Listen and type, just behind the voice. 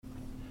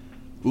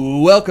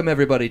Welcome,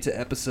 everybody, to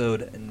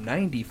episode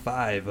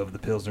 95 of the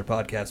Pilsner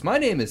Podcast. My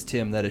name is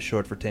Tim, that is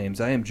short for Tames.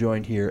 I am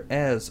joined here,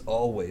 as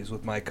always,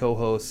 with my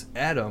co-hosts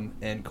Adam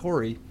and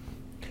Corey.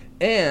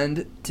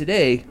 And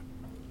today,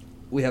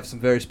 we have some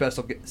very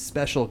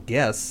special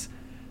guests.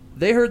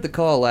 They heard the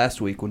call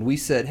last week when we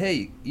said,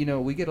 hey,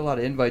 we get a lot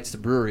of invites to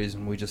breweries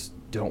and we just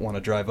don't want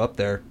to drive up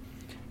there.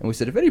 And we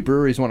said, if any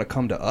breweries want to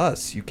come to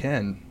us, you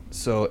can.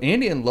 So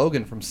Andy and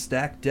Logan from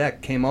Stack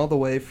Deck came all the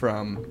way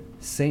from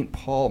St.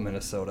 Paul,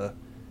 Minnesota.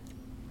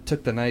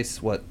 Took the nice,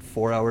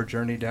 4-hour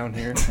journey down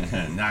here?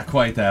 Not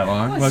quite that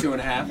long. Well,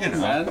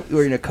 2.5.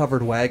 We're in a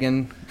covered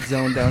wagon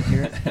zone down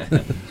here.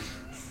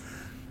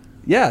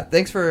 Yeah,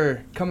 thanks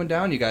for coming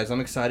down, you guys.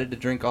 I'm excited to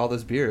drink all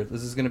this beer.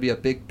 This is going to be a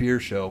big beer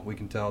show. We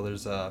can tell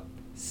there's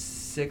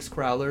 6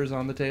 crowlers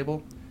on the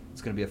table.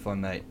 It's going to be a fun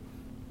night.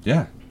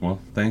 Yeah, well,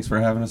 thanks for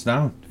having us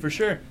down. For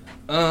sure.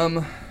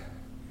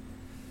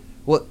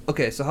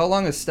 Okay, so how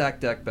long has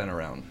Stack Deck been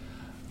around?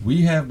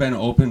 We have been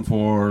open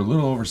for a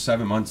little over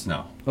 7 months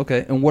now.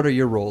 Okay, and what are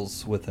your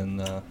roles within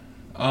the...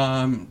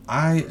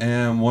 I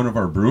am one of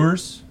our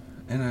brewers,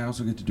 and I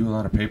also get to do a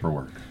lot of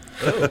paperwork.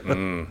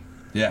 Oh.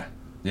 Yeah.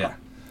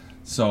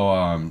 So,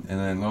 and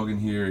then Logan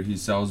here, he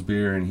sells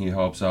beer, and he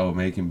helps out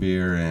making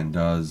beer and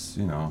does,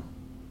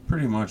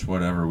 pretty much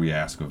whatever we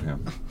ask of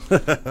him.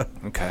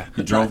 Okay.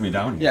 He drove me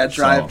down here. Yeah,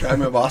 drive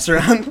my boss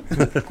around.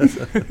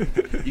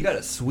 You got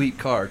a sweet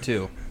car,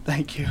 too.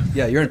 Thank you.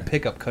 Yeah, you're in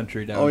pickup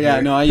country down here. Oh, yeah,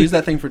 no, I use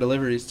that thing for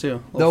deliveries,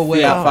 too. No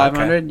way. Yeah, Oh,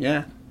 500,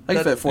 yeah. I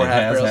can fit 4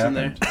 half barrels in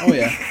there. Oh,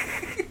 yeah.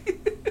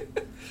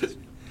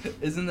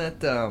 Isn't that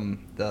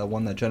the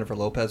one that Jennifer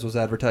Lopez was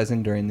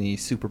advertising during the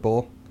Super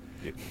Bowl?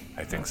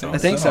 I think so. I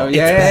think so, It's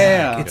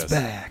yeah. back. It's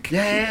back.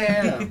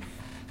 Yeah.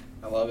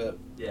 I love it.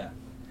 Yeah.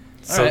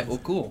 So- All right, well,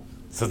 cool.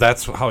 So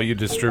that's how you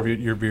distribute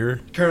your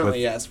beer? Currently,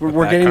 With- yes. with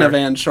We're that getting a card?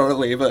 van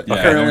shortly, but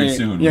Yeah, currently, very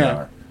soon we yeah.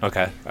 are.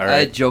 Okay. All I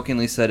right.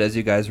 jokingly said as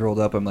you guys rolled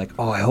up, I'm like,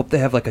 oh, I hope they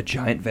have like a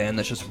giant van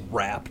that's just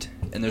wrapped.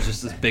 And there's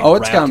just this big Oh,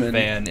 it's wrapped coming.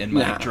 van in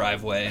my Nah.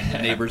 driveway. And the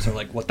neighbors are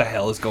like, what the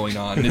hell is going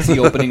on? Is he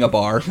opening a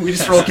bar? We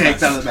just roll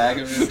cakes out of the bag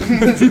of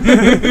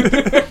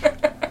it.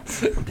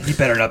 He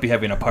better not be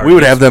having a party. We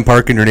would have them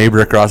parking your neighbor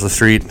across the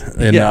street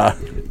in Yeah.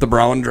 the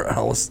Brown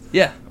house.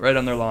 Yeah, right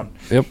on their lawn.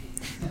 Yep.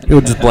 It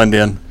would just blend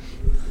in.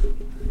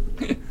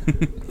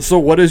 So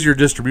what is your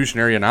distribution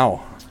area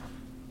now?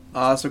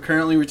 So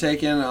currently we're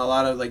taking a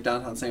lot of like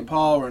downtown St.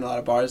 Paul. We're in a lot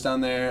of bars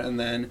down there, and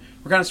then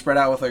we're kind of spread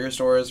out with liquor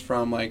stores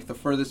from like the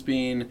furthest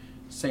being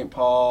St.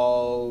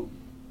 Paul,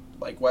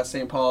 like West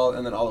St. Paul,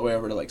 and then all the way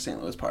over to like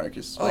St. Louis Park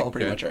is like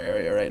pretty much our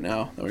area right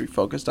now that we're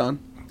focused on.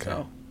 Okay.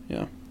 So,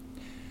 yeah.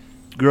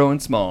 Growing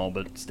small,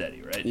 but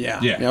steady, right? Yeah.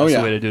 Yeah. Oh, That's yeah.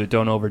 the way to do it.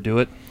 Don't overdo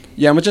it.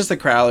 Yeah, and with just the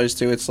crowlers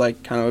too, it's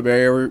like kind of a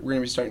barrier. We're going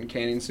to be starting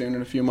canning soon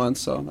in a few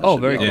months, so that should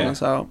very be helping cool.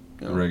 us out.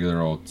 You The know.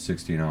 regular old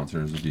 16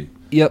 ounces would be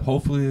Yep.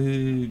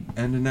 hopefully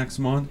end of next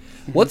month.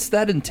 What's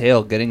that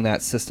entail, getting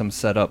that system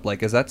set up?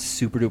 Like, is that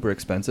super duper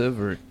expensive?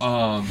 Or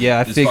Yeah,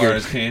 I as figured. far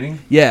as canning?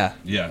 Yeah.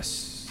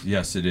 Yes,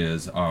 it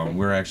is.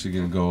 We're actually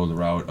going to go the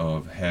route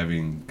of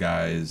having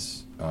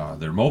guys,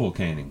 they're mobile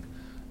canning.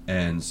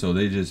 And so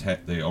they just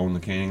they own the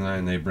canning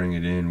line, they bring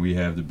it in, we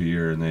have the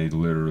beer, and they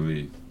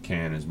literally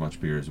can as much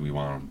beer as we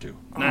want them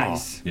to.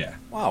 Nice. Yeah.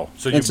 Wow.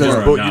 So you It's For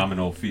a- a book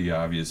nominal fee,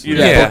 obviously. you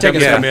Yeah, just take a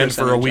get them certain in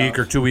for a percentage week off.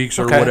 or 2 weeks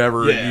or Okay.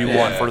 whatever Yeah, you yeah.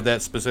 want for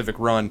that specific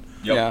run.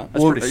 Yep. Yeah,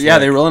 That's pretty yeah,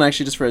 slick. they roll in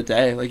actually just for a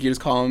day. Like you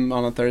just call them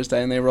on a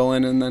Thursday and they roll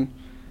in and then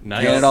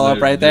Nice. Get it all up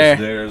They're right just there.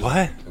 theirs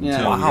What? Until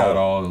Yeah. we Wow. got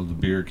all of the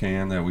beer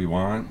can that we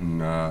want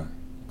and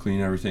clean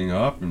everything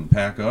up and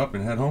pack up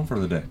and head home for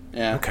the day.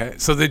 yeah. Okay.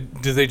 So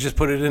do they just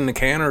put it in the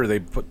can or they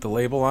put the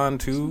label on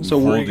too? So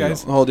for we'll you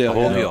guys? the whole deal. The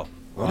whole yeah. deal.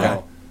 Okay.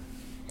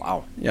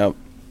 Wow. Yep.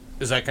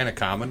 Is that kind of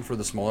common for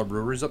the smaller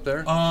breweries up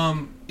there?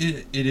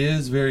 It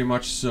is very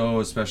much so,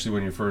 especially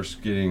when you're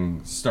first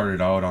getting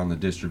started out on the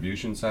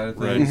distribution side of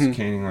Right. things.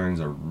 Canning lines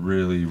are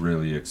really,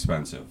 really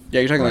expensive.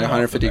 Yeah, you're talking like Right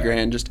off the 150 bat.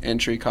 grand just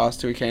entry cost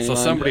to a canning So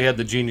line. somebody had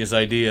the genius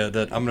idea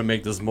that I'm going to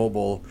make this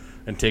mobile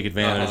and take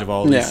advantage of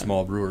all Yeah. these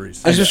small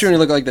breweries. I was just trying to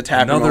look like the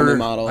tap room Another only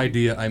model.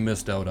 idea I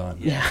missed out on.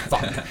 Yeah.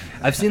 Fuck.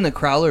 I've seen the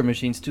Crowler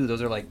machines too.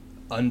 Those are like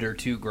under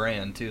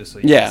 $2,000 too. So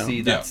you Yeah. can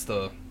see that's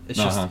it's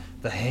Uh-huh. just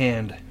the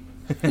hand.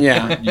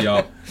 Yeah.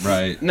 Yup,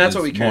 right. And that's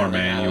what It's we more currently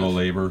manual have.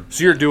 labor.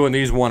 So you're doing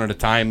these one at a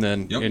time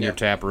then Yep. in your Yep.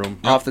 tap room.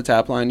 Off the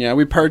tap line, yeah.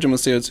 We purge them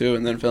with CO2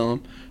 and then fill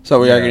them. So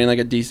we are Yeah. getting like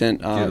a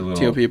decent Get a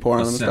little TOP pour on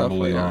them and stuff.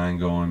 assembly but yeah. line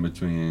going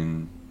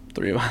between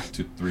 3 of us.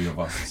 3 of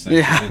us. Essentially,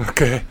 Yeah.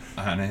 Okay.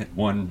 on it.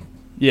 One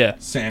Yeah.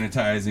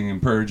 sanitizing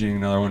and purging,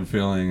 another one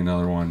filling,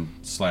 another one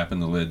slapping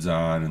the lids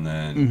on, and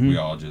then we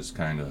all just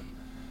kind of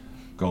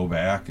go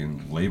back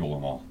and label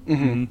them all.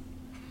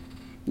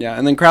 Yeah,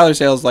 and then Crowler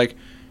sales, like,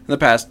 in the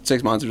past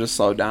 6 months, have just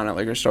slowed down at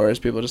liquor stores.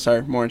 People just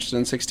are more interested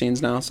in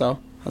 16s now, so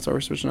that's why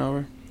we're switching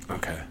over.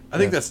 Okay. I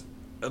think that's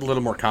a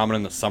little more common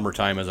in the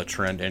summertime as a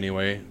trend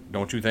anyway,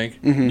 don't you think?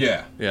 Mm-hmm.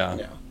 Yeah. Yeah.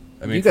 Yeah.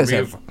 I mean, You guys for me,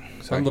 have-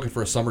 if I'm looking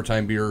for a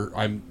summertime beer,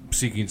 I'm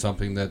seeking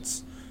something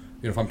that's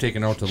if I'm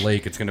taking out to the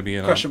lake, it's going to be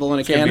in Crushable in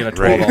a it's gonna can. be in a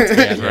 12-ounce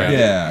can. Right.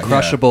 Yeah.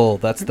 Crushable.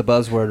 That's the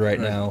buzzword right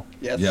now.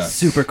 Yes. Yeah.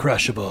 Super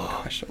crushable.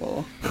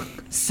 Crushable.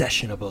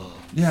 Sessionable.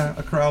 Yeah,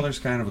 a crawler's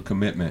kind of a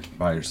commitment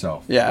by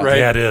yourself. Yeah.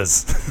 Yeah, it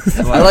is.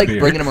 I like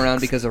bringing them around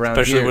because around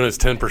Especially here, when it's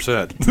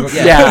 10%.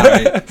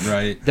 Yeah.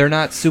 Right. they're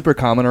not super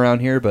common around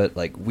here, but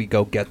like we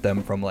go get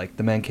them from like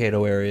the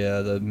Mankato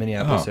area, the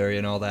Minneapolis Oh. area,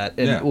 and all that,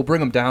 and Yeah. we'll bring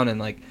them down and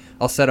like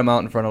I'll set them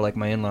out in front of like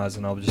my in-laws,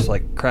 and I'll just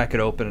like crack it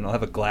open, and I'll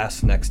have a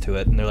glass next to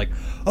it, and they're like,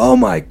 "Oh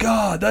my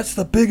god, that's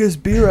the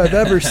biggest beer I've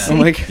ever seen."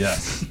 I'm like,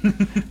 Yes.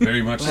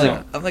 Very much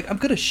I'm so. like, I'm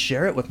gonna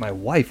share it with my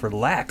wife.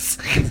 Relax.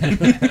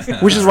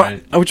 which is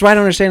why I don't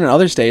understand in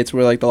other states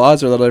where like the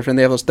laws are a little different.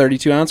 They have those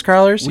 32-ounce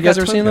crawlers. You We guys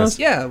got ever seen those?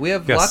 Yeah, we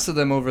have Yes. lots of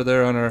them over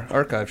there on our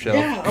archive shelf.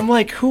 Yeah. I'm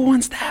like, who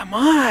wants that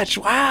much?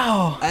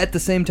 Wow. At the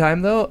same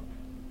time, though,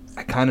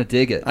 I kind of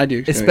dig it. I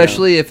do, too,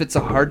 especially if it's a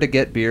hard to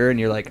get beer, and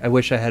you're like, I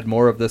wish I had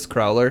more of this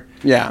crowler.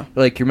 Yeah.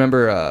 Like you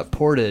remember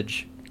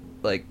Portage,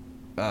 like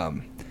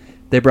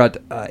they brought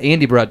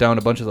Andy brought down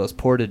a bunch of those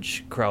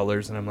Portage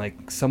crowlers, and I'm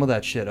like, some of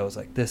that shit, I was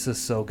like, this is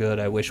so good.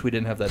 I wish we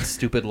didn't have that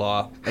stupid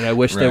law, and I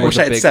wish they Right. were Wish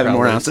the I had big 7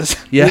 more crowlers. ounces.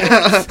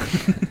 Yeah,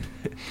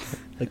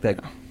 like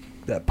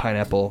that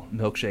pineapple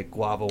milkshake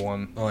guava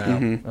one. Oh, yeah.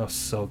 Mhm. That was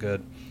so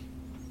good.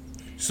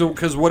 So,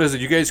 because what is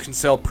it? You guys can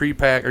sell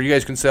pre-pack, or you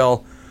guys can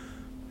sell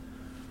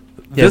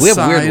Yeah, this we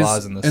have weird size,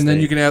 laws in this and then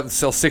state. you can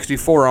sell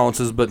 64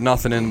 ounces, but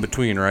nothing in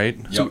between, right?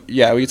 So,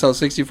 yeah, we can sell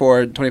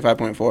 64,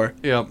 25.4,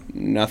 Yep.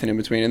 nothing in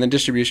between. And then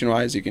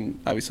distribution-wise, you can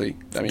obviously,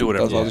 I mean, Do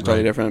whatever those you laws are want.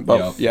 totally different. But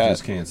Yep, yeah,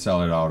 just can't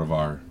sell it out of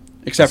our.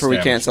 except for we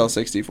can't establishment. sell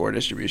 64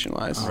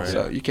 distribution-wise. Right.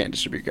 So you can't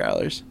distribute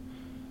growlers.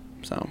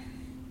 So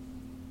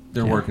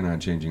They're Yeah. working on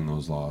changing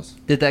those laws.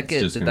 Did that It's get?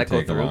 just Did gonna that go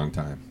take a through? long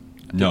time.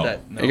 No. that-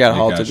 it got It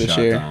halted got this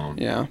shot year. down.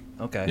 Yeah.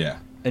 Okay. Yeah.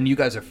 And you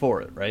guys are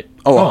for it, right?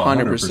 Oh, Oh,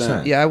 100%.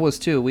 100%. Yeah, I was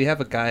too. We have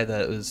a guy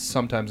that was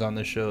sometimes on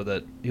this show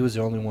that he was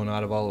the only one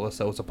out of all of us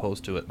that was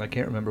opposed to it, and I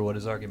can't remember what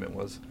his argument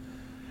was.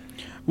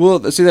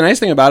 Well, see, the nice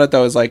thing about it,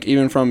 though, is, like,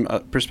 even from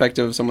a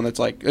perspective of someone that's,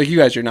 like you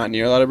guys are not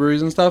near a lot of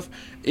breweries and stuff,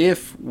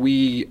 if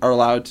we are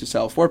allowed to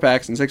sell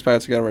 4-packs and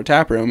 6-packs to go to our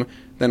tap room,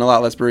 then a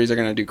lot less breweries are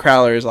going to do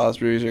crowlers, a lot less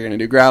breweries are going to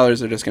do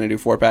growlers, they're just going to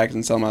do 4-packs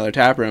and sell them out of their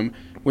tap room,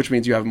 which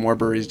means you have more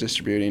breweries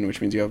distributing,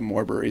 which means you have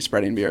more breweries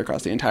spreading beer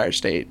across the entire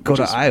state. Go which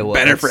to is Iowa.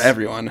 Better for that's-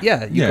 everyone.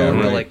 Yeah, you Yeah, go to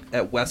right. like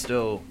at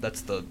Westo.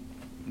 That's the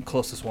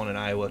closest one in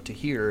Iowa to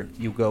here.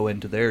 You go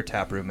into their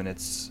tap room, and they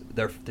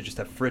just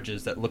have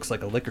fridges that looks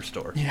like a liquor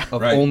store Yeah.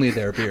 of Right. only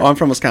their beer. Oh, I'm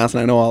from Wisconsin.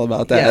 I know all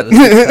about yeah, that.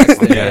 that's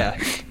exactly, Yeah.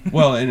 yeah.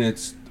 Well, and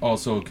it's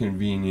also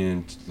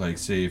convenient, like,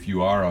 say, if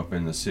you are up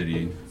in the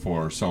city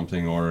for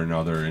something or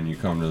another and you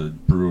come to the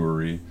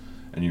brewery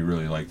and you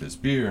really like this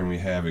beer and we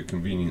have it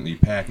conveniently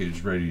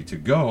packaged, ready to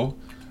go,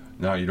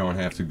 now you don't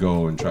have to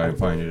go and try and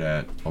find it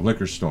at a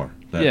liquor store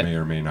that Yeah. may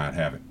or may not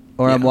have it.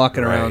 Or I'm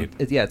walking right. around.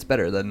 It's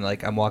better than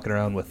like I'm walking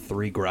around with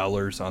 3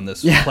 growlers on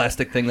this Yeah.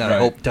 plastic thing that I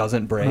Right. hope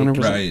doesn't break.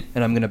 100%. Right,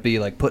 And I'm gonna be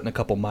like putting a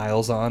couple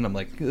miles on. I'm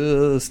like,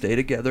 stay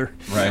together.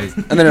 right.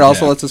 And then it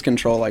also Yeah. lets us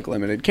control like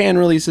limited can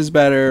releases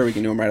better. We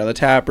can do them right out of the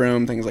tap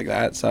room, things like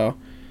that. So,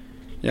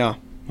 yeah,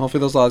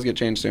 hopefully those laws get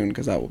changed soon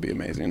because that will be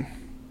amazing.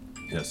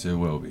 Yes, it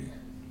will be.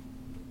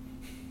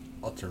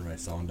 I'll turn my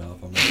sound off.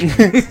 I'm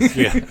not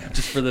Yeah.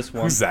 Just for this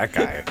one. Who's that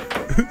guy?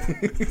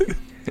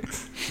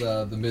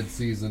 the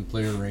mid-season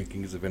player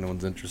rankings, if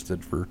anyone's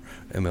interested for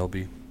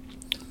MLB.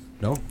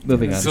 No?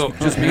 Moving on. So,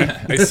 just me.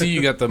 I see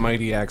you got the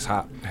Mighty Axe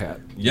hop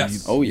hat. Yes. You,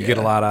 Oh, You get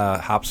a yeah. lot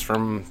of hops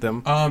from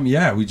them?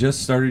 Yeah, we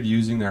just started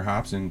using their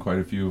hops in quite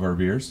a few of our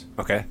beers.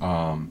 Okay.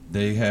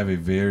 They have a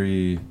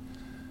very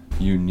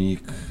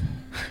unique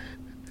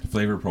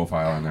flavor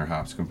profile on their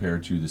hops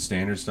compared to the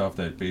standard stuff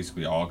that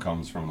basically all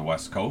comes from the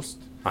West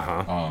Coast.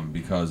 Uh-huh.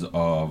 Because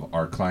of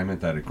our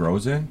climate that it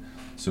grows in,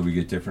 so we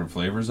get different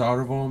flavors out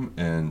of them,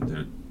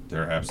 and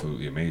they're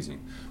absolutely amazing.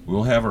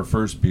 We'll have our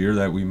first beer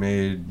that we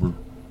made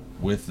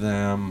with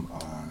them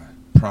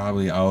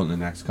probably out in the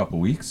next couple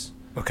weeks.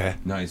 Okay.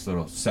 Nice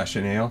little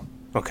session ale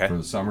Okay. for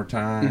the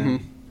summertime. Mhm.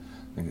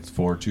 I think it's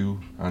 4.2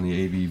 on the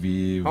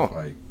ABV, with Oh.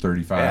 like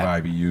 35 Yeah.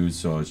 IBUs,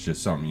 so it's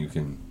just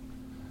something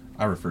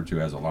I refer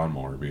to as a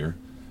lawnmower beer.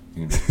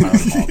 You can just pound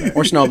them all day.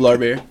 Or snowblower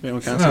beer, you know,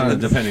 Wisconsin.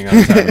 Depending on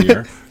the time of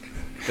year.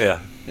 Yeah.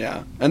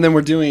 Yeah, and then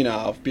we're doing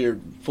beer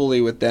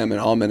fully with them and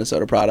all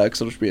Minnesota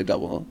products. It'll just be a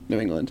double New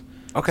England.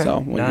 Okay. So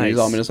we Nice. use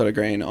all Minnesota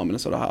grain, all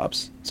Minnesota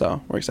hops.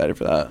 So we're excited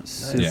for that.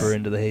 Super Yeah.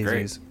 into the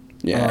hazies.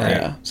 Yeah, Alright.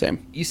 yeah, same.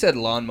 You said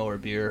lawnmower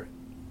beer.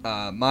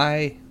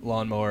 My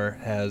lawnmower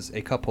has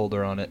a cup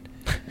holder on it,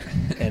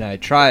 and I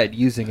tried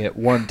using it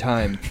one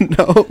time.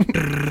 No.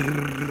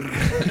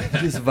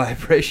 Just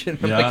vibration.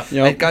 I'm Yeah. like,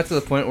 Yep. It got to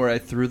the point where I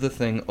threw the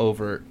thing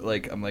over,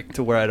 I'm like,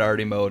 to where I'd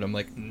already mowed. I'm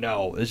like,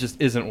 no, it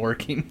just isn't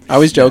working. I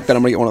always joke that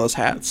I'm gonna get one of those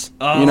hats.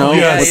 Oh, you know,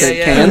 yeah, with yeah, the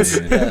yeah. cans.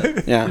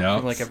 Yeah. Yeah. Yep.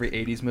 From like every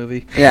 80s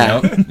movie.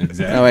 Yeah. Yep,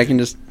 exactly. That way I can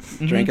just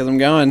drink as I'm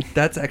going.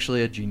 That's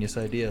actually a genius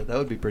idea. That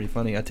would be pretty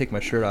funny. I take my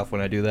shirt off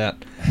when I do that.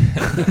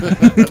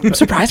 I'm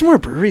surprised more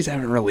breweries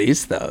haven't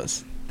released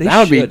those. They That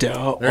would be should.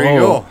 dope. There you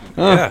go.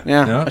 Yeah.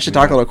 Yeah. I should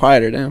talk a little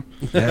quieter, damn.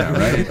 Yeah,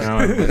 right. Now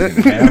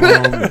everybody's gonna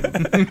have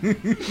 'em.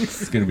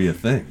 It's gonna be a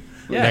thing.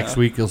 Yeah. Next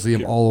week you'll see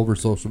him all over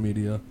social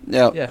media.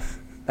 Yep. Yeah.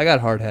 I got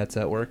hard hats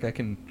at work. I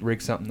can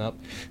rig something up.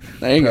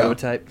 There you go.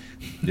 Prototype.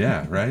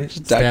 Yeah, right.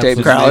 Duct Stab tape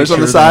some- crowlers on the Make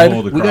sure to side.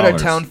 hold the We got our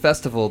crawlers. town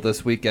festival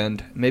this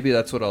weekend. Maybe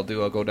that's what I'll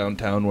do. I'll go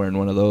downtown wearing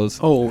one of those.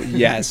 Oh,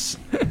 yes.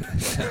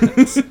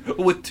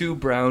 With 2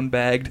 brown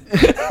bagged.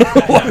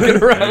 Walking There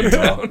around you go.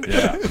 town.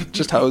 Yeah.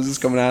 Just hoses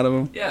coming out of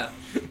them. Yeah.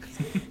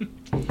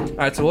 All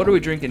right, so what are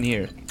we drinking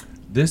here?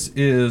 This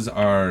is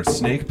our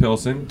Snake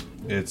Pilsen.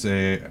 It's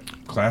a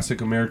classic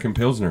American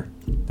Pilsner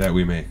that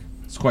we make.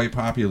 It's quite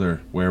popular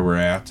where we're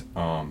at.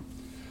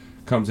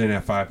 Comes in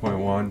at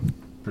 5.1%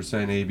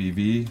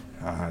 ABV.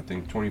 I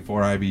think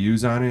 24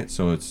 IBUs on it,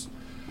 so it's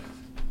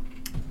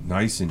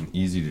nice and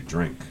easy to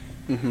drink.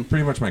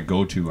 Pretty much my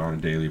go-to on a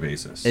daily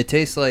basis. It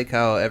tastes like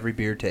how every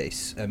beer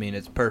tastes. I mean,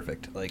 it's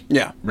perfect. Like,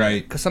 Yeah.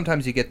 right. because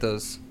sometimes you get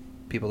those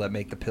people that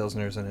make the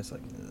pilsners, and it's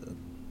like,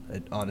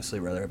 I'd honestly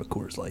rather have a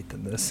Coors Light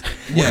than this.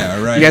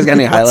 Yeah, right. You guys got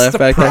any high What's left the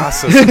back there?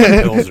 process of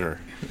a Pilsner?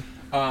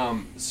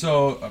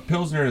 So a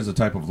Pilsner is a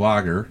type of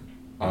lager,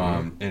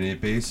 and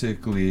it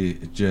basically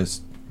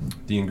just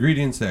the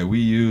ingredients that we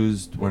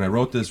used when I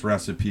wrote this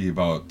recipe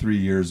about 3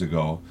 years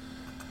ago.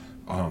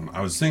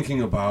 I was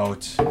thinking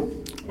about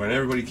when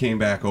everybody came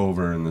back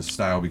over and the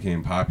style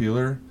became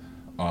popular,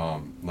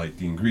 like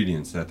the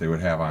ingredients that they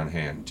would have on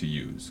hand to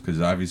use,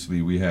 because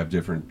obviously we have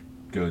different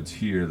goods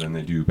here than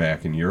they do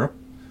back in Europe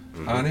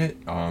on it.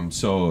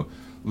 So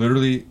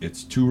literally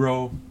it's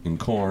 2-row and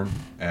corn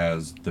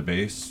as the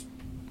base,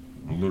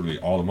 literally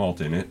all the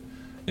malt in it,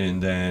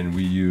 and then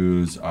we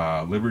use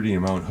Liberty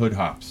and Mount Hood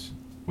hops,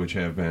 which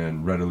have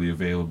been readily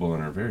available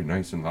and are very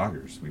nice in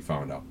lagers, we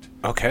found out.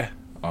 Okay.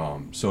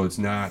 So it's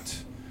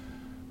not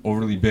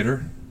overly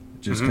bitter,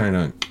 just kind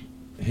of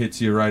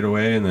hits you right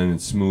away, and then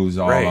it smooths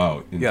all Right.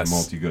 out into Yes.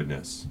 malty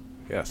goodness.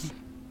 Yes.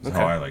 That's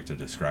how I like to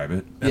describe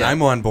it. And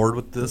I'm on board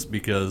with this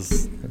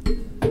because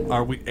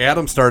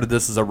Adam started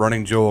this as a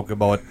running joke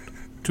about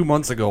 2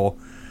 months ago.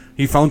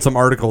 He found some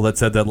article that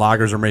said that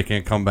lagers are making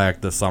a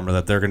comeback this summer,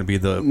 that they're going to be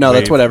the No,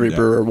 that's wave. what every Yeah.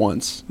 brewer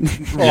wants. It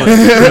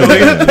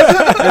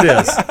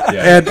is.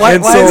 Yeah. And, Why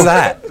and is so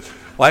that?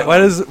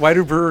 Why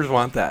do brewers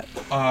want that?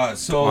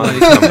 So Why like they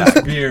come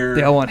this beer,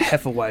 They all want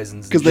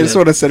Hefeweizens. Because they just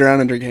want to sit around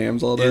and drink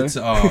hams all day. it's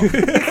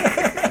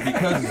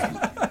because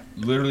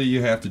literally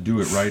you have to do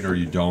it right or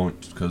you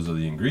don't because of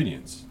the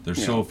ingredients.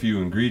 There's so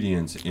few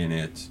ingredients in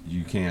it,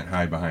 you can't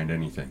hide behind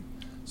anything.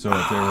 So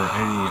if there were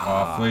any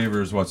off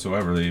flavors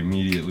whatsoever, they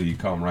immediately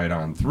come right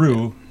on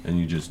through, and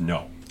you just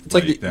know. It's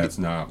like the- that's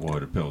not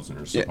what a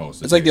Pilsner is Yeah, supposed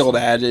to it's like the taste old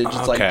adage.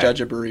 It's like Okay. judge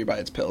a brewery by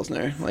its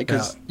pilsner, like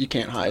because you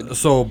can't hide.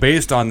 So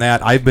based on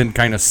that, I've been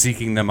kind of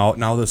seeking them out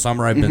now this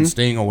summer. I've been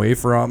staying away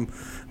from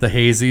the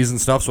hazies and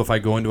stuff. So if I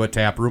go into a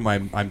tap room,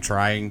 I'm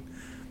trying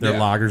their Yeah.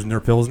 lagers and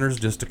their pilsners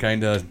just to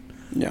kind of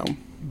You know,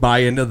 buy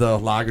into the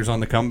lagers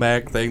on the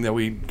comeback thing that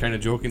we kind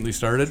of jokingly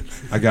started.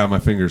 I got my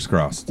fingers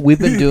crossed. We've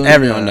been doing.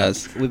 Everyone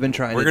does. We've been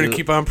trying. We're to gonna do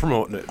keep on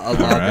promoting it. a lot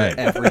of Alright. it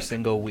every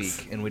single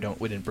week, and we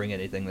didn't bring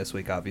anything this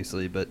week,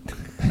 obviously. But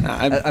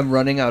I'm, I'm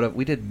running out of.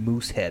 We did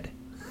Moosehead.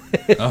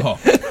 Oh,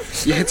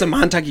 you hit some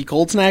Montucky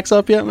cold snacks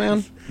up yet,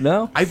 man?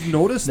 No. I've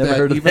noticed Never that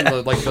heard of even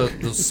that.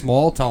 the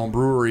small town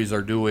breweries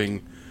are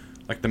doing,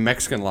 like the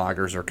Mexican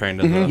lagers are kind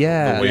of the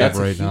Yeah, the wave that's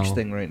a right huge now.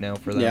 thing right now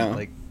for them. Yeah.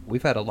 Like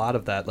we've had a lot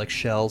of that. Like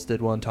Shells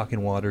did one.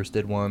 Talking Waters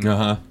did one.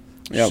 uh-huh.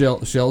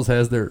 Yep. Shells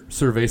has their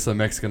Cerveza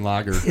Mexican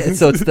lager. Yeah,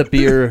 so it's the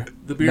beer,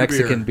 The beer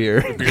Mexican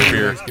beer.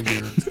 beer.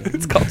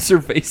 It's called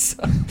Cerveza.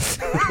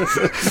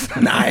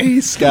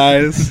 Nice,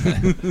 guys.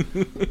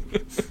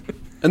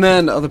 And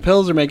then the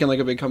pills are making like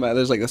a big comeback.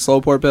 There's like the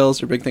slow pour pills,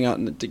 they're a big thing out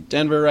in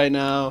Denver right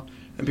now,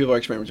 and people are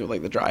experimenting with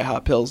like the dry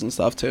hop pills and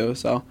stuff too.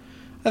 So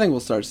I think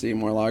we'll start seeing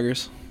more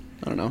lagers.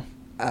 I don't know.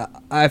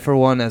 I, for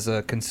one, as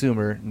a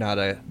consumer, not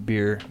a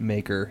beer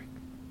maker.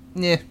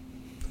 Yeah.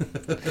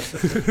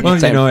 Well, you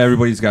Same. know,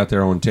 everybody's got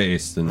their own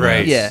taste, and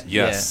Right. Yeah.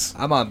 Yes.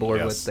 Yeah. I'm on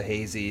board Yes. with the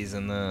hazies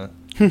and the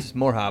just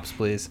more hops,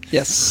 please.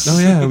 Yes. Oh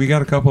yeah, we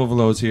got a couple of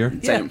those here.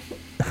 Same.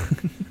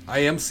 I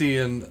am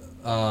seeing.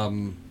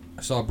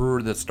 I saw a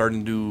brewer that's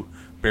starting to do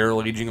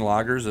barrel aging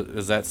lagers.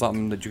 Is that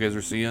something that you guys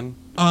are seeing?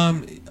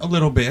 A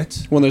little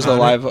bit. When there's the on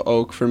it. live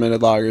oak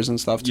fermented lagers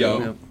and stuff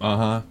too.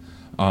 Yo.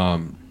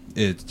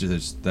 It's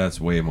just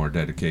that's way more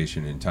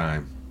dedication and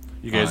time.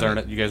 You guys on aren't.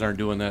 it. You guys aren't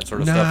doing that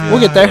sort of Nah, stuff yet.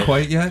 We'll get there. Not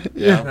quite yet.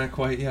 Yeah. Not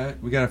quite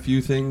yet. We got a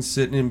few things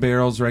sitting in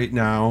barrels right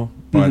now,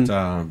 but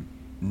Mm-hmm.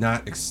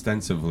 not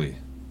extensively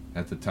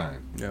at the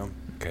time. Yeah.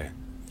 Okay.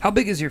 How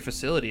big is your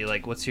facility?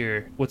 Like, what's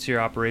your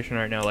operation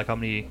right now? Like, how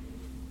many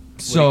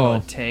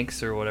So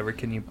tanks or whatever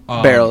can you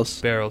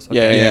Barrels. barrels?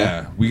 Yeah, Okay.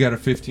 yeah, we got a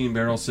 15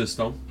 barrel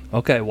system.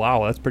 Okay.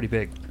 Wow, that's pretty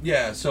big.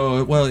 Yeah,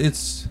 so well,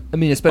 it's I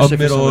mean, a especially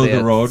for middle of somebody the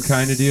at road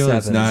kind of deal.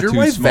 It's 7. not Is your too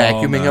wife small,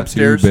 vacuuming not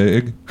upstairs?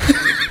 too big.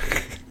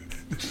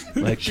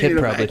 Like kid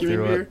probably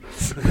threw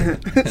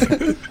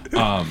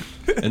up.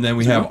 And then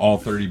we have all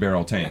 30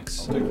 barrel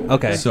tanks.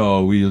 Okay.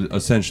 So we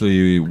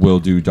essentially will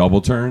do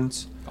double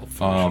turns.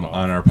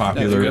 on our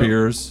popular good.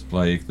 beers,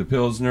 like the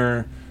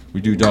Pilsner. We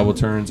do double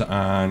turns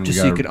on. Just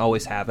so you can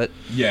always have it.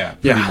 Yeah,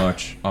 pretty Yeah.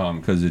 much.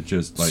 Because it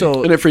just like.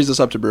 So And it frees us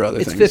up to brew other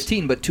it's things.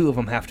 15, but 2 of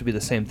them have to be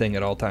the same thing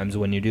at all times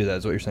when you do that.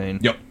 Is what you're saying?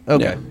 Yep.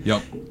 Okay. Yeah.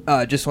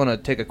 Yep. Just want to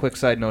take a quick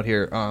side note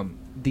here.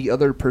 The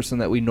other person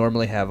that we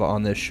normally have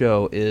on this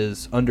show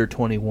is under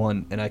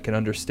 21, and I can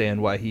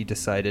understand why he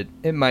decided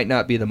it might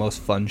not be the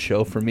most fun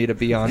show for me to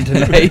be on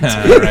tonight.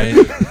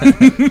 Right.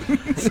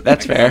 That's I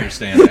can fair.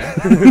 understand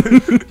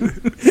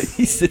that.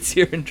 He sits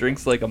here and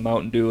drinks like a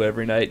Mountain Dew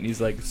every night, and he's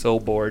like so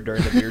bored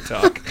during the beer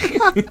talk. He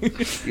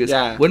goes,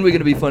 Yeah. when are we going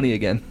to be funny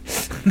again?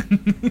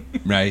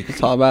 Right.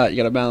 It's all about, you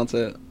got to balance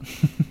it.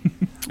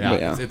 Yeah,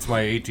 But yeah. It's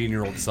my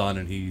 18-year-old son,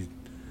 and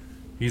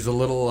he's a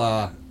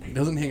little. He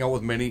doesn't hang out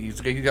with many.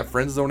 He's got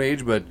friends his own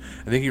age, but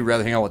I think he'd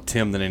rather hang out with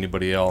Tim than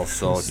anybody else.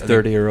 So His I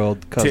think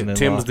 30-year-old cousin-in-law.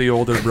 Tim's the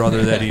older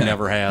brother that he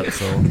never had.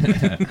 So.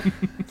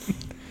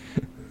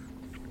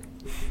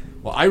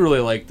 Well, I really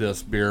like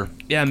this beer.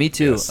 Yeah, me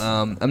too. Yes.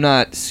 I'm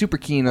not super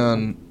keen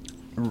on.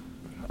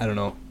 I don't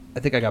know. I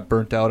think I got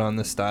burnt out on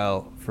this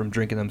style from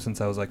drinking them since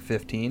I was like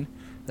 15.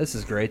 This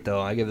is great though.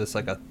 I give this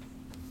like a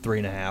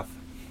 3.5.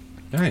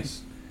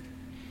 Nice.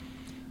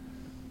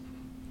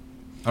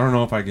 I don't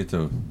know if I get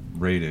to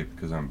rate it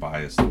because I'm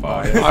biased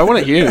about it. I want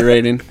to hear the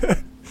rating.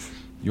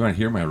 You want to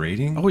hear my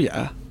rating? Oh,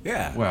 yeah.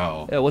 Yeah.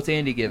 Well, Yeah, what's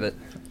Andy give it?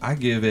 I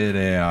give it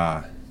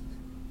a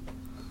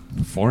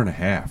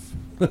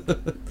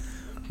 4.5.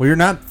 Well, you're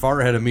not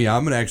far ahead of me.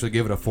 I'm gonna actually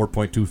give it a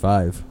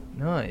 4.25.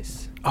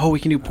 Nice. Oh, we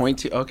can do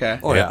 0.2. Okay.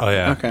 Oh yeah. Oh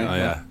yeah. Okay. Oh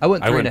yeah. I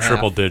went I went 3.5.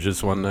 triple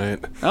digits one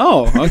night.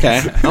 Oh,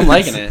 okay. I'm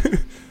liking it.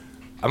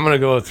 I'm gonna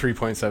go with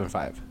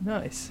 3.75.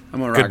 Nice. I'm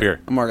gonna Good rock, beer.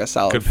 I'm gonna rock a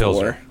solid Good 4.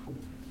 Pilsner.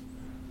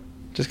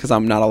 Just because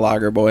I'm not a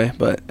lager boy,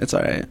 but it's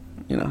all right.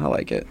 You know, I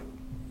like it.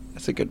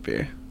 It's a good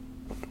beer.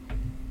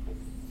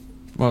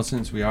 Well,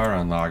 since we are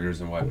on lagers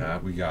and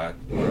whatnot, we got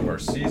one of our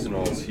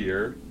seasonals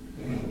here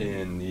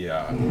in the,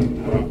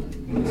 well,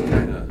 it's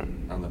kind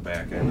of on the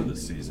back end of the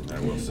season, I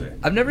will say.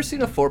 I've never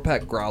seen a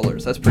 4-pack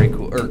growlers. That's pretty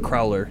cool. Or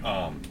crowler.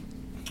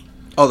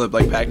 Oh, the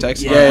like pack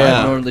text? I've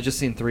Yeah. normally just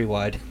seen 3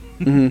 wide.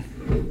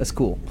 Mm-hmm. That's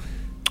cool.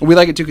 We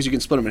like it too because you can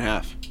split them in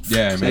half.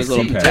 Yeah, it So makes there's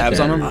little two-pack tabs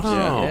on them. carriers.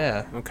 Oh.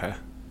 Yeah. Okay.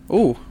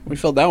 Ooh, we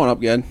filled that one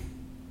up good.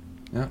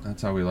 Yeah,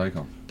 that's how we like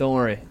them. Don't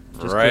worry.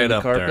 Just Right clean the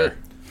up carpet. there.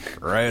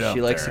 Right up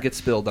She likes to there. get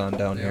spilled on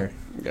down here.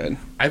 Good.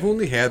 I've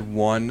only had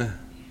one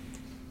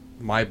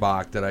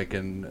Maibach that I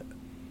can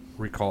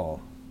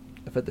recall.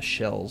 I've had the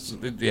shells.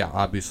 Yeah,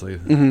 obviously.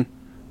 Mm-hmm.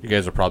 You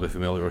guys are probably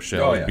familiar with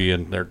Shell Oh, yeah.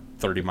 being they're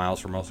 30 miles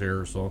from us here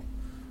or so.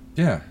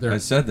 Yeah, They're- I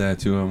said that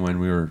to him when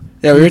we were...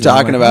 Yeah, we were I'm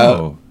talking like, about-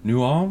 "Oh,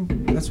 New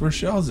Ulm? That's where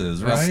Shells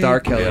is, right? Star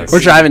Keller. Yes. We're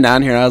driving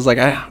down here, and I was like,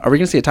 are we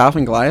going to see a Top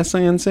and Goliath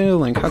singing soon?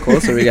 Like, how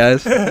close are we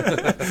guys?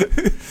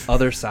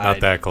 Other side. Not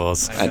that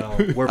close. I know.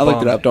 We're I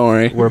looked it bummed. up, don't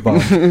worry. We're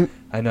bummed.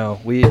 I know.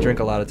 We drink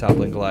a lot of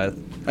Toppling Goliath.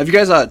 Have you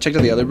guys checked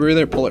out the other brewery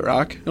there, Pullet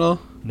Rock, at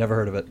all? Never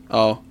heard of it.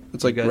 Oh,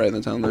 it's like You guys- right in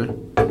the town there.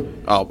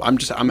 Oh, I'm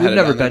We've headed never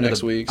down there been to next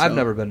the, week. I've so.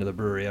 never been to the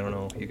brewery. I don't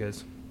know. You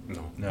guys?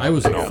 No. I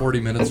was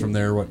 40 minutes from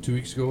there. What, 2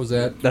 weeks ago was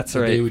that? That's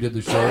the right. day we did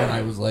the show, and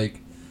I was like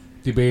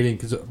debating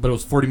but it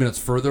was 40 minutes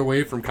further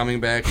away from coming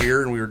back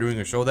here, and we were doing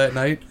a show that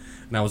night,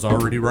 and I was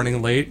already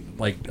running late.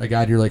 Like I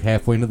got here like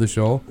halfway into the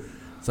show,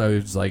 so I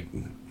was like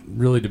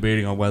really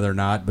debating on whether or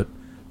not. But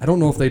I don't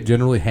know if they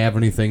generally have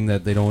anything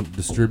that they don't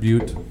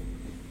distribute,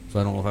 so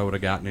I don't know if I would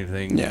have gotten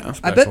anything. Yeah.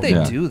 I bet they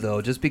Yeah. do though,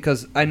 just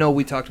because I know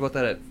we talked about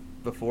that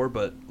before.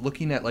 But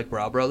looking at like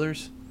Brow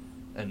Brothers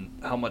and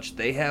how much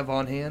they have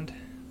on hand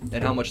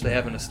and how much they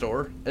have in a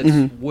store,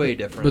 it's way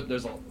different. But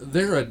There's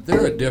a,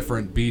 they're a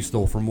different beast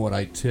though from what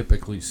I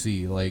typically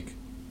see. Like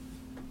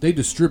they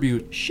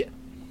distribute shit.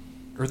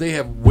 or they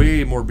have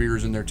way more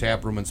beers in their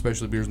tap room, and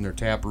especially beers in their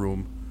tap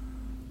room,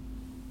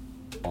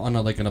 on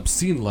like an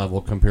obscene level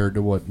compared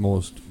to what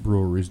most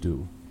breweries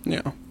do.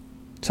 Yeah.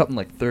 Something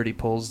like 30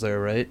 pulls there,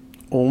 right?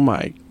 Oh,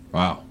 my.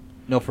 Wow.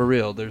 No, for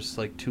real. There's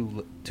like two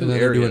And then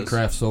they're doing areas.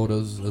 craft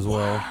sodas as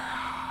well.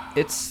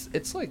 It's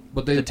like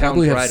But they the town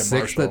probably have pride of 6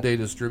 Marshall. that they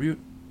distribute.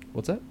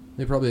 What's that?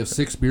 They probably have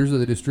 6 beers that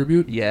they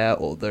distribute. Yeah,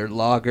 well, their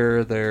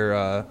lager, their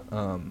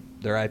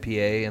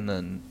IPA, and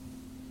then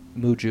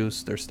Moo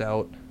Juice, their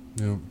stout.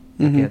 Yeah.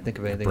 I Mhm. can't think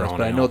of anything else, Brown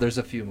but I ale. know there's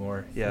a few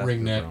more. Yeah,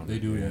 Ringneck, they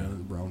do, yeah, the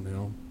brown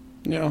ale.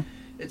 Yeah.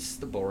 it's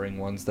the boring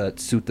ones that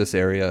suit this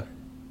area,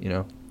 you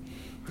know.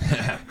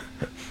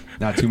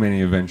 Not too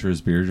many adventurous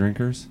beer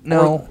drinkers.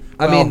 No,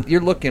 I well- mean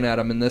you're looking at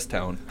them in this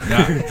town.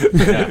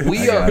 Yeah. We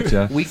I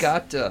gotcha. we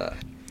got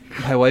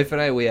my wife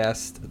and I. We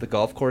asked the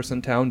golf course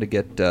in town to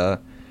get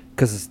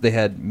because they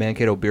had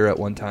Mankato beer at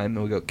one time,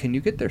 and we go, "Can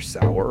you get their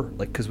sour?"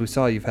 Like, because we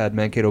saw you've had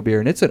Mankato beer,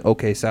 and it's an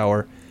okay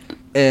sour,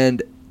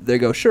 and they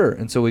go, "Sure."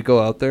 And so we go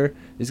out there.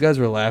 These guys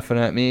were laughing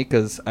at me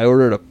because I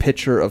ordered a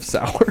pitcher of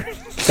sour.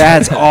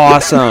 That's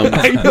awesome.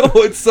 I know,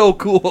 it's so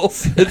cool.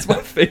 It's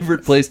my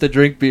favorite place to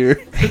drink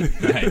beer.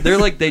 They're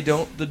like, they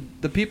don't,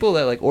 the people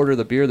that like order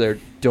the beer there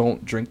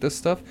don't drink this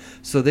stuff,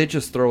 so they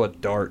just throw a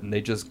dart and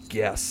they just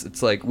guess.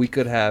 It's like, we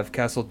could have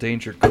Castle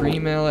Danger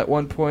Cream Ale at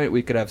one point,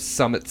 we could have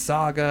Summit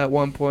Saga at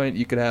one point,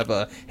 you could have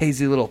a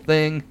hazy little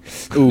thing.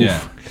 Ooh.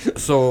 Yeah.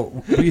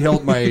 So we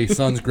held my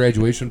son's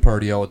graduation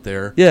party out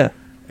there. Yeah.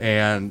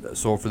 And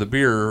so for the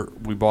beer,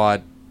 we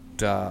bought,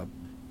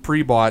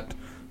 pre-bought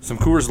some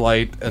Coors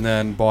Light and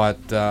then bought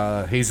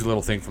hazy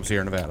little thing from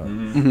Sierra Nevada.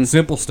 Mm-hmm.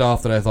 Simple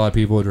stuff that I thought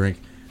people would drink.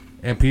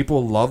 And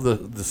people love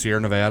the Sierra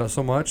Nevada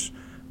so much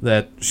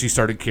that she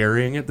started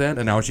carrying it then,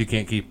 and now she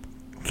can't keep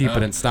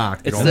it in stock.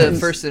 you It's know? the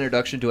first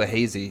introduction to a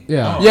hazy.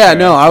 Yeah. Oh. Yeah, Okay.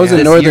 no, I was Yeah.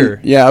 in This northern.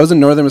 year. Yeah, I was in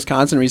northern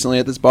Wisconsin recently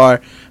at this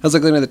bar. I was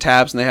like looking at the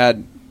taps, and they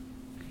had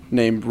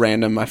named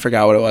random. I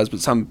forgot what it was, but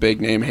some big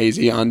name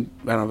hazy on.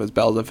 I don't know if it's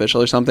Bell's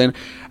Official or something.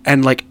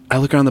 And like, I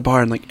look around the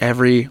bar, and like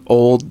every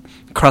old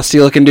crusty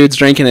looking dude's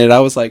drinking it.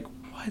 I was like,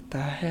 what the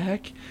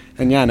heck?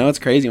 And yeah, no, it's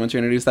crazy once you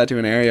introduce that to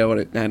an area,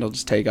 and it'll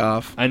just take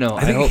off. I know.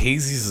 I think hope-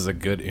 Hazy's is a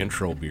good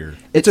intro beer.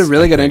 It's a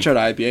really good intro to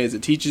IPAs.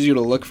 It teaches you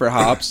to look for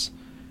hops,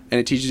 and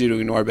it teaches you to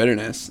ignore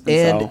bitterness.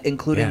 and So-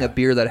 including yeah. a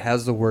beer that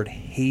has the word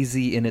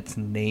hazy in its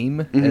name,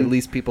 at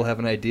least people have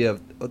an idea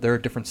of there are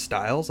different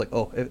styles. Like,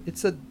 oh,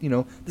 it's a,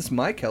 this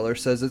My Keller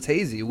says it's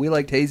hazy. We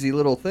liked hazy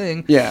little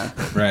thing. yeah,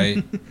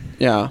 Right.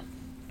 yeah.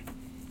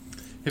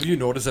 Have you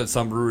noticed that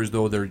some breweries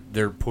though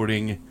they're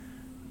putting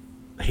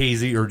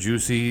hazy or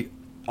juicy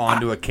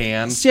onto a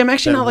can? See, I'm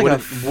actually that not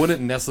like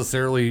wouldn't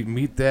necessarily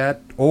meet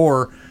that,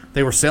 or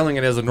they were selling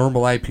it as a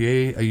normal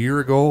IPA a year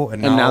ago,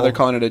 and now they're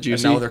calling it a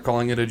juicy? And now they're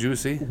calling it a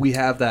juicy. We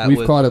have that. We've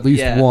with- caught at least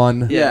yeah.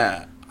 one.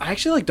 Yeah. I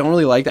actually like don't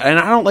really like that, and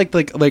I don't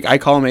like I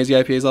call them hazy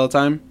IPAs all the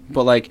time,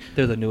 but like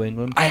They're the New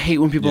England. I hate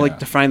when people Yeah. like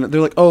define that.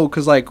 They're like, oh,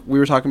 because like we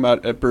were talking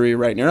about a brewery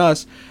right near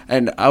us,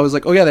 and I was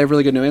like, oh yeah, they have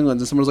really good New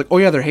Englands, and someone was like, oh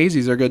yeah, their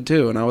hazies are good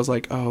too, and I was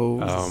like, oh,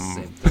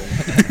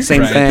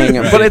 same Right, thing.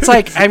 right. But it's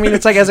like, I mean,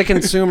 it's like as a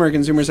consumer,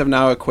 consumers have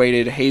now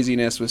equated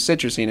haziness with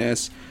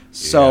citrusiness,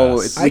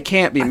 so Yes. we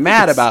can't be I think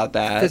mad it's about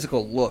that.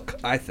 Physical look,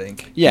 I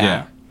think.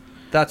 Yeah.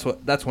 That's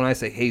when I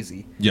say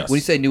hazy. Yes. When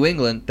you say New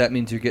England, that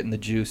means you're getting the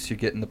juice, you're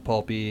getting the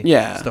pulpy,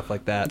 Yeah. stuff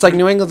like that. It's like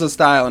New England's a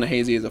style, and a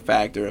hazy is a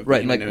factor of right,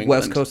 being and in like New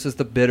West England. Coast is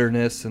the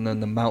bitterness, and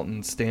then the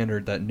mountain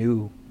standard, that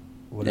new,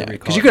 Yeah, whatever you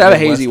call because it. you could have a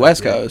Midwest hazy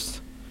West IPA.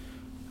 Coast.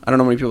 I don't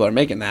know how many people are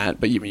making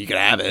that, but you could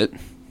have it.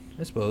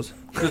 I suppose.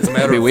 It's a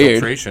matter be of weird.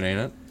 filtration, ain't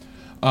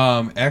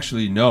it?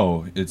 Actually,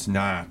 no, it's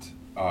not.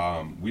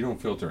 We don't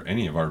filter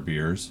any of our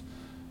beers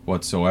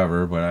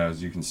whatsoever, but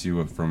as you can see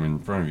from in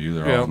front of you,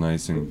 they're all Yeah.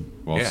 nice and,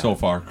 well, Yeah. so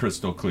far,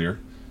 crystal clear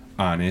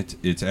on it.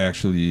 It's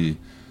actually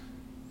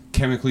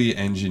chemically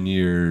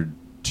engineered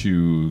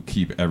to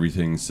keep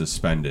everything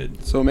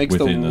suspended. So it makes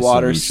the within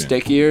water solution.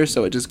 stickier,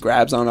 so it just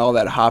grabs on all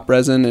that hop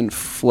resin and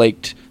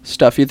flaked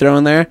stuff you throw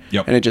in there,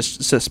 Yep. and it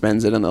just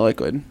suspends it in the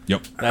liquid.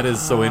 Yep. That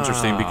is so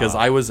interesting because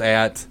I was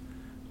at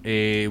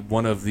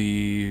one of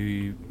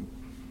the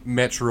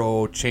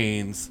metro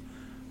chains,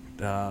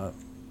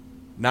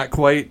 not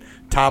quite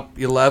top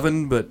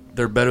 11, but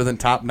they're better than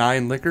top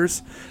 9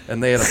 liquors,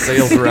 and they had a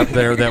sales rep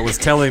there that was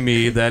telling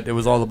me that it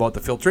was all about the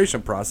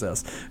filtration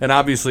process. And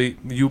obviously,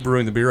 you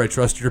brewing the beer, I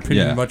trust your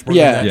opinion Yeah. much more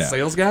Yeah. than that Yeah.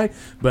 sales guy,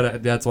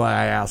 but that's why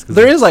I asked. 'cause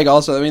There is like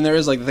also, I mean, there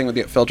is like the thing with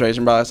the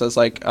filtration process.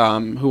 Like,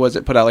 who was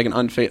it? Put out like an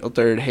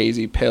unfiltered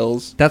hazy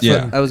pills. That's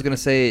Yeah. what I was gonna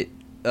say.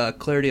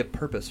 Clarity of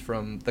Purpose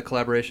from the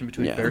collaboration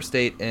between Yeah. Bear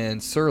State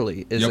and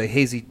Surly is Yep. a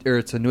hazy, or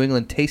it's a New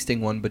England tasting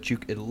one, but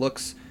it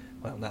looks,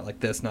 well, not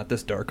like this, not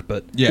this dark,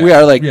 but Yeah. We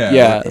are like-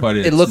 yeah. but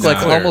it it's looked like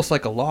not. almost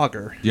like a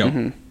lager. Yep.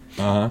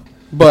 Uh-huh.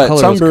 But color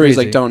some was breweries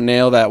crazy. like don't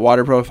nail that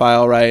water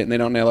profile right, and they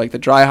don't nail like the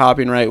dry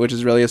hopping right, which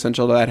is really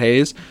essential to that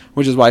haze.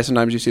 Which is why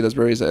sometimes you see those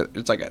breweries that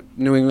it's like a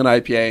New England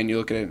IPA, and you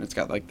look at it and it's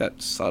got like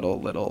that subtle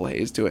little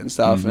haze to it and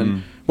stuff.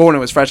 And but when it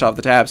was fresh off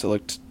the taps, it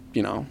looked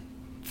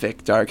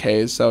thick dark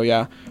haze. So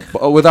yeah,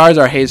 but with ours,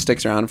 our haze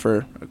sticks around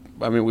for.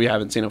 I mean, we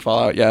haven't seen it fall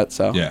out yet.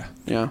 So Yeah.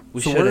 yeah.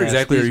 We So should where ask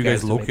exactly are these you guys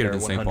to make located our in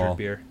St. 100 Paul?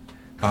 beer.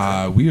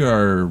 We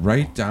are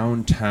right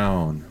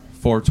downtown,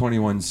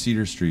 421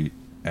 Cedar Street.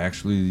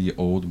 Actually, the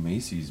old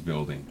Macy's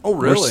building. Oh,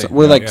 really?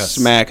 We're like Yes.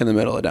 smack in the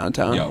middle of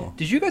downtown. Yo.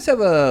 Did you guys have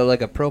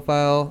a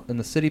profile in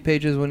the city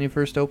pages when you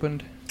first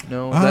opened?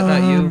 No, is that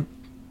not you?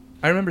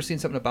 I remember seeing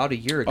something about a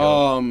year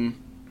ago.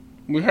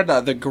 We had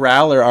the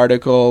Growler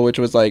article, which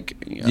was like,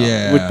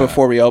 Yeah.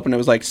 before we opened, it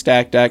was like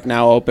Stack Deck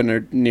now open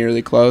or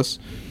nearly close,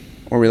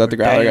 or we let the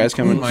Growler Damn guys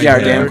come in. Close. Yeah, our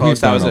Yeah, damn we've close.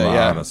 That done was a it. lot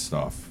Yeah. of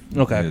stuff.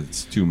 Okay.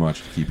 It's too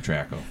much to keep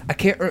track of. I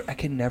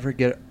can never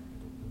get.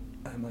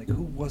 I'm like,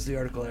 who was the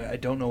article? I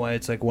don't know why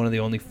it's like one of the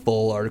only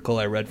full article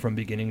I read from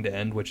beginning to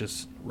end, which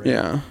is rare.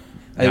 Yeah.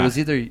 It Yeah. was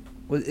either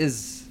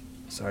is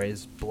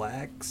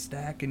Black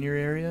Stack in your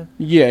area?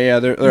 Yeah.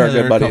 They're our they're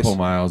good a buddies. couple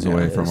miles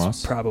away It from was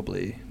us.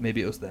 Probably.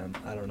 Maybe it was them.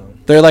 I don't know.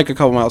 They're like a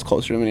couple miles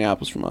closer to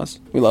Minneapolis from us.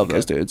 We love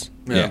those dudes.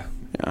 Yeah.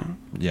 Yeah.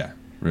 Yeah.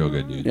 Real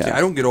good, dude. Yeah. See,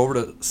 I don't get over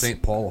to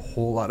St. Paul a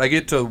whole lot. I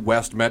get to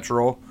West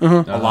Metro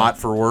Uh-huh. a lot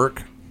for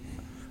work,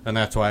 and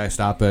that's why I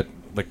stop at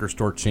liquor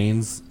store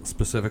chains,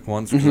 specific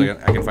ones, because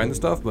I can find the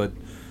stuff. But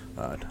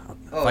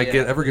if I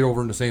ever get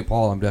over into St.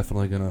 Paul, I'm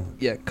definitely gonna.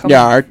 Yeah,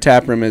 Our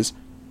tap room is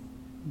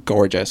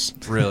gorgeous.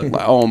 Really?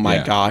 Oh my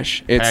Yeah.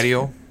 gosh! It's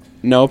Patio?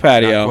 no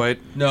patio. Not quite.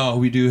 No,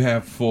 we do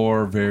have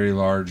 4 very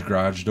large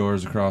garage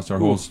doors across our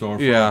whole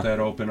storefront yeah. that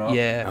open up.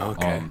 Yeah.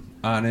 Okay.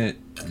 On it,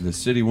 the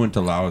city wouldn't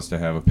allow us to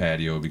have a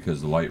patio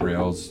because the light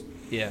rails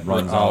Yeah.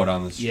 runs out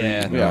on the street.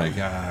 Yeah. And they're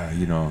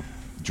like,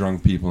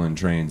 drunk people and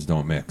trains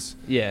don't mix.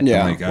 Yeah.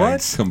 Yeah. I'm like, I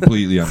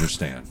completely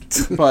understand.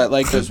 But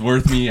like It's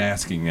worth me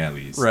asking at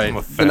least. Right.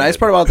 the nice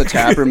part about the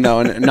tap room, though,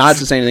 and not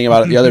to say anything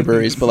about the other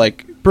breweries, but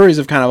like breweries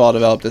have kind of all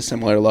developed a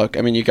similar look.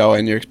 I mean, you go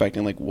in, you're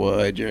expecting like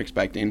wood, you're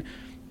expecting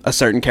a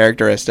certain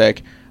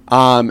characteristic,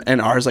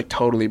 and ours like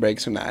totally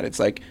breaks from that. It's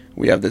like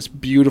we have this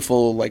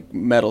beautiful like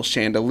metal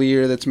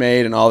chandelier that's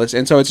made and all this,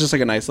 and so it's just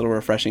like a nice little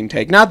refreshing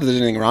take. Not that there's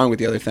anything wrong with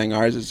the other thing.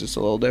 Ours is just a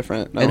little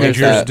different. And And there's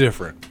yours that- is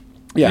different.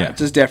 Yeah, Yeah. it's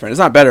just different. It's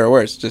not better or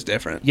worse. It's just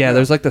different. Yeah,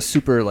 there's like the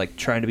super like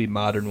trying to be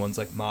modern ones.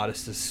 Like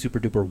Modest is super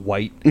duper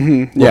white.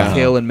 Mm-hmm. Yeah.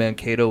 Kale and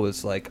Mankato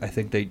was like I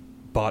think they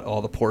bought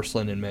all the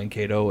porcelain in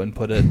Mankato and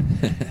put it.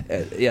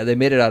 Yeah, they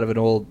made it out of an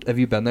old. Have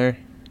you been there?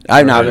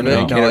 I've not Right, been no.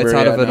 to No, Canterbury it's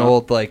out of yet, an no.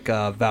 old like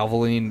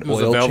Valvoline It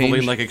was oil a Valvoline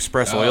change. like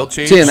express oil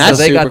change. See, and So that's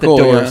they got super the cool,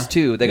 doors yeah.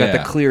 too. They got Yeah.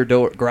 the clear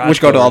door garage.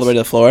 Which go to all the doors. way to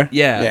the floor.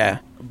 Yeah, Yeah.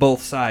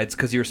 both sides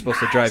because you were supposed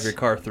to drive your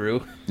car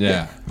through.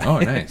 Yeah. Oh,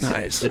 nice.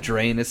 Nice. The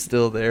drain is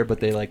still there,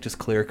 but they like just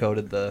clear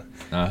coated the.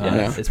 Uh-huh. Yeah,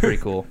 Yeah. it's pretty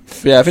cool.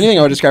 But yeah, if anything,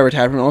 I would describe our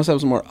tap room almost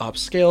has a more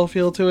upscale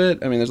feel to it.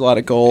 I mean, there's a lot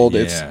of gold.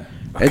 Yeah.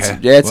 It's Well,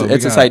 we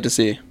it's a got- sight to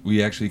see.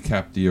 We actually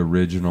kept the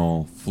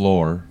original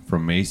floor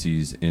from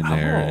Macy's in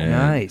there. Oh, and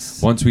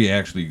nice. Once we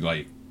actually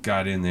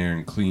got in there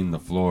and cleaned the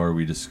floor,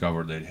 we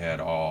discovered they had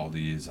all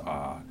these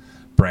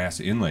brass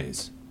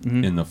inlays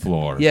in the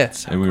floor. Yeah.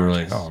 And we were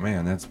like, oh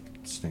man, that's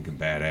stinking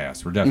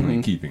badass. We're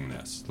definitely keeping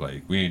this.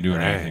 Like, we ain't doing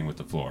anything with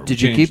the floor. We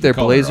Did you changed keep the their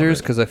color of blazers?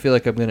 it. Because I feel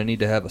like I'm gonna need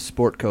to have a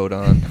sport coat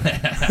on.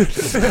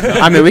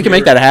 I mean, we can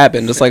make that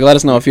happen. Just like let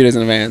us know a few days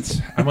in advance.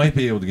 I might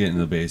be able to get in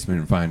the basement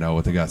and find out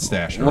what they got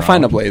stashed We'll around.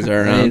 find a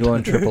blazer I need around.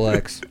 one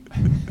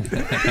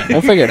XXX.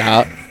 We'll figure it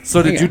out.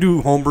 So did Yeah. you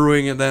do home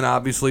brewing, and then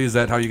obviously is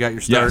that how you got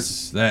your start?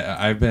 Yes, that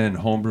I've been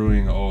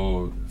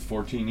homebrewing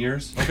 14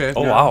 years. Okay.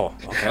 Oh, wow.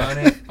 Okay.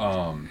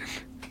 On it.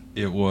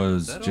 It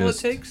was Is that just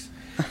all it takes?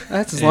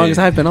 That's as long as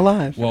I've been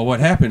alive. Well, what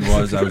happened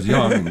was I was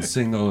young and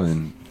single,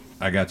 and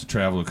I got to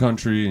travel the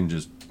country and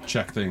just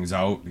check things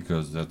out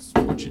because that's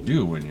what you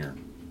do when you're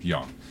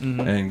young.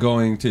 And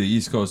going to the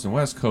East Coast and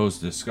West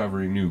Coast,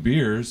 discovering new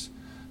beers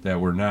that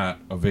were not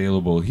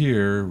available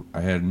here.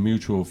 I had a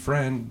mutual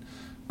friend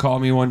call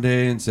me one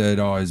day and said,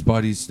 "Oh, his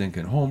buddy's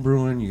thinking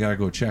homebrewing. You gotta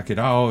go check it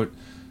out."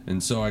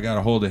 And so I got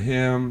a hold of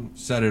him,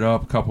 set it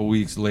up a couple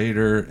weeks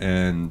later,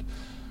 and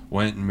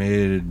went and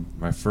made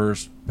my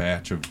first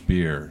batch of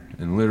beer.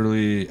 And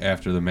literally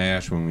after the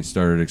mash, when we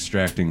started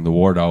extracting the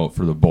wort out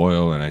for the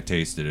boil and I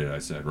tasted it, I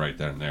said right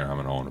then and there, I'm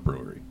going to own a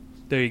brewery.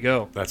 There you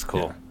go. That's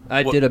cool.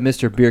 I did a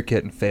Mr. Beer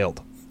Kit and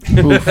failed.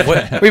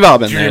 What, We've all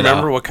been do you there.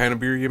 remember though. what kind of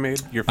beer you made?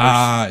 Your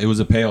first? It was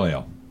a pale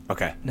ale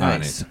Okay.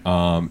 Nice.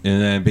 on it.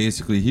 And then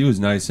basically he was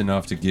nice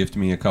enough to gift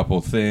me a couple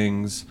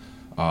things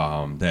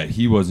that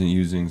he wasn't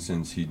using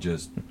since he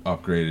just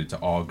upgraded to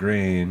all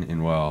grain.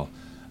 And well,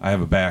 I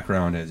have a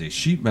background as a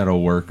sheet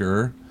metal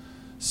worker,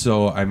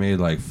 so I made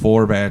like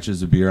 4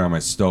 batches of beer on my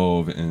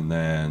stove and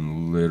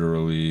then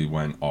literally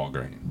went all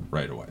grain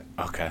right away.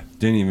 Okay.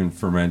 Didn't even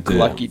ferment it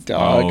Lucky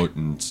dog. out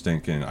and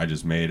stinking. I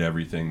just made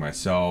everything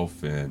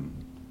myself and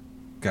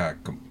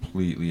got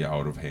completely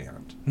out of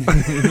hand.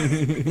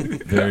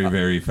 Very,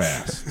 very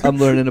fast. I'm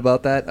learning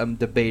about that. I'm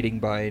debating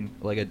buying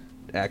like a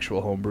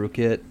actual homebrew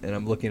kit, and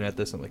I'm looking at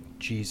this. I'm like,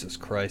 Jesus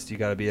Christ, you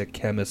got to be a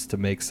chemist to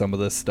make some of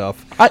this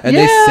stuff. And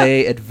they yeah.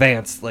 say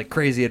advanced, like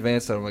crazy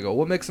advanced. And I'm like, oh,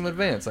 what makes them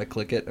advanced? I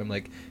click it. I'm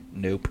like,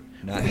 nope,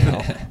 not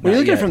now. When you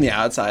look at it Not from yet. the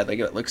outside, like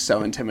it looks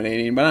so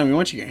intimidating. But I mean,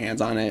 once you get your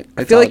hands on it,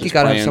 I it's feel all like you just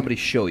got to have plain. somebody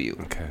show you.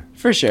 Okay.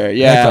 For sure.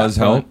 Yeah. That does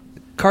help.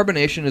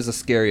 Carbonation is the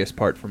scariest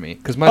part for me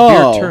because my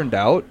Oh. beer turned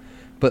out,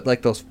 but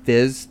like those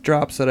fizz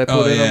drops that I put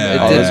Oh, in yeah. them,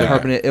 Oh, it didn't those are-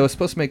 carbonate. It was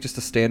supposed to make just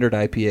a standard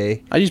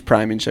IPA. I use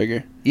priming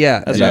sugar.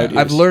 Yeah, That's and what I would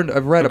I've use. learned.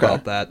 I've read Okay.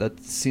 about that.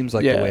 That seems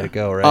like yeah. the way to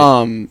go,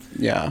 right?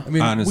 Yeah. I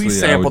mean, Honestly, I we would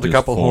sampled a just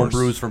couple home force-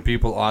 brews from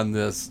people on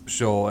this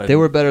show. And They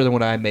were better than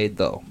what I made,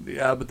 though.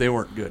 yeah, but they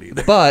weren't good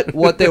either. But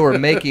what they were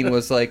making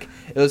was like,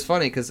 it was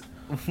funny because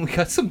we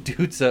got some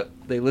dudes that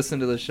they listen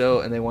to the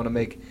show and they want to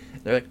make.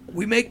 They're like,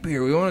 we make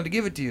beer. We wanted to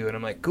give it to you, and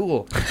I'm like,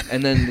 cool.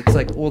 And then it's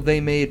like, well, they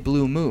made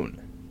Blue Moon.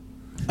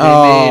 They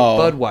Oh.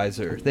 made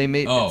Budweiser. They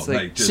made. Oh, it's like,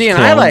 like just See, and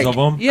clones I like- of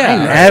them? yeah, I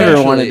never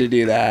essentially. wanted to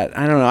do that.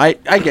 I don't know.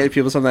 I get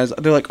people sometimes.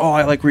 They're like, oh,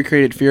 I like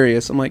recreated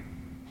Furious. I'm like,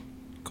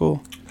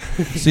 cool.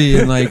 See,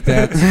 and like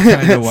that's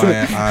kind of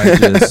why I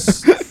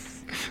just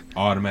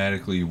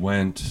automatically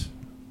went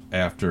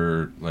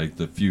after like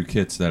the few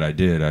kits that I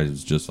did. I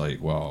was just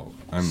like, well,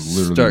 I'm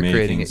literally Start creating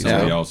making it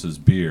somebody yourself. else's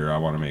beer. I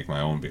want to make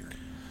my own beer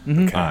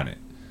on it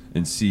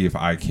and see if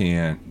I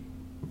can't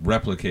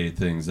replicate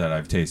things that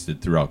I've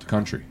tasted throughout the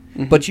country.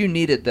 But you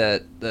needed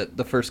that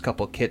the first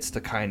couple kits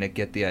to kind of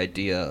get the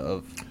idea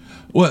of.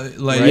 Well,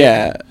 like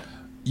Yeah.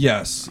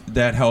 yes,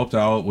 that helped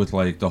out with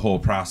like the whole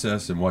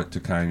process and what to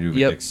kind of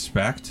Yep.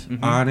 expect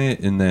on it.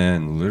 And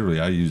then literally,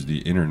 I used the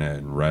internet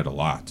and read a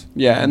lot.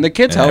 Yeah, and the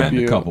kids And help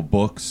you. a couple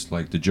books,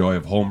 like The Joy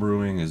of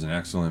Homebrewing is an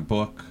excellent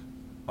book.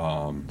 They have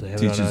it on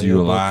Teaches you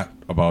a audiobook. lot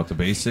about the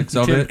basics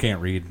of Tim it.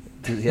 can't read.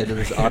 Yeah, there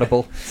was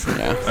Audible.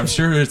 Yeah. I'm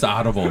sure it's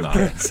Audible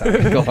now.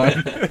 Sorry, go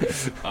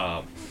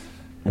on.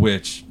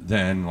 Which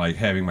then, like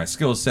having my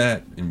skill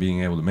set and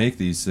being able to make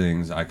these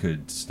things, I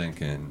could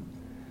stink and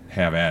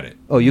have at it.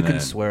 Oh, you And can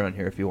then- swear on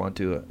here if you want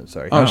to.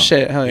 Sorry. Oh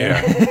shit! Hell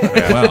yeah!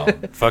 Yeah. Well,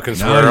 Fucking now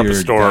swear up a you're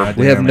storm. goddamn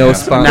We have no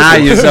asshole. sponsor. Now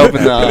you just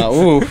open the.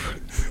 Ooh.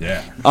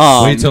 Yeah.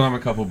 Um, Wait till I'm a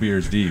couple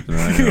beers deep, and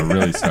then I'm gonna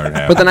really start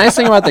having. But the nice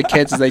thing about the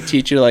kits is they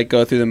teach you to like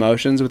go through the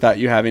motions without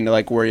you having to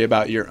like worry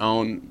about your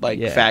own like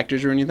Yeah.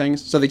 factors or anything.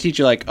 So they teach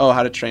you like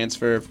how to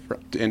transfer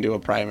into a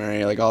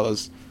primary, like all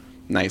those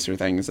nicer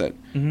things that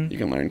Mhm. you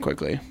can learn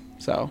quickly.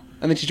 So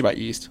and they teach you about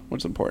yeast,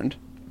 which is important.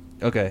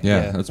 Okay.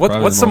 yeah, that's What-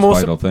 probably what's the the most most-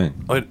 vital thing.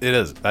 Oh, it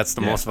is. That's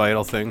the Yeah. most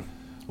vital thing.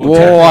 Well,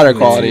 water technically,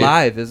 quality. It's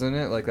live, isn't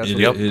it? Like that's It,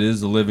 what it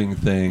is a living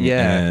thing,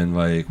 Yeah. and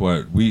like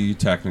what we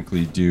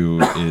technically do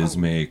is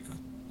make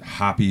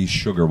hoppy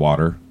sugar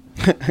water.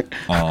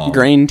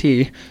 Grain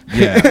tea.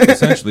 Yeah,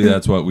 essentially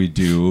that's what we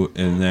do,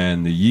 and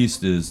then the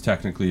yeast is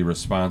technically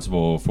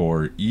responsible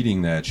for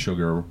eating that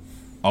sugar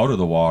out of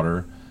the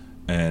water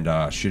and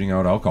shooting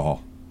out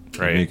alcohol, and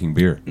Right. making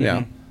beer.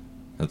 Yeah.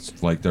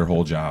 That's like their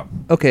whole job.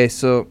 Okay,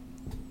 so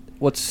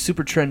what's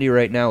super trendy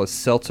right now is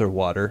seltzer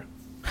water.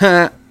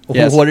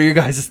 Yes. What are your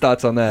guys'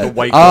 thoughts on that? The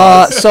white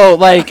claws. So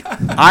like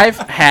I've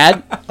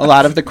had a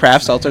lot of the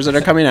craft seltzers that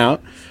are coming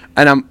out,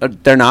 and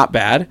they're not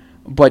bad,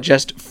 but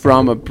just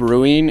from a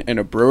brewing and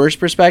a brewer's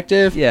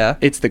perspective, Yeah.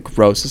 it's the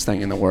grossest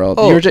thing in the world.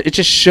 Oh. It's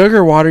just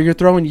sugar water you're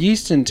throwing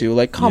yeast into.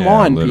 Like, come Yeah,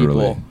 on, literally.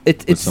 people.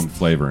 With It's some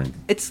flavoring.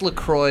 it's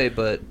LaCroix,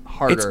 but It's,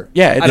 harder.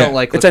 yeah, I don't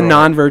like. it's a LaCroix.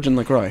 non-virgin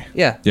Lacroix.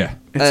 Yeah. Yeah.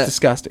 It's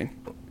disgusting.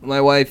 My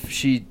wife,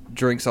 she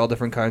drinks all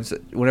different kinds.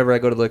 Whenever I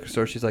go to the liquor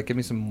store, she's like, "Give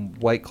me some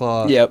White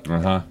Claw." Yep.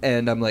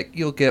 And I'm like,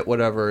 "You'll get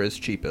whatever is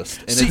cheapest."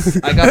 And it's,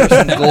 I got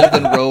her some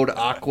Golden Road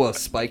Aqua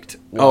spiked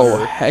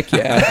water. Oh heck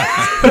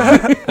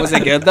yeah! Was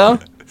it good though?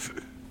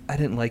 I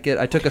didn't like it.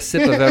 I took a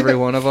sip of every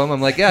one of them.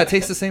 I'm like, "Yeah, it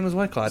tastes the same as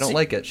White Claw. I don't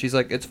like it." She's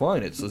like, "It's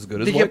fine. It's as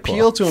good as The White Claw."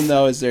 appeal to them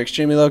though is they're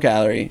extremely low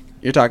calorie.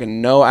 You're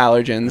talking no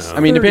allergens.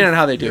 I mean, depending on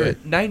how they do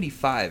it,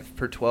 95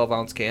 per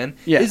 12-ounce can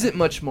Yeah. isn't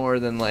much more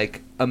than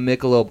like a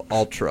Michelob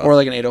Ultra. or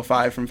like an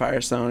 805 from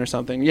Firestone or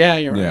something. Yeah,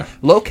 you're right. Yeah.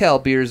 Low-cal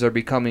beers are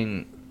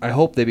becoming. I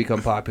hope they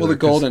become popular. Well, the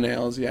 'cause- golden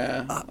ales,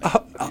 yeah.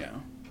 yeah.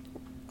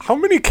 How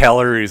many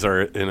calories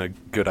are in a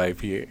good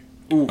IPA?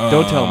 Don't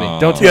tell me.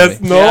 Don't tell Yes,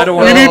 me. no. Yeah, I don't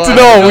We wanna need know. to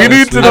know. We I've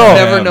need to I know.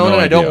 have never known no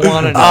it. I don't idea.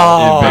 want to know.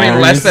 Oh. It I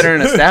mean, less varies. than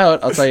in a stout.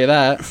 I'll tell you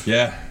that.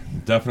 Yeah,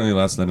 definitely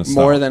less than a stout.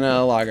 More than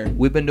a lager.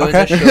 We've been doing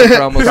this show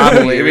for almost 2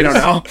 Probably. years. We don't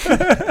know.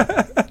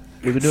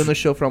 We've been doing this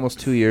show for almost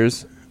 2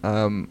 years.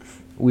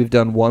 We've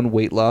done one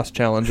weight loss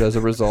challenge as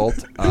a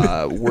result.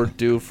 We're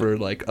due for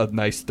like a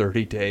nice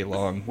 30-day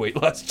long weight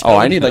loss challenge.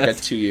 Oh, I need like a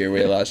 2-year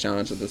weight loss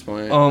challenge at this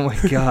point. Oh my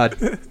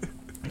god.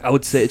 I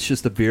would say it's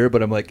just a beer,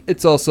 but I'm like,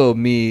 it's also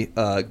me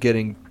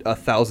getting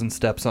 1,000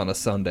 steps on a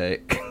Sunday.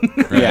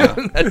 Yeah.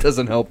 That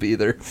doesn't help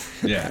either.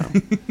 Yeah.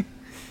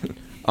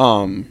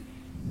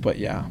 But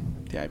yeah,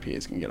 the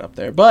IPAs can get up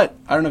there. But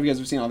I don't know if you guys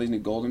have seen all these new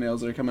golden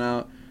ales that are coming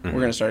out. We're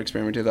gonna start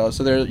experimenting with those.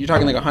 So you're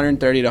talking like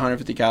 130 to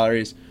 150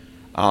 calories.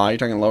 You're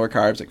talking lower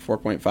carbs, like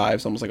 4.5.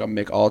 It's almost like a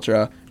Mick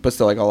Ultra, but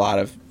still like a lot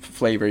of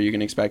flavor you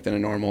can expect in a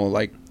normal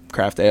like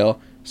craft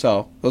ale.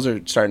 So those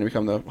are starting to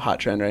become the hot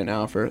trend right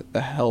now for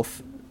the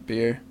health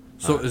beer.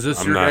 So is this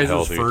I'm your not guys'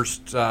 healthy.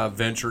 first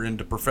venture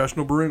into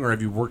professional brewing, or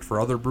have you worked for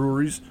other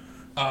breweries?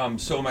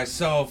 So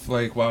myself,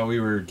 like while we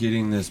were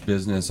getting this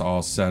business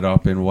all set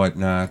up and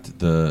whatnot,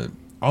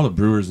 all the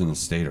brewers in the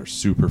state are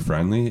super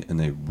friendly and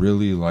they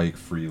really like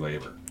free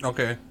labor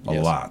Okay. a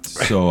lot.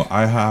 So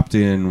I hopped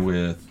in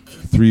with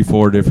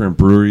 3-4 different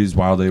breweries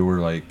while they were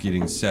like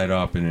getting set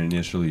up and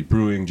initially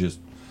brewing, just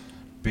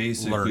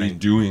basically Learning.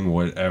 doing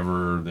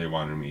whatever they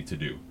wanted me to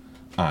do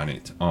on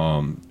it,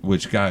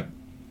 which got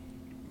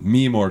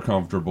me more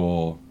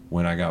comfortable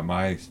when I got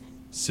my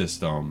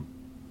system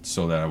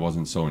so that I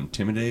wasn't so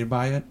intimidated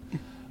by it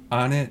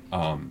on it.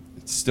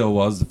 It still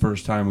was the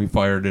first time we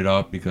fired it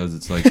up because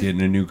it's like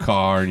getting a new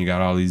car and you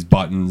got all these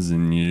buttons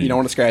and You don't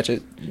want to scratch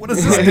it. What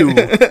does this do?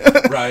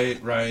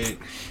 right.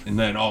 And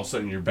then all of a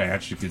sudden your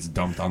batch gets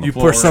dumped on the You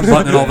floor. push some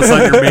button and all of a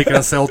sudden you're making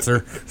a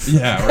seltzer.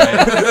 Yeah,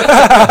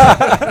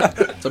 right.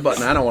 It's a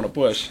button I don't want to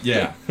push.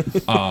 Yeah.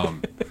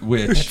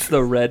 Which It's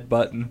the red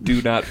button.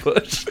 Do not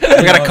push. We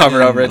got a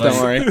cover over it.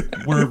 Don't worry.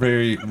 We're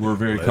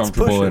very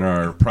comfortable in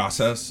our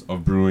process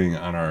of brewing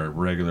on our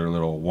regular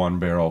little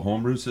 1-barrel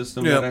homebrew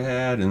system Yep. that I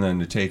had, and then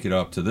to take it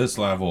up to this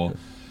level,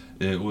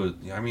 it was.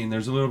 I mean,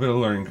 there's a little bit of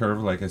learning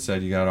curve. Like I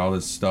said, you got all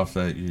this stuff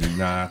that you're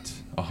not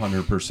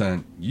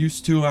 100%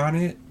 used to on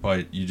it,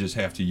 but you just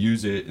have to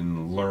use it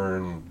and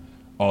learn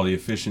all the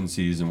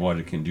efficiencies and what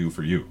it can do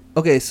for you.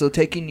 Okay, so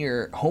taking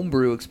your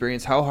homebrew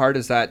experience, how hard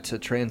is that to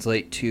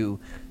translate to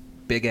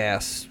big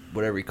ass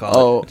whatever you call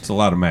Oh, It's a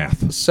lot of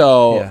math.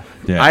 so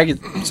Yeah.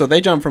 Yeah. so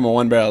they jumped from a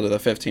 1 barrel to the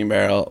 15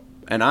 barrel,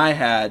 and I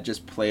had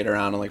just played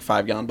around in like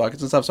 5-gallon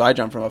buckets and stuff. So I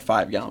jumped from a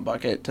 5-gallon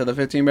bucket to the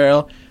 15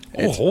 barrel.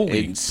 It's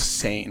holy.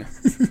 insane!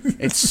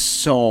 It's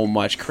so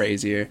much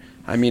crazier.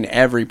 I mean,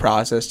 every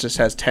process just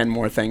has 10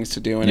 more things to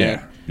do in it.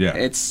 Yeah.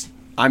 It's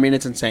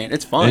insane.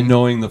 It's fun. And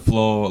knowing the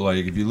flow,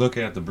 like if you look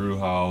at the brew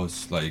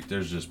house, like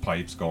there's just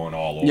pipes going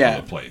all over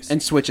the place.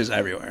 and switches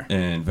everywhere.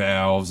 And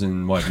valves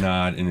and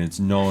whatnot, and it's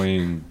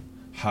knowing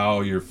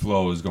how your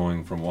flow is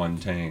going from one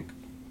tank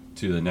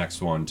to the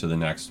next one to the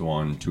next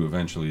one to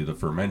eventually the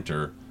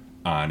fermenter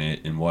on it,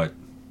 and what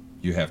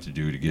you have to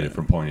do to get it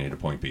from point A to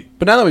point B.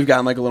 But now that we've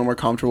gotten like a little more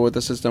comfortable with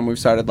the system, we've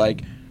started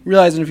like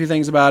realizing a few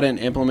things about it and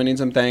implementing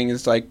some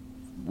things like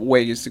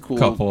ways to cool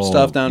Couple,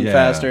 stuff down yeah,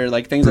 faster,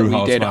 like things that brew we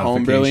house did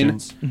home brewing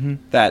modifications.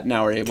 that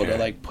now we're able to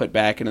like put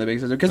back into the big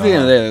system. Because at the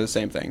end of the day, they're the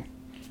same thing.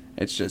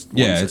 It's just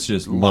It's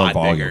just a more lot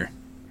volume bigger.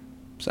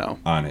 So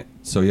on it.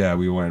 So yeah,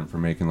 we went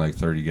from making like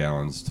 30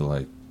 gallons to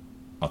like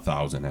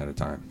 1,000 at a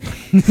time.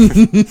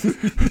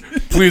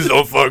 Please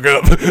don't fuck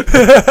up.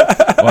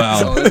 so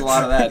Wow. there's a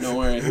lot of that. Don't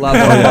worry. A lot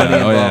more money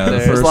involved The there.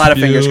 There's a first lot of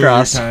fingers few,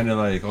 crossed. You're kind of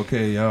like,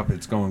 okay, yup,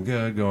 it's going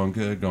good,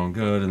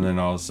 and then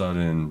all of a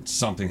sudden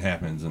something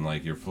happens and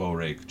like your flow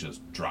rate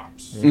just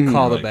drops.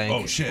 Call the Like, bank.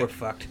 oh, shit. We're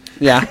fucked.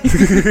 Yeah.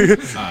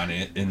 On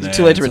it, and then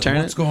too late to it's return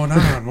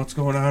like, What's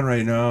going on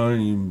right now?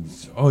 And you,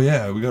 oh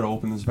yeah, we got to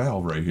open this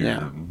valve right here.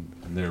 Yeah.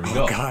 And there we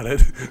go. Got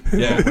it.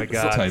 Yeah, Oh my it's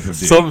God. the type of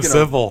deal. Some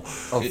simple.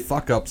 Of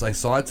fuck ups. I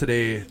saw it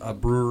today, a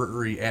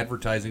brewery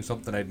advertising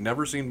something I'd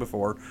never seen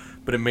before,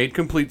 but it made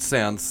complete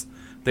sense.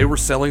 They were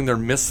selling their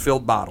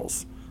misfilled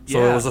bottles. So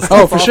Yeah. it was a Oh,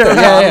 stuff for off sure. the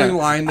Yeah, bottling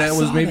yeah. line that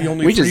was maybe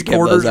only We just give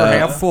 3/4 those or out.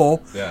 half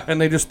full, Yeah. and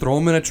they just throw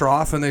them in a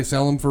trough and they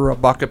sell them for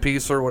 $1 a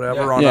piece or whatever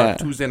Yeah. on Yeah. a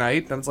Tuesday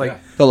night. And it's like, Yeah.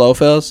 The low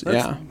fills.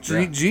 that's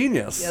Yeah.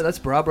 genius. Yeah, that's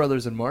Bra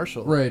Brothers and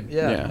Marshall. Right.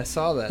 Yeah, Yeah. I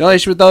saw that. The only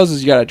issue with those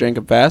is you gotta drink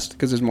them fast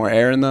because there's more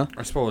air in the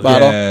I suppose.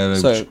 bottle. Yeah, which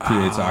So-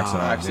 creates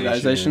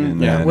oxidation.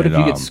 and Yeah. then What if it,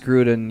 you get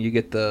screwed and you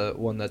get the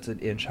one that's an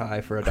inch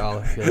high for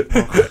 $1? You're like,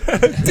 oh.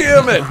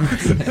 Damn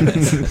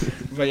it.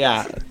 But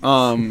yeah,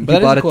 but You that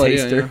is bought a cool idea,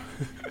 taster.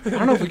 I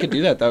don't know if we could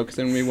do that though, because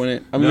then we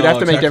wouldn't. I mean, we'd have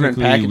to make different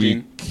technically,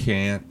 packaging. We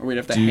can't Or we'd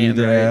have to do hand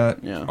that.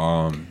 write,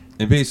 yeah.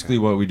 And basically,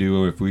 what we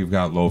do if we've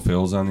got low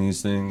fills on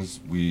these things,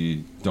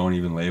 we don't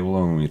even label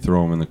them. We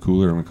throw them in the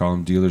cooler and we call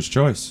them dealer's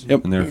choice.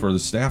 Yep. And they're for the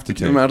staff to Give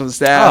take. them out to the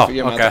staff. Oh,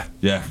 give 'em out okay. to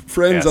Yeah.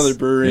 friends, Yes. other Yeah.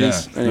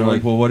 breweries. They're Anyway.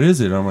 like, well, what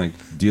is it? I'm like,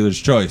 dealer's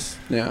choice.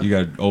 Yeah. You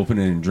got to open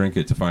it and drink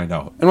it to find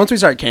out. And once we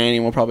start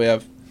canning, we'll probably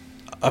have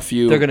a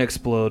few They're gonna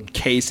explode.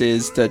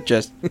 cases to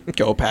just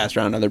go pass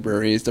around other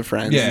breweries to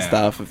friends and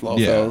stuff with low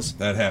fills.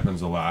 That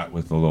happens a lot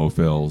with the low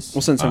fills.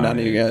 We'll send some down on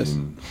to you it, guys.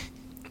 and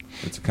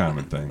It's a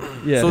common thing.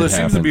 Yeah. So there It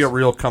seems to be a happens.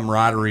 real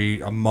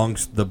camaraderie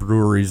amongst the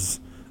breweries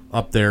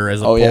up there,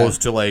 as Oh, yeah.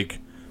 opposed to like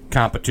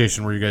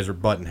competition where you guys are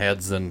butting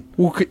heads and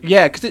Well,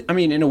 yeah, because I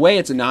mean, in a way,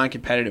 it's a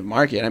non-competitive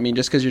market. I mean,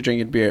 just because you're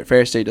drinking beer at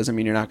Fair State doesn't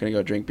mean you're not going to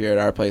go drink beer at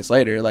our place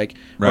later. Like,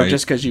 or Right.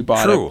 just because you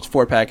bought True. a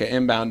 4-pack at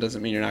Inbound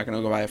doesn't mean you're not going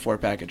to go buy a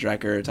 4-pack at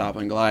Drecker or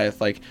Toppling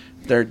Goliath. Like,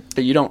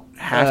 you don't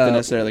have to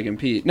necessarily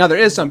compete. Now, there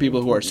is some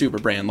people who are super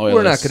brand loyalists.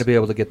 We're not going to be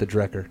able to get the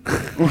Drecker.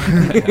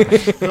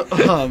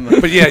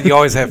 But yeah, you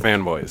always have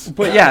fanboys.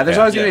 But yeah, there's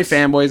always going Yes. to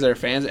be fanboys that are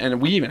fans,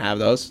 and we even have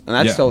those, and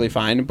that's Yeah. totally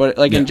fine. But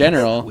like in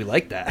general, We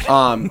like that.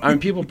 I mean,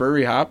 people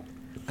brewery hop.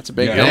 That's a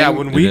big Yeah. thing. yeah,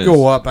 when It we is.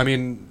 go up, I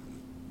mean,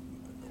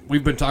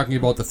 we've been talking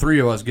about the three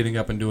of us getting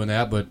up and doing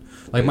that, but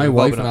like my we're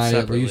wife bumping and up I, at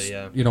separately, least,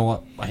 yeah. you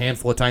know, a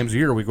handful of times a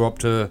year, we go up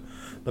to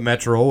the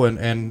Metro,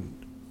 and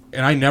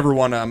I never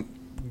want to.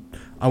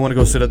 I want to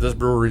go sit at this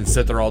brewery and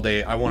sit there all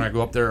day. I want to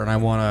go up there and I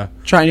want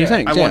to. Try new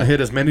things. I yeah. want to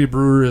hit as many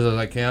breweries as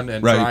I can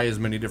and Right. try as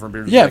many different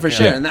beers. Yeah, as I for can.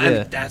 sure, Yeah. and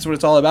Yeah. that's what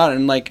it's all about.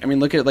 And like, I mean,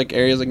 look at like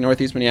areas like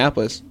Northeast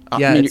Minneapolis.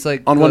 Yeah, I mean, it's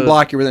like on one the-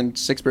 block you're within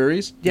 6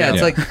 breweries. Yeah, it's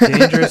Yeah. like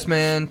Dangerous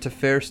Man to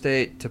Fair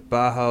State to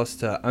Bauhaus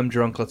to I'm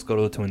drunk, let's go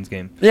to a Twins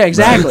game. Yeah,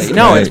 exactly. Right.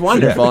 No, it's Right.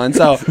 wonderful. And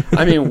so,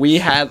 I mean, we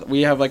have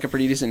like a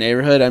pretty decent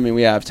neighborhood. I mean,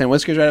 we have 10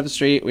 Whiskers right up the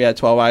street. We had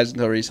 12 Eyes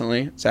until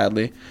recently,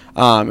 sadly.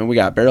 And we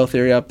got Barrel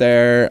Theory up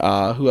there.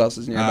 Who else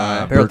is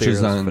nearby? Barrel Birches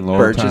Theory on was- Lower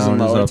Birches Town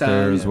and is Lower up there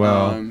Town. as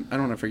well. I don't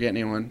want to forget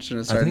anyone.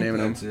 Shouldn't have I started think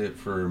naming them. that's it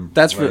for.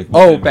 That's for- like,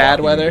 oh, within Bad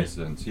walking Weather?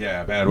 distance.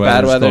 Yeah, Bad Bad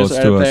Weather's Weather's close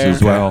right to up us there.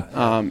 as well.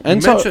 And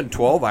You so, mentioned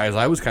 12 Eyes.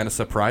 I was kind of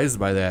surprised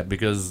by that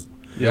because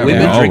Yeah, we've we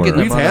been all drinking were.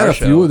 them we've on had our a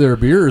few show. of their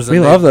beers. And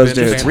We love they've those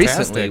been dudes. fantastic.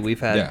 Recently, we've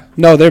had Yeah.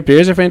 no, their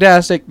beers are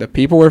fantastic. The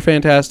people were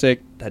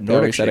fantastic. That They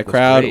always Nordic had a shake was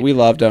crowd. great. We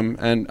loved them.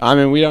 And I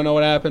mean, we don't know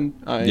what happened.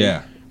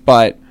 Yeah.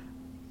 But,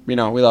 you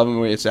know, we love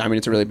them. It's a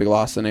really big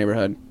loss to the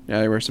neighborhood. Yeah,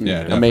 they were some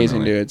Yeah, amazing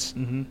definitely. dudes.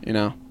 You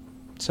know,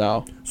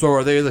 so So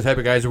are they the type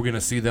of guys who we're going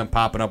to see them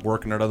popping up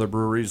working at other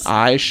breweries?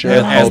 I sure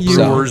As hope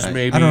so. brewers,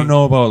 maybe I don't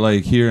know about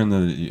like here in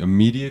the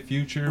immediate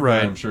future,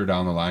 Right. but I'm sure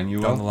down the line you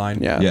will. down the line.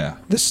 Yeah. Yeah.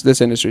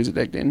 This industry is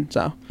addicting.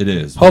 So It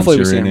is. Hopefully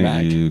Once we you're see in him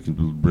it, back.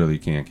 you really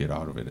can't get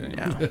out of it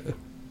anymore. yeah,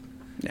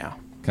 yeah.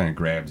 Kind of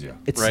grabs you.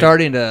 It's Right.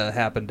 starting to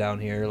happen down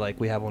here. Like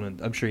we have one.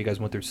 I'm sure you guys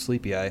went through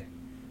Sleepy Eye.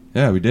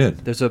 Yeah, we did.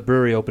 There's a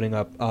brewery opening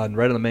up right on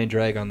the main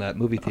drag on that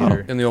movie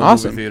theater. In the old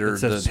Awesome. movie theater. It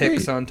says the-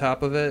 Pix on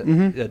top of it.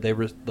 Mhm. Yeah, they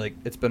were like,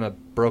 it's been a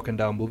broken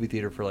down movie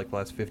theater for like the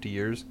last 50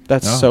 years.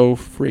 That's Oh. so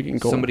freaking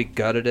cool. Somebody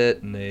gutted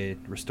it and they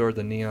restored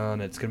the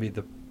neon. It's gonna be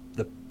the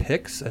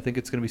Pix. I think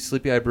it's gonna be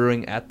Sleepy Eye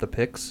Brewing at the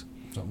Pix.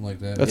 Something like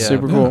that. That's Yeah.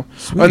 super Yeah, cool.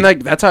 sweet. And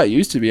like that's how it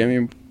used to be. I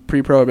mean,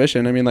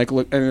 pre-prohibition. I mean, like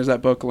look, and there's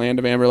that book Land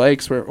of Amber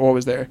Lakes where what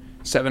was there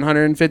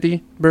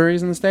 750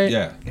 breweries in the state.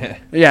 Yeah. Yeah.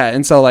 Yeah,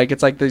 and so like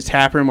it's like these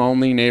taproom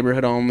only,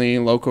 neighborhood only,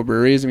 local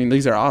breweries. I mean,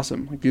 these are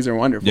awesome. Like these are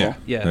wonderful. Yeah.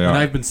 Yeah. They And are.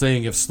 I've been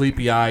saying if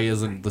Sleepy Eye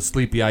isn't the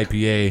Sleepy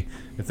IPA,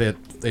 if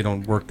they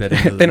don't work that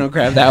into They don't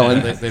grab that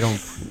one. they don't.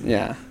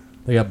 Yeah.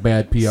 They got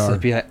bad PR.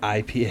 Sleepy Eye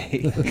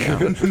IPA.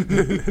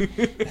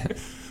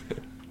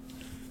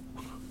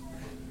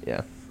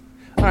 Yeah.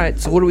 All right.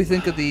 So, what do we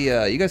think of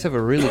the? You guys have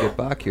a really good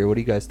Bach here. What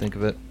do you guys think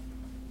of it?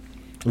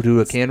 We'll do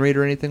a can read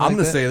or anything. I'm like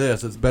gonna that? say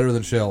this: it's better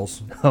than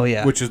Shells, Oh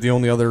yeah. which is the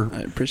only other.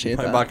 I appreciate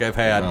my that. buck I've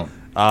had.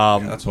 Wow.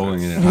 That's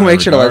holding it in We'll high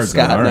make sure to let regards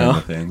on Scott our end know.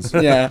 of things.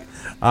 Yeah.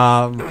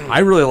 I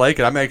really like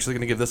it. I'm actually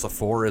gonna give this a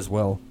 4 as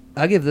well.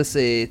 I give this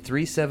a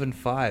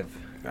 3.75.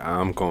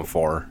 I'm going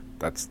 4.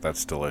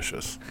 That's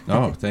delicious.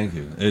 Oh, thank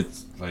you.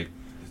 It's like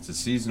it's a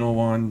seasonal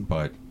one,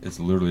 but it's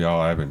literally all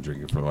I've been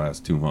drinking for the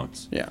last 2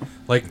 months. Yeah.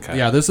 Like, Okay.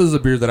 yeah, this is a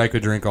beer that I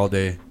could drink all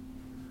day.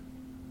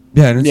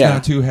 Yeah, and it's Yeah.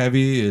 not too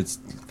heavy. It's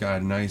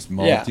got a nice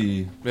Yeah.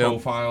 malty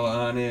profile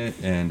on it,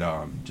 and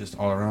just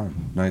all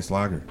around nice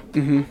lager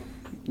Yeah.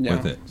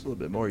 with it. It's a little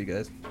bit more, you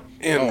guys.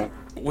 And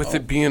with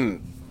it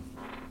being,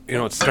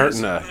 it's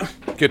starting to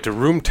get to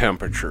room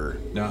temperature,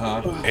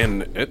 Uh-huh.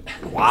 and it.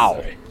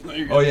 Wow.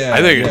 Oh yeah,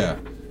 I think- yeah.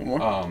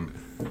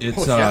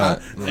 It's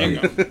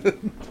like,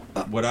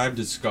 what I've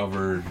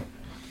discovered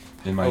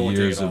in my won't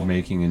take years it of all.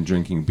 making and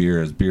drinking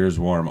beer as beers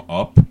warm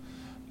up,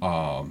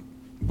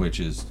 which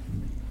is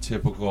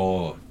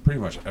typical pretty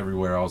much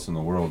everywhere else in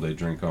the world. They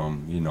drink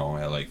them,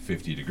 at like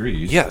 50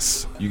 degrees.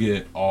 Yes. You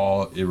get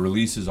it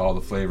releases all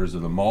the flavors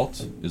of the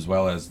malt as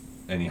well as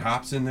any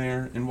hops in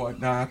there and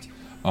whatnot.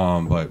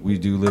 But we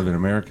do live in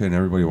America, and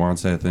everybody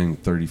wants that thing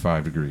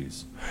 35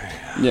 degrees.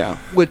 Yeah.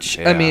 Which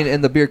I Yeah. mean,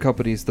 and the beer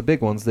companies, the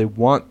big ones, they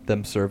want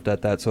them served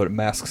at that, so it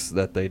masks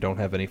that they don't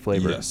have any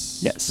flavor. Yes.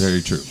 Yes.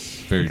 Very true.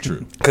 Very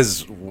true.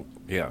 Because,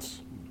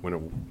 yes, when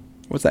it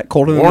What's that?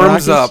 Colder than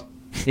warms the Rockies? up,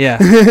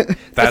 Yeah.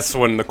 that's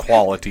when the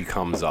quality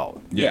comes out.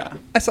 Yeah.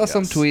 I saw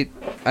some Yes. tweet.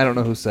 I don't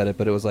know who said it,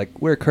 but it was like,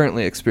 we're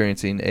currently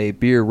experiencing a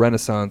beer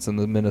renaissance in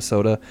the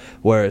Minnesota,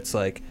 where it's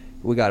like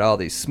we got all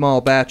these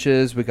small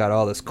batches, we got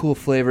all this cool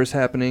flavors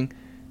happening.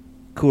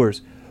 Coors,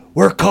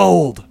 we're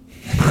cold.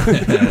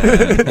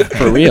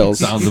 For reals.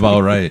 Sounds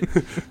about right.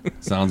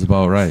 Sounds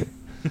about right.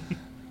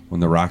 When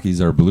the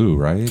Rockies are blue,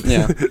 right?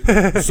 Yeah.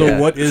 So, Yeah.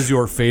 what is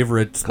your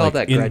favorite Call like,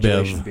 that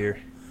graduation InBev beer.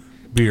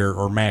 beer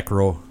or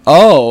macro?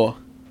 Oh.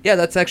 Yeah,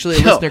 that's actually a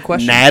listener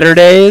question. Natter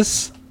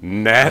Days.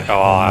 Nat. Oh,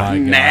 my God.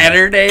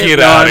 Natter Days. Get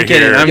no, outta I'm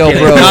kidding. here. I'm Yo,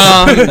 kidding. bro.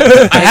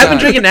 I have been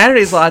drinking Natter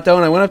Days a lot though,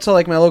 and I went up to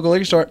like my local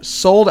liquor store,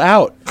 sold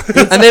out,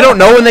 and they don't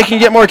know when they can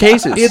get more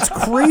cases. It's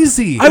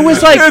crazy. I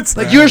was like,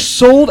 you're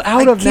sold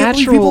out of can't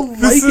believe natural.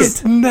 people like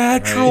it.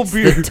 natural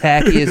The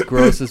tackiest,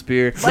 grossest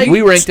beer.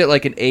 We ranked it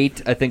like an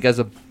 8, I think, as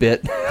a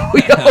bit.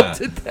 We all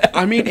did that.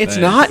 I mean, it's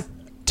Nice. not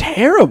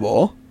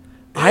terrible.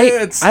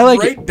 It's I like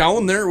right it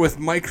down there with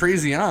my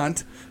crazy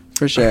aunt.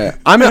 for sure.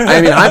 I'm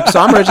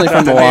originally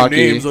from To name Milwaukee.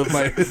 names of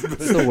my. It's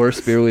the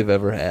worst beer we've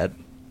ever had.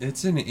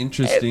 It's an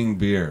interesting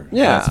beer.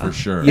 yeah. That's for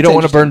sure. You don't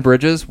want to interesting. burn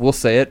bridges? We'll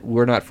say it.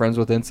 We're not friends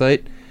with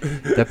Insight.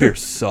 That beer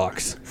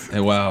sucks.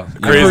 And wow.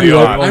 Crazy you know,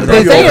 odd. I'm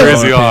pretty pretty open.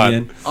 Crazy odd.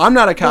 opinion. I'm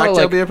not a cocktail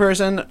like, beer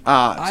person, so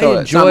I it's not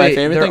enjoy my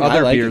favorite their thing. other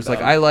I like beers. it, like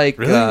though. I like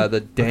Really? the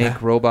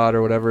Dank Robot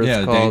or whatever Yeah,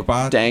 it's the called. Dank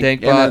Bot. Dank,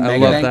 Dank and Bot, the I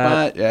Mega love Dank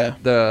that.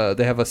 Bot, yeah.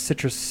 They have a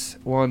citrus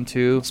one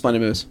too.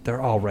 Splendid Moose.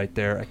 They're all right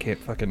there. I can't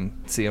fucking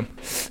see them.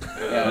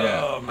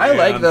 Yeah. I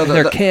like though.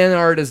 Their can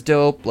art is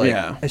dope. Like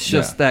Yeah. it's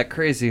just that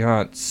Crazy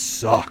Hunt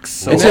sucks.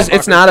 So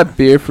It's not a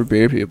beer for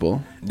beer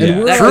people. Yeah.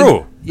 we're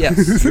True.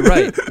 Yes, you're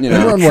right. You We're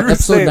know, on True episode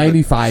statement.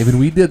 95, and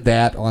we did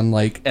that on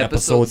like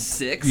Episode episode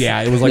 6? Yeah,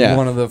 it was like Yeah.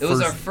 one of the It first.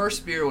 was our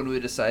first beer when we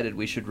decided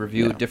we should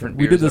review different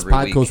we beers. did this every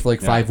podcast week. for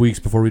like 5 weeks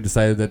before we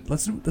decided that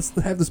let's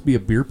have this be a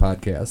beer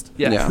podcast.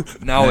 Yeah. Yeah.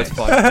 Now it's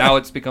fun. Now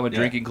it's become a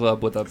drinking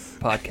club with a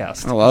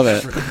podcast. I love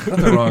it.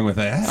 Nothing wrong with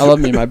that. I love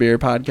me my beer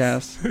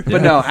podcast.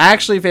 But no,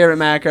 actually, favorite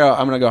macro,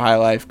 I'm gonna go High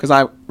Life because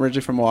I'm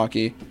originally from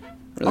Milwaukee.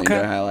 Really Okay.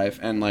 enjoy High Life,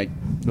 and like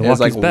Milwaukee's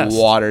there's like best.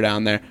 water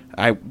down there.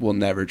 I will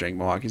never drink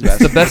Milwaukee's best.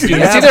 the best you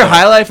It's have. either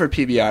High Life or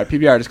PBR.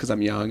 PBR just because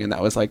I'm young, and that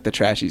was like the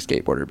trashy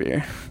skateboarder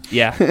beer.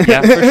 Yeah, for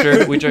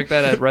sure. We drank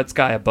that at Red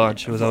Sky a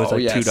bunch. It was always Oh,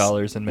 like yes.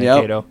 $2 in Yep.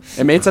 Mankato.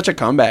 It made such a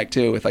comeback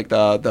too with like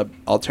the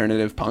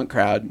alternative punk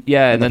crowd.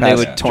 Yeah, in and the then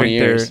they past would 20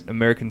 drink years. their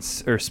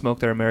Americans or smoke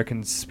their American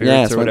Yeah,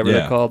 spirits or smoke- whatever yeah.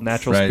 they're called,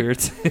 natural Right.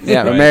 spirits.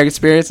 Yeah, Right. American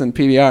Spirits and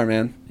PBR,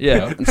 man.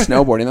 yeah. And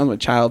snowboarding. That was my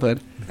childhood.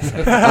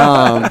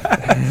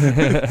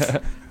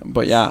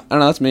 But yeah, I don't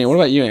know. That's me. What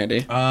about you, Andy?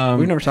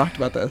 We've never talked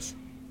about this.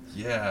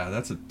 Yeah,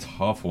 that's a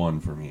tough one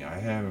for me. I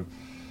have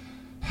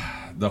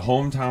the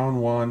hometown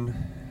one.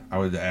 I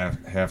would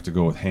have to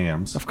go with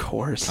hams. Of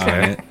course. On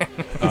it.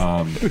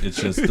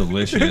 It's just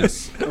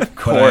delicious. Of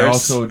course. But I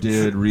also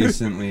did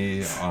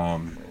recently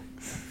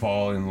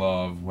fall in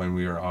love when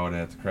we were out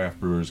at the Craft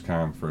Brewers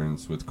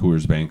Conference with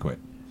Coors Banquet.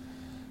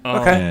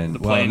 Okay. And The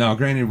well, plain. now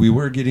granted, we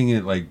were getting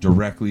it like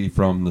directly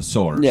from the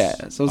source. Yeah,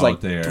 so it was out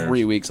like there.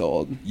 3 weeks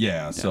old.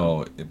 Yeah.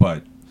 So,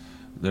 but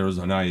there was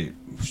a night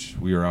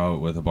we were out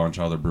with a bunch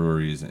of other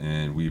breweries,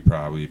 and we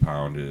probably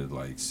pounded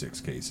like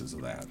 6 cases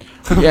of that.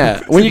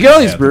 Yeah, when you get all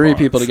these At the brewery bar.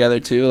 people together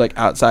too, like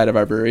outside of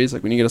our breweries,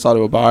 like when you get us all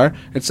to a bar,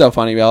 it's so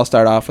funny. We all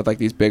start off with like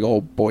these big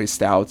old boy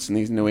stouts and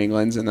these New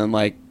Englands, and then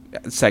like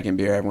second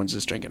beer, everyone's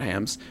just drinking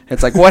hams.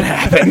 It's like, what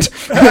happened?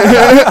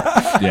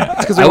 Yeah.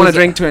 Because we want to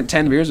drink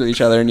 10 beers with each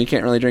other, and you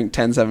can't really drink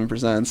 10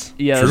 7%.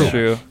 Yeah, that's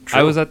true. True.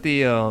 I was at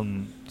the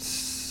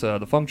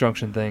Funk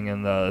Junction thing,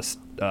 and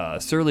the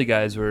Surly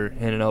guys were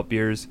handing out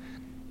beers,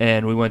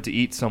 and we went to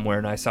eat somewhere,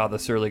 and I saw the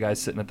Surly guys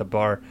sitting at the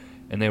bar,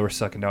 and they were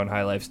sucking down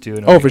High Lifes too.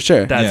 And I'm Oh, like, for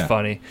sure. That's Yeah.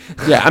 funny.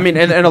 Yeah, I mean,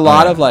 and a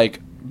lot of like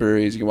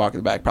breweries, you can walk in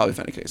the back, probably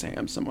find a case of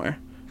hams somewhere.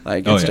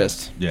 Like it's yeah.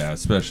 just. Yeah,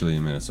 especially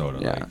in Minnesota.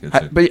 Yeah, Like, it's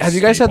a but have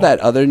you guys had staple. that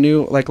other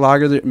new like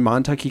lager, the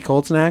Montucky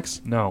Cold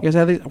Snacks? No. You guys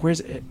have these? Where's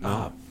it?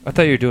 Oh, I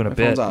thought you were doing a my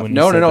bit. phone's off. when you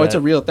No, said it's a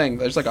that. real thing.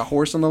 There's like a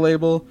horse on the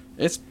label.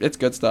 It's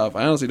good stuff.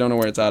 I honestly don't know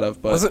where it's out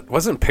of, but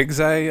Wasn't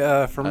Pig's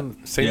Eye from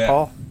St. Yeah.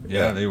 Paul?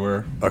 Yeah, they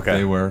were. Okay.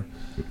 They were.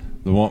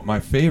 The one, my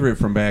favorite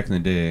from back in the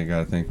day, I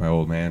gotta thank my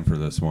old man for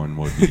this one,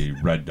 would be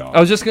Red Dog. I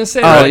was just gonna say.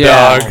 Oh, that.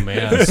 yeah. Oh I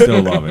man.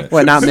 still love it.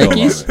 What, not Still love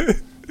Mickey's?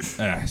 it.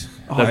 Ah,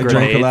 The I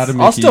drank a lot of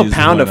Mickey's. I'll still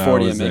pound a when I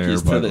 40 was of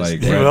Mickey's there, to but this like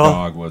day. Red Well,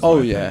 Dog was oh,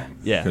 my yeah. thing.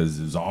 Yeah. Because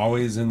it was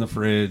always in the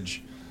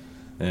fridge,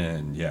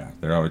 and yeah,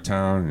 they're out of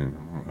town,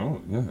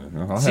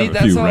 and I'll See, have a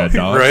that's few how, Red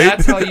Dogs. Right?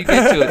 That's how you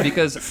get to it,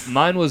 because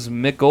mine was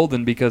Mick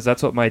Golden, because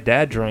that's what my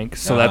dad drank,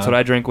 so that's Uh-huh. what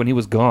I drank when he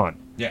was gone.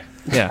 Yeah.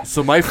 Yeah.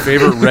 So my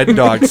favorite Red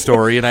Dog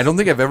story, and I don't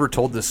think I've ever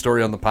told this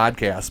story on the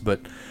podcast,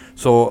 but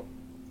so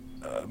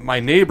my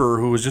neighbor,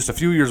 who was just a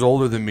few years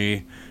older than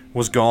me,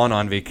 was gone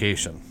on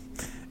vacation,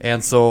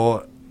 and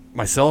so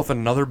myself and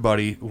another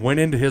buddy went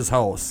into his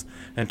house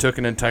and took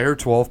an entire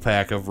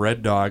 12-pack of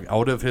Red Dog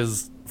out of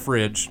his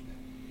fridge,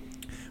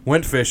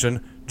 went fishing,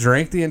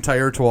 drank the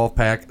entire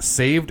 12-pack,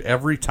 saved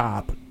every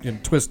top in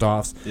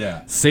twist-offs,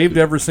 Yeah. saved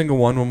every single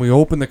one. When we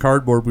opened the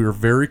cardboard, we were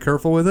very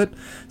careful with it.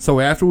 So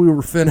after we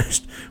were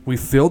finished, we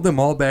filled them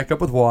all back up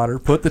with water,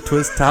 put the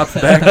twist tops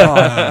back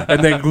on,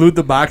 and then glued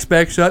the box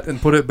back shut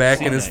and put it back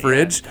in his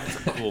fridge.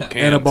 Cool can,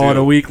 And about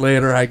too. a week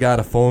later, I got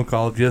a phone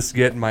call just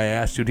getting my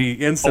ass chewed. He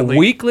A instantly...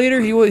 week later,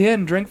 he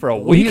hadn't drank for a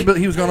Well, he, week. but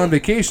he was gone on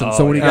vacation,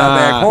 so when he yeah. got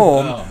back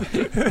home,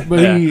 Oh. but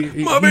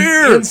he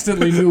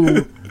instantly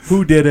knew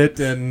who did it,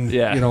 and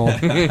Yeah. you know.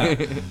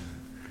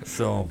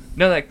 So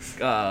No,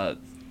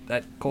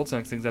 that Cold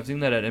Snacks things. I've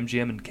seen that at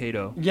MGM and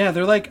Cato. yeah,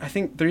 they're like, I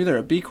think they're either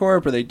a B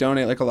Corp or they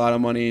donate like a lot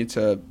of money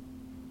to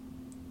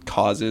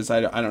causes. I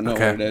don't know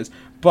Okay. what it is,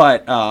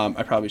 but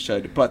I probably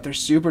should. But they're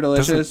super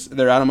delicious.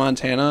 They're out of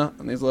Montana,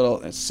 and these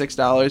little it's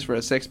 $6 for a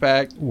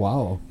 6-pack.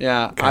 wow.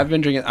 Yeah, I've been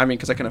drinking. I mean,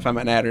 because I couldn't find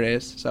my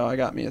Natterdays, so I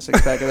got me a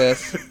 6-pack of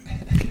this.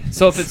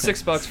 So if it's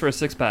 $6 for a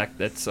 6-pack,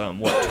 that's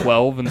what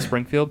 12 in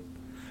Springfield.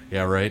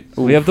 Yeah, right.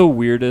 We have the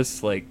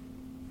weirdest like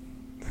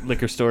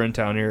liquor store in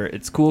town here.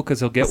 It's cool because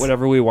he'll get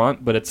whatever we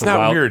want, but It's not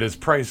wild. weird. His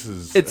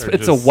prices. It's are a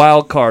just-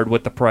 wild card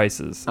with the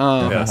prices.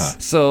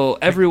 Yes. So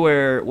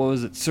everywhere, what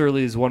was it?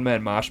 Surly's one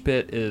man mosh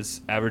pit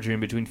is averaging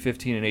between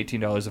 $15 and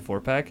 $18 a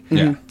 4-pack.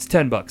 Yeah. It's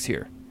 $10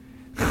 here.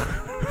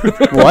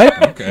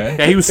 What? Okay.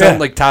 Yeah, he was selling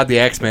like Todd the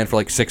Axeman for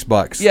like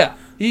 $6. Yeah.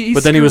 He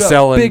But then he screwed was up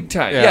selling- big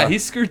time. yeah. Yeah. He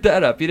screwed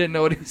that up. He didn't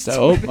know what he was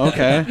Dope. doing.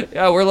 Okay.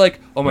 Yeah, we're like,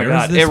 oh my Where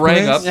god, is this it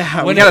rang place? up.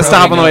 Yeah, we when gotta it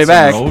stop on the way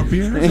back. Road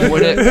beer?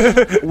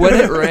 when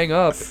it rang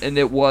up and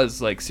it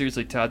was like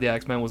seriously Todd the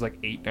Axeman was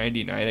like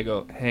 $8.99. I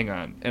go, hang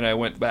on, and I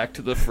went back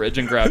to the fridge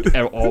and grabbed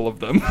all of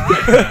them,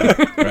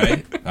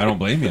 Right? I don't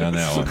blame you on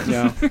that one.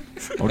 Yeah.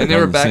 I would've and they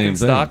were done the back same in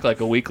thing. stock like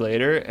a week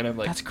later. And I'm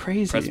like, That's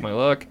crazy. Press my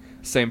luck,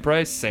 same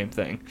price, same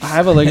thing. I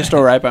have a liquor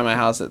store right by my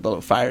house that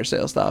they'll fire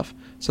sale stuff.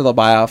 So they'll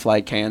buy off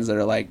like cans that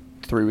are like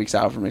 3 weeks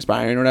out from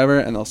expiring or whatever,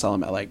 and they'll sell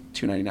them at like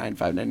 $2.99,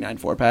 $5.99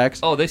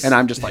 4-packs. Oh, and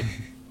I'm just like,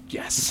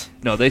 yes.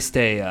 No, they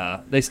stay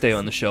on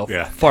the shelf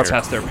Yeah, far they're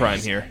past their prime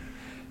here.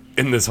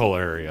 in this whole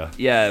area.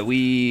 Yeah,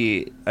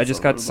 I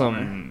just got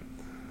some.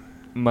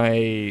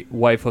 My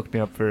wife hooked me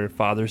up for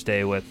Father's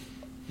Day with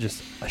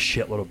just a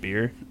shitload of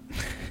beer.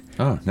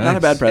 Oh, nice. Not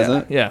a bad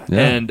present. Yeah. Yeah.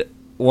 And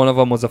one of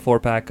them was a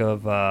 4-pack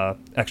of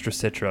Extra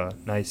Citra,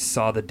 and I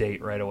saw the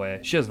date right away.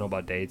 She doesn't know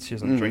about dates. She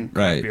doesn't drink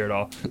Right. beer at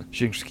all.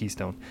 She drinks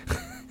Keystone.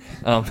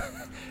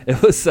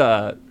 It was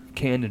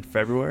canned in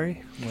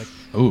February. I'm like,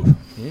 Ooh.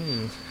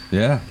 "Hmm,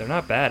 Yeah. they're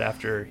not bad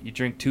after you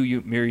drink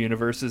 2 Mirror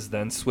Universes,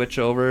 then switch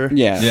over.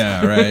 Yeah.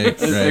 Yeah, right.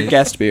 They're right.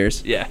 guest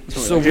beers. Yeah.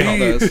 So we call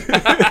those.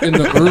 in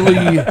the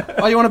early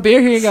Oh, you want a beer?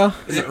 Here you go.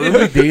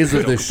 early days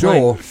of the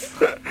show,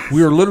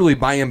 we were literally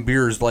buying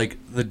beers like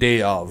the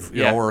day of,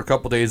 you Yeah. know, or a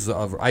couple days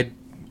of.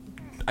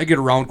 I get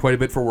around quite a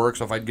bit for work,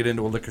 so if I'd get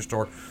into a liquor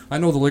store, I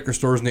know the liquor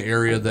stores in the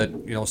area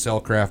that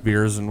sell craft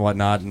beers and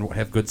whatnot and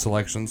have good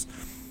selections.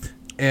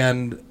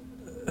 And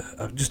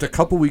just a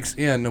couple weeks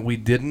in, we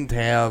didn't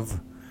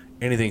have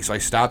anything. So I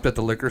stopped at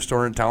the liquor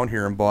store in town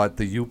here and bought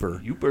the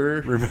Uper.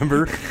 Uper.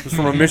 Remember? It was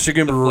from a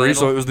Michigan brewery,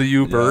 so it was the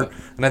Uper. Yeah.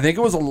 And I think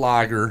it was a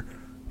lager,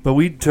 but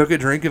we took a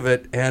drink of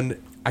it,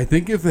 and I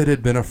think if it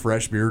had been a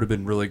fresh beer, it would have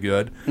been really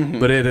good.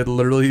 But it had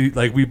literally,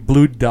 like, we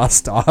blew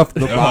dust off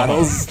the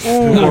bottles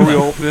before we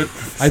opened it.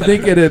 I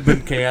think it had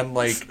been canned,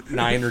 like,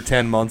 9 or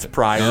 10 months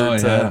prior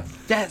to...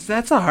 That's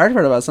the hard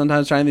part about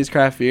sometimes trying these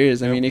craft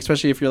beers. I mean,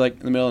 especially if you're like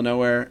in the middle of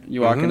nowhere,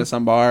 you walk into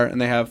some bar and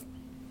they have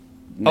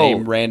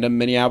random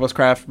Minneapolis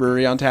craft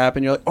brewery on tap,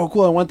 and you're like, oh,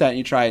 cool, I want that. And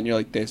you try it, and you're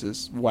like, this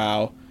is,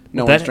 wow.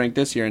 No one's drank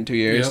this here in 2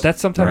 years. Yep. That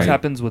sometimes Right.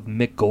 happens with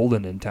Mick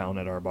Golden in town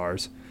at our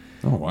bars.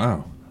 Oh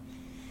wow.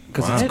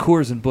 Because it's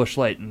Coors and Busch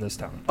Light in this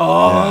town.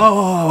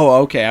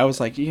 Oh, okay. I was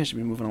like, you guys should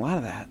be moving a lot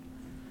of that.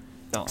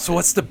 No. So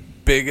what's the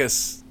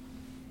biggest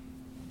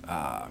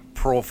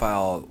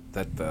profile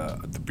that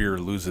the beer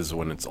loses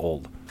when it's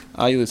old?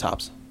 You lose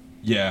hops.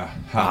 Yeah,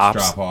 hops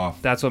Hops. drop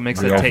off. That's what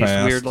makes real it taste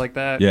fast. weird like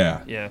that?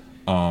 Yeah. Yeah.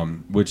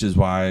 Which is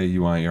why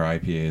you want your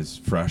IPAs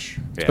fresh.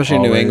 Especially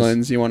in New Always.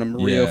 England's, you want them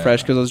real Yeah.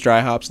 fresh because those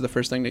dry hops are the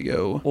first thing to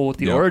go. Well, with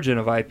the Yep. origin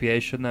of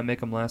IPA, shouldn't that make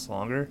them last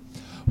longer?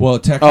 Well,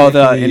 technically,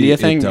 the India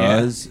thing? it Yeah.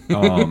 does.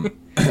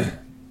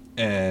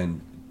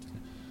 And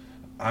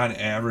on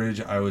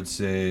average, I would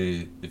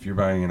say if you're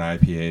buying an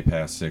IPA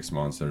past 6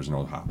 months, there's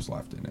no hops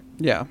left in it.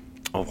 Yeah.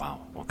 Oh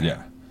wow. Okay.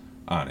 Yeah,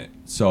 on it.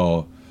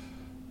 So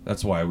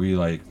that's why we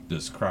like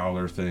this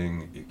Crowler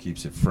thing. It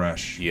keeps it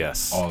fresh.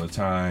 Yes. All the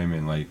time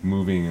and like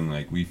moving, and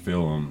like we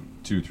fill them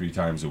 2-3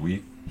 times a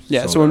week.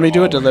 Yeah, so when they're we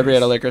do a delivery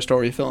at a always- liquor store,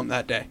 we fill them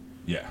that day.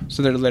 Yeah.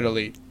 So they're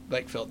literally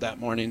like filled that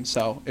morning.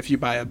 So if you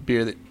buy a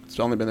beer that's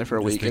only been there for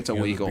a week, it's a Thinking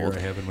of week the beer old. I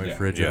have in my Yeah.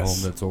 fridge at Yes.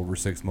 home that's over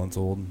 6 months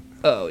old.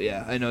 Oh,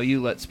 yeah. I know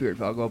you let Spirit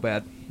Valve go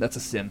bad. That's a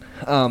sin.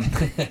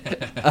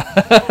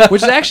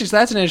 Which is actually, so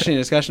that's an interesting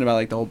discussion about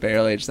like the whole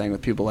barrel age thing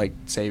with people like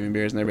saving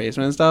beers in their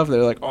basement and stuff.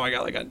 They're like, oh, I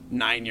got like a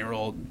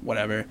 9-year-old,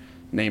 whatever,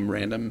 name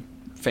random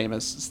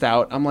famous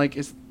stout. I'm like,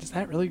 is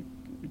that really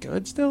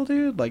good still,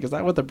 dude? Like, is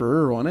that what the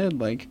brewer wanted?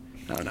 Like,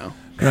 I don't know.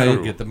 I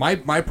don't get that.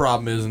 My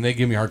problem is, and they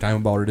give me a hard time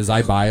about it, is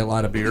I buy a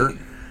lot of beer,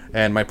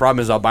 and my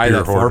problem is I'll buy Beer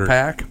that hoarder.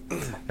 4-pack,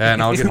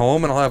 and I'll get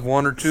home and I'll have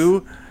 1 or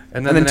 2,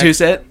 and then And then the two next,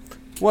 sit.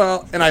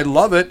 well, and I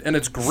love it and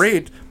it's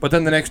great, but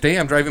then the next day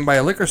I'm driving by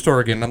a liquor store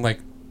again and I'm like,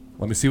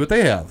 let me see what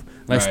they have,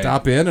 and I Right.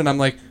 stop in and I'm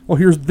like, well,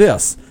 here's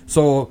this.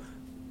 So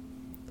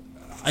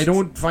I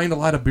don't find a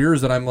lot of beers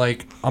that I'm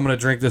like, I'm gonna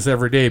drink this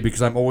every day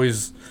because I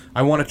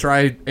want to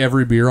try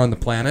every beer on the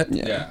planet.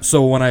 Yeah.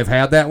 So when I've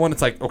had that one,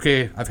 it's like,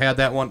 okay, I've had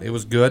that one, it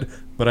was good,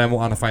 but I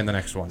want to find the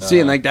next one. See,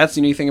 and like that's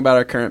the unique thing about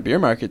our current beer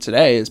market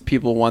today is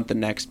people want the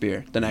next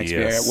beer, Yes.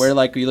 beer. Where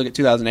like you look at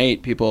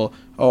 2008, people,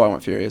 oh, I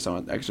want Furious, I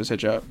want Extra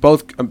Citra,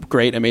 both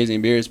great,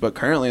 amazing beers, but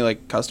currently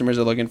like customers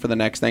are looking for the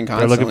next thing They're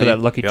constantly. looking for that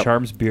Lucky Yep.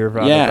 Charms beer.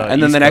 out of Yeah,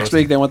 and then East the next Coast.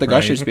 week they want the Right.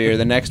 Gushers beer.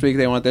 The next week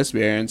they want this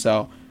beer, and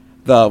so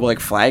the like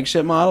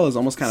flagship model is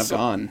almost kind of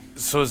gone.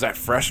 So is that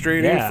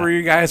frustrating Yeah. for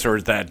you guys, or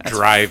is that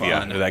drive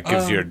fun. you? That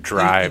gives you a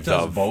drive It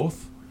does of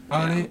both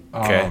on it.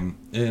 Okay.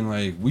 And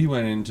like we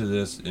went into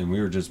this and we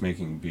were just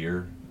making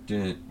beer.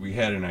 We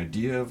had an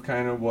idea of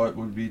kind of what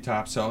would be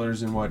top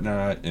sellers and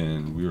whatnot,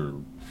 and we were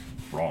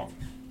wrong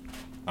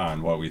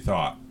on what we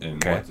thought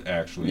and Okay. what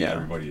actually Yeah.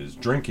 everybody is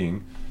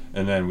drinking,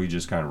 and then we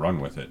just kind of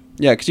run with it.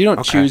 Yeah, because you don't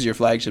Okay. choose your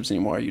flagships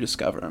anymore; you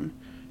discover them.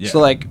 Yeah. So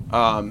like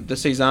the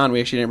saison, we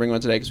actually didn't bring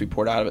one today because we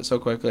poured out of it so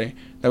quickly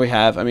that we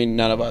have. I mean,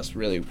 none of us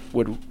really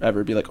would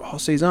ever be like, oh,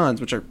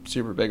 saisons, which are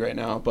super big right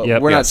now, but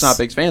Yep. we're Yes. not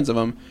big fans of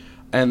them.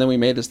 And then we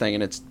made this thing,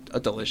 and it's a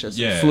delicious.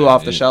 Yeah, It flew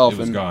off the it- shelf, It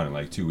was and gone in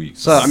like 2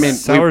 weeks. So, I mean,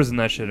 sours and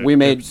that shit. we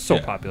made- they're so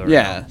yeah. popular. right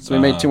yeah. now. So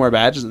we made 2 more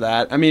batches of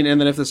that. I mean,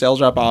 and then if the sales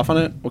drop off on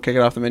it, we'll kick it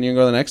off the menu and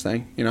go to the next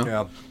thing. You know.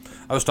 Yeah.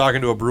 I was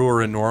talking to a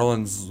brewer in New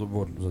Orleans,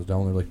 what was it,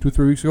 down there like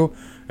 2-3 weeks ago,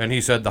 and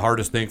he said the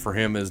hardest thing for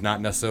him is not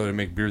necessarily to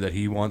make beer that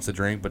he wants to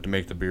drink, but to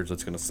make the beers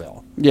that's going to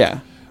sell. Yeah.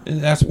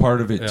 And that's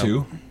part of it Yeah.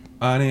 too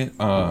on it.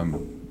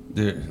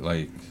 They're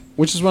like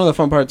Which is one of the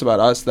fun parts about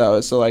us, though.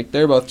 Is so like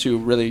they're both 2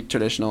 really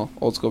traditional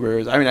old school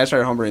brewers. I mean, I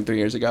started homebrewing 3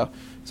 years ago,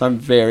 so I'm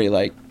very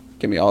like,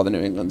 give me all the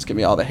New Englands, give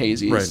me all the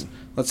hazies. Right.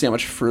 Let's see how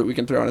much fruit we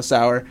can throw in a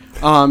sour.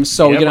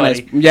 So we Yeah, get a nice,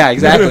 buddy. yeah,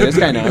 exactly. This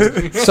guy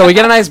knows. So we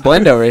get a nice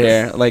blend over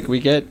here. Like we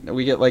get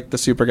like the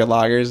super good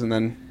lagers and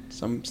then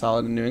some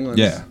solid New Englands.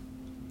 yeah,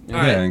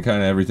 Yeah. yeah, and kind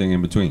of everything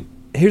in between.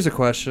 Here's a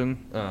question.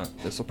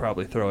 This will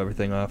probably throw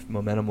everything off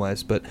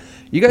momentum-wise, but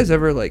you guys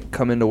ever like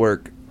come into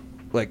work?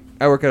 Like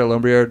I work at a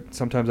lumberyard.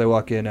 Sometimes I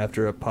walk in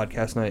after a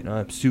podcast night and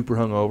I'm super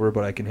hungover,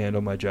 but I can handle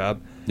my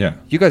job. Yeah.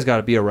 You guys got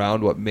to be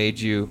around what made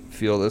you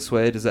feel this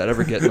way. Does that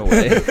ever get in the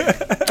way?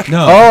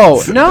 No.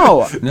 Oh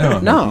no, No.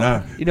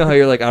 no. You know how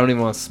you're like, I don't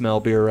even want to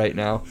smell beer right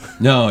now.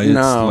 No, it's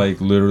No.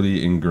 like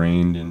literally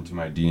ingrained into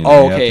my DNA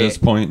Oh, okay. at this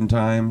point in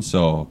time,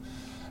 so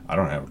I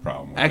don't have a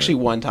problem with Actually,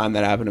 it. one time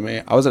that happened to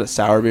me. I was at a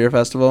sour beer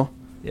festival.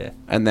 Yeah.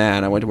 And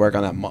then I went to work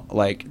on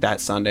that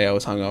that Sunday. I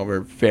was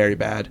hungover very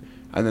bad,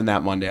 and then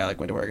that Monday I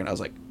went to work and I was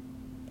like,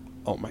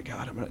 "Oh my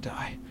god, I'm gonna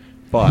die."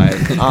 But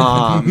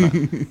I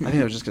think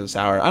it was just because of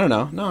sour. I don't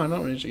know. No, I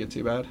don't usually get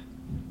too bad.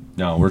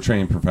 No, we're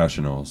trained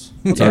professionals.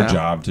 It's Yeah. our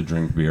job to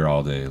drink beer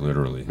all day,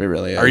 literally. It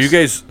really is. Are you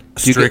guys Do you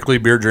get- strictly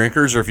beer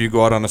drinkers, or if you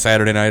go out on a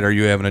Saturday night, are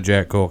you having a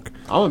Jack Coke?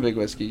 I'm a big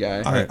whiskey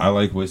guy. I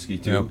like whiskey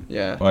too. Yep.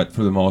 Yeah. But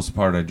for the most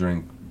part, I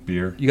drink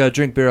beer. You gotta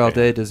drink beer all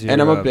day. Does your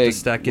And I'm a big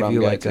does that give rum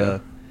you guy, like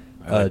too.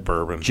 a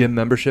bourbon. gym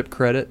membership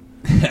credit?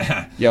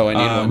 Yo, I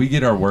need one. We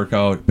get our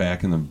workout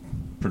back in the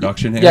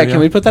production area. Yeah, can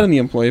we put that in the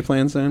employee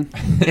plan soon?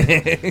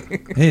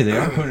 Hey, they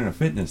are putting a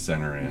fitness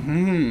center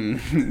in.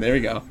 There we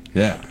go.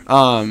 Yeah.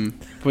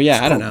 But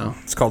yeah, I don't know.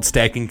 It's called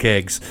stacking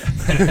kegs.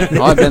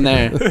 Oh, I've been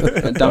there.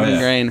 Dumping Oh, yeah.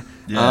 grain.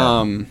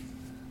 Yeah.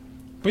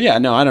 But yeah,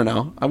 no, I don't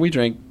know. We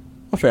drink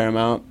a fair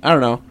amount. I don't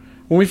know.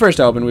 When we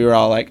first opened, we were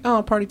all like,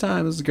 "Oh, party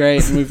time! This is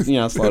great." And we've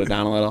slowed it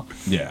down a little.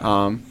 Yeah.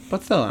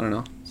 But still, I don't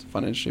know. It's a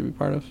fun industry to be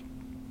part of.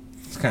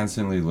 It's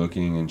constantly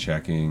looking and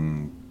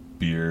checking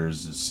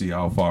beers to see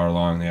how far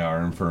along they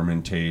are in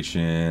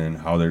fermentation,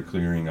 how they're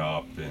clearing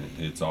up, and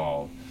it's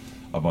all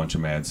a bunch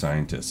of mad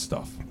scientist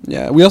stuff.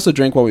 Yeah, we also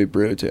drink what we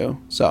brew too.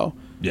 So,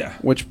 Yeah.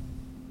 which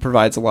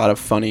provides a lot of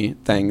funny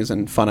things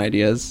and fun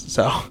ideas.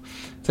 So,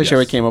 it's actually how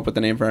we Yes. came up with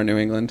the name for our New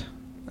England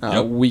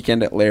Yep.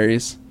 weekend at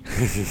Larry's.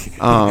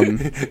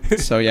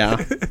 So yeah,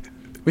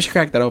 we should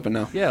crack that open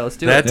now. Yeah, let's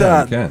do That, it.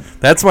 Yeah, we can.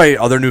 That's my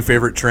other new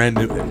favorite trend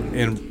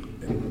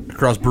in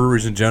across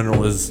breweries in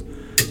general is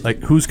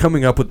like who's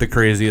coming up with the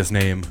craziest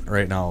name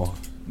right now.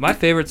 My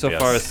favorite so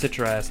Yes. far is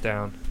Citra Ass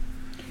Down.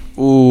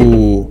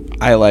 Ooh,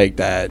 I like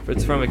that.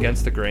 It's from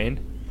Against the Grain.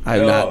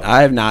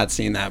 I have not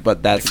seen that,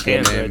 but that's a good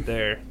Can's name. right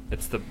there.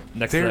 It's the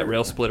next to There- that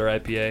Rail Splitter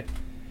IPA.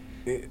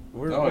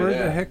 Where, Oh, where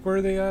yeah. the heck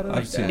were they out of?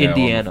 I've seen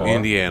Indiana. that one before.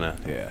 Indiana.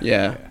 Yeah.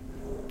 Yeah.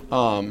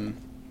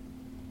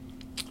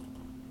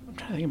 I'm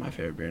trying to think of my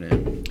favorite beer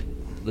name.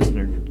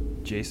 Listener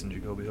Jason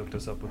Jacoby hooked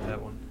us up with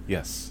that one.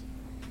 Yes.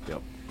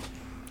 Yep.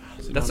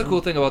 That's the cool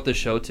thing about this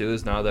show too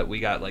is now that we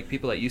got like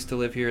people that used to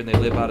live here and they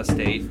live out of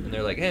state and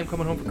they're like, "Hey, I'm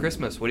coming home for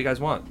Christmas. What do you guys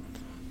want?"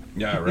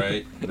 Yeah,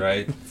 right,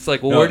 right. It's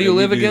like, well, No, where do you and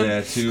we live again?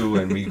 that too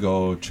when we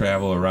go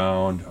travel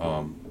around.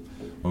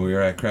 When we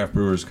were at Craft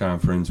Brewers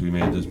Conference, we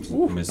made this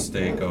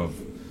mistake of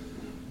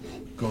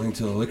going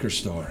to the liquor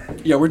store.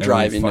 Yeah, we're And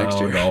driving we next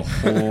found year.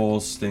 a whole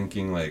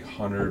stinking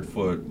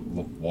 100-foot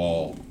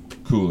wall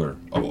cooler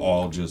of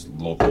all just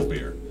local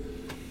beer.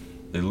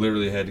 They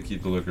literally had to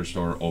keep the liquor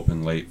store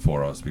open late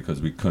for us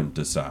because we couldn't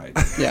decide.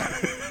 Yeah.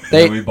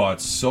 And we bought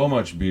so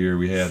much beer,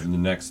 we had the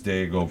next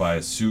day go buy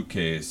a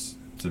suitcase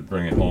to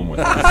bring it home with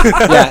us.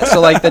 Yeah,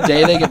 so like the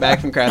day they get back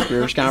from Craft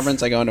Brewers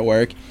Conference, I go into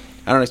work.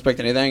 I don't expect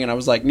anything, and I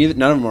was like, none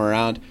of them were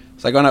around.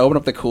 So I go and I open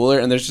up the cooler,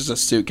 and there's just a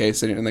suitcase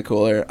sitting in the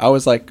cooler. I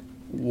was like,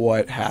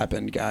 what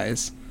happened,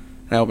 guys?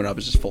 And I open it up,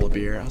 it's just full of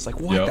beer. I was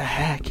like, what Yep. the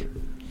heck?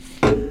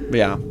 But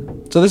yeah.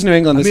 So this New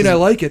England, I this mean, is, I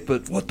like it,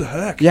 but what the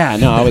heck? yeah,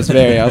 no, I was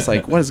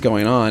like, what is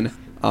going on?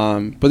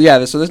 But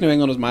yeah, so this New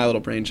England was my little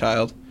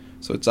brainchild.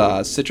 So it's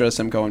Citra,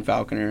 Simcoe, and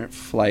Falconer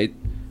Flight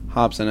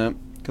hops in it.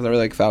 Because I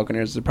really like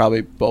Falconers. They're probably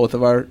both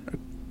of our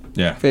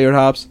Yeah. favorite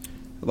hops.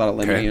 A lot of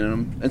limonene Okay. in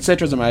them. And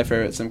Citras are my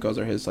favorite. Simcoe's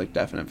are his like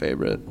definite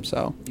favorite.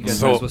 So You guys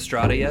So- mess with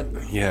Strata yet?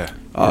 Yeah. If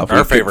we Our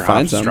could favorite find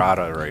hop's some.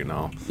 Strata right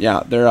now.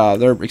 yeah,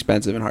 they're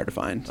expensive and hard to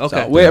find. Okay.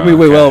 So we Okay.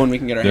 will when we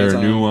can get our They're hands a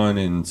on new them. one,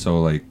 and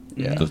so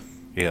Yeah.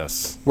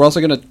 Yes. We're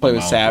also gonna play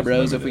with Amount is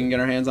Sabros if limited. we can get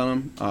our hands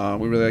on them.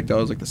 We really like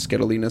those, like the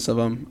skittliness of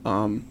them.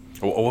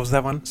 What was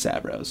that one?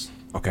 Sabros.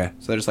 Okay.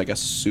 So they're just like a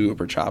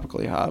super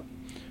tropically hop.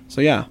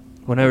 So yeah.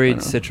 When I read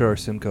know. Citra or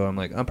Simcoe, I'm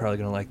like, I'm probably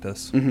gonna like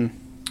this. Mm-hmm.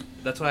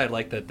 That's why I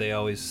like that they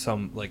always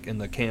like in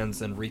the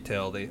cans and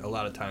retail. They a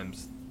lot of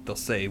times they'll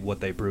say what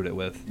they brewed it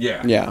with.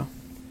 Yeah. Yeah.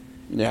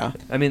 Yeah.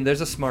 I mean,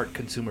 there's a smart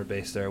consumer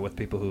base there with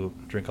people who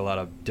drink a lot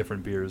of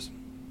different beers.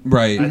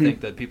 Right. I think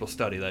that people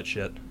study that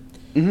shit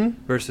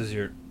Mm-hmm. versus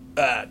your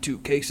 2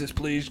 cases,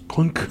 please,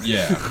 clunk.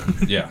 Yeah.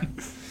 Yeah.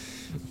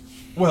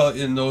 Well,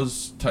 and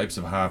those types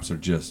of hops are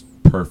just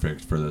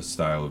perfect for this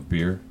style of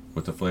beer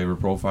with the flavor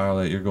profile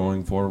that you're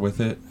going for with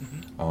it.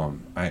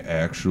 I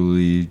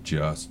actually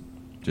just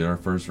did our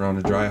first round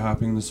of dry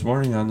hopping this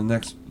morning on the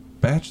next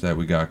batch that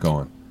we got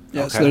going.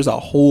 Yeah. So Okay. there's a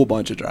whole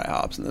bunch of dry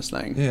hops in this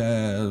thing.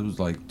 Yeah, it was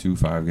like 2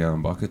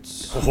 5-gallon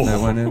buckets that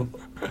went in.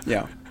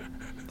 Yeah.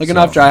 Like So-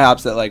 enough dry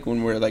hops that like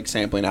when we're like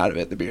sampling out of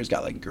it, the beer's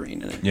got like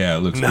green in it. Yeah, it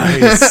looks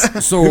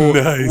Nice. So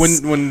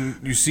Nice. when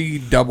you see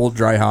double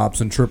dry hops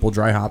and triple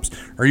dry hops,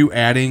 are you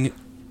adding?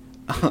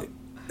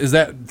 Is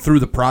that through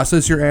the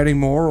process you're adding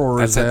more, or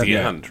That's is at that the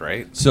end,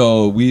 right?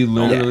 So we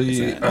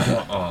literally,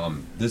 Yeah,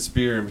 this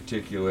beer in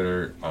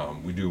particular,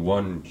 we do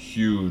one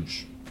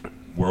huge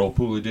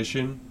Whirlpool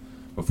edition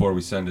before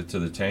we send it to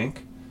the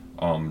tank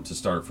to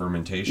start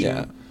fermentation.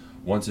 Yeah.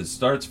 Once it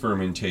starts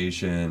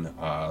fermentation,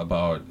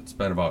 it's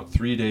been about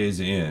 3 days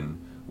in,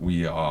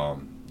 we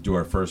do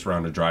our first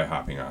round of dry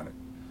hopping on it,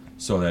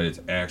 so that it's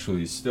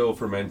actually still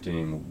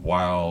fermenting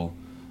while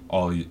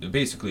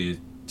basically it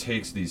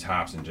takes these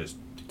hops and just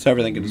So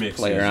everything can just mixes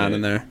play around it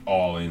in there.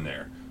 all in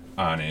there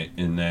on it,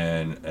 and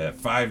then at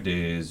 5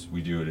 days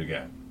we do it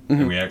again,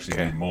 and we actually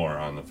Okay. do more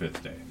on the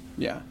 5th day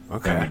Yeah.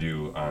 than we Okay.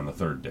 do on the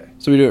 3rd day.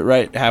 So we do it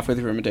right halfway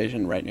through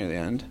fermentation, right near the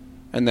end.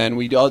 And then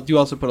we do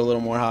also put a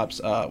little more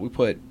hops. We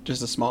put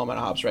just a small amount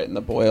of hops right in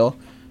the boil,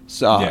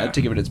 so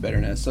to give it its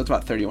bitterness. So it's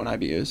about 31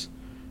 IBUs,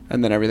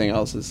 and then everything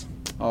else is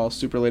all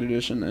super late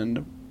edition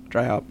and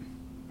dry hop.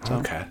 So,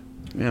 Okay.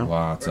 Yeah,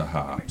 Lots of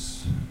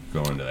hops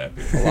going to that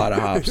beer. a lot of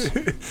hops.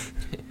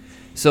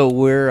 So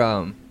we're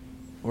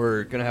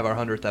gonna have our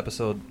 100th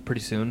episode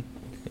pretty soon.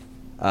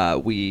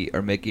 We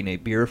are making a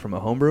beer from a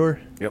home brewer.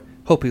 Yep.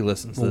 Hope he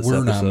listens to Well, this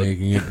we're episode. not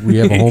making it. We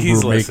have a home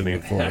He's brewer making listening.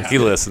 it for us. He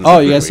listens. Oh,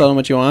 every you guys week. tell them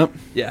what you want?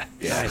 Yeah.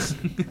 Nice.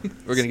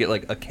 We're gonna get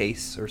like a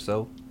case or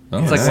so. Oh,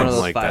 It's like one of Something those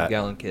like that.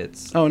 5-gallon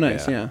kits. Oh,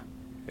 nice. Yeah.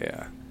 Yeah.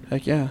 Yeah.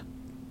 Heck yeah.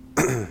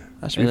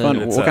 That should And be then fun.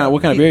 It's, What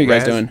kind of beer are you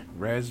guys doing?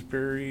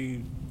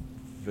 Raspberry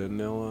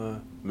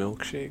vanilla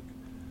milkshake.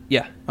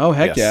 Yeah. Oh,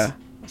 heck Yes.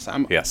 yeah. So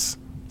I'm- Yes.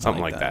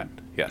 Something like like that.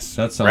 that. Yes.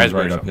 That sounds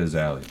Raspberry right up something. his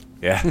alley.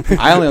 Yeah.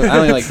 I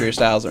only like beer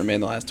styles that were made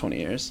in the last 20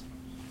 years.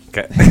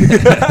 Okay.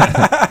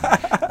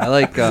 I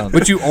like.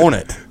 But you own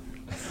it.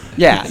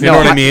 Yeah, You know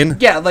what I mean?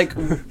 Yeah, like,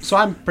 so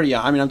I'm pretty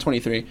young. I mean, I'm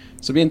 23.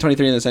 So being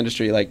 23 in this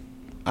industry, like,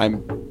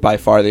 I'm by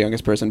far the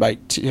youngest person by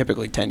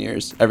typically 10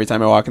 years every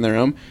time I walk in the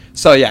room.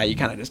 So yeah, you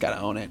kind of just gotta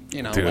own it,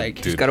 you know, Dude, like.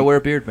 dude. Just gotta wear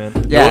a beard,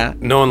 man. Yeah.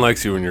 No one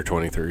likes you when you're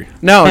 23.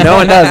 No one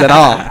does at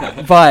all.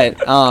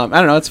 But I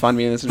don't know. It's fun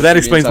being in this. But that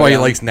industry, explains being why so he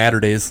young. likes Natter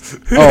Days.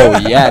 Oh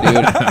yeah, dude.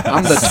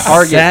 I'm the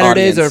target.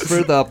 Saturdays audience. are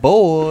for the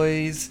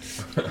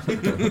boys.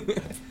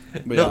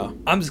 But No,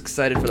 I'm just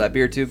excited for that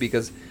beer too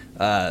because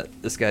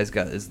this guy's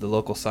is the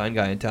local sign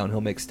guy in town. He'll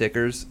make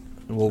stickers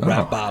and we'll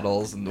wrap Oh.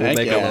 bottles and we'll Heck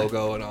make yeah. a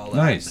logo and all that.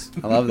 Nice.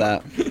 I love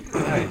that.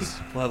 Nice.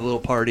 We'll have a little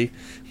party.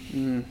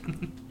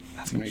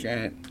 That's gonna be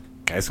great.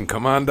 Guys can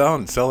come on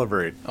down and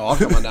celebrate. Oh, I'll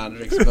come on down and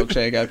drink some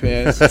milkshake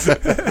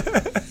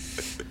IPAs.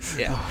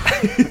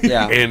 Yeah.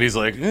 Yeah. Andy's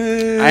like,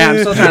 I'm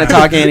still trying to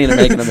talk Andy into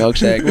making a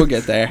milkshake. We'll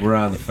get there. We're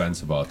on the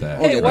fence about that.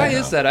 Hey, get why right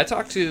is now. that? I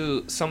talked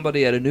to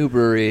somebody at a new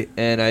brewery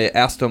and I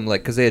asked them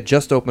like because they had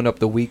just opened up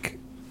the week,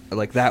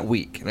 like that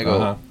week, and I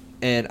go, Uh-huh.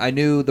 and I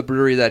knew the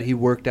brewery that he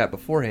worked at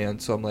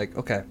beforehand, so I'm like,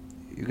 okay,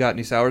 you got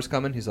any sours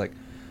coming? He's like,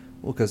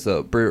 well, because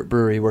the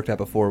brewery he worked at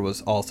before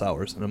was all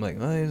sours, and I'm like,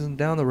 oh, he's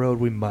down the road,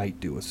 we might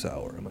do a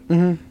sour. I'm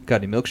like,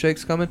 got any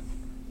milkshakes coming?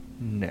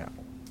 No.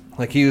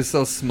 Like he was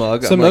so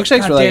smug. So I'm like, milkshakes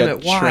 "God are like damn a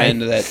it, why?"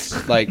 trend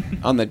that's like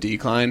on the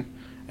decline,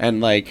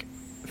 and like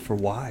For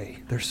why?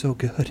 They're so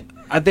good.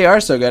 they are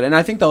so good, and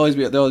I think there'll always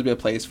be a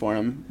place for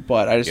them.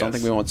 But I just don't Yes.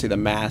 think we won't see the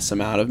mass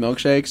amount of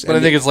milkshakes. But I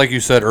And think it's like you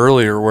said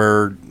earlier,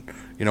 where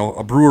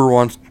a brewer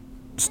wants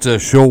to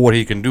show what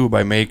he can do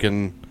by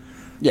making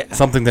yeah,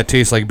 something that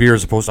tastes like beer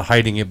as opposed to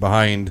hiding it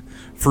behind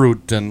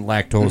fruit and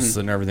lactose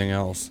and everything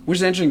else. which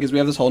is interesting because we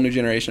have this whole new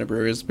generation of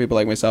brewers, people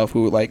like myself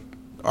who like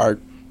are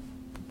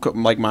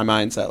like my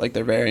mindset, like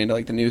they're very into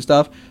like the new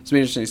stuff. So it'll be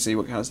interesting to see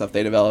what kind of stuff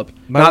they develop.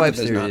 My Not that wife's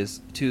there's theory not-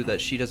 is too that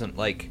she doesn't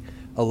like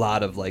a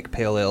lot of like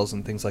pale ales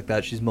and things like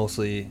that. She's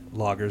mostly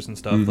lagers and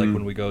stuff. Like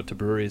when we go to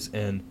breweries,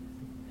 and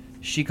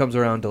she comes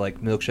around to like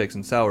milkshakes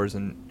and sours,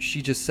 and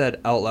she just said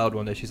out loud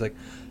one day, she's like,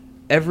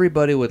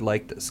 "Everybody would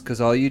like this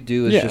because all you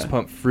do is Yeah. just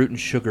pump fruit and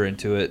sugar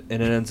into it,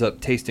 and it ends up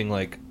tasting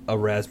like a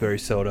raspberry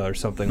soda or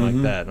something like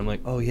that." I'm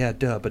like, "Oh yeah,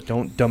 duh, but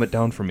don't dumb it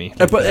down for me."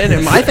 But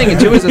and my thing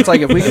too is it's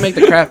like if we can make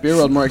the craft beer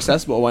world more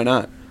accessible, why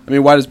not? I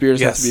mean, why does beer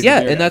just have to be? Yeah,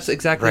 for beer and that's guys?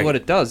 exactly Right. what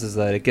it does. Is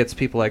that it gets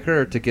people like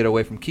her to get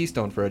away from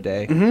Keystone for a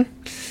day.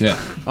 Yeah.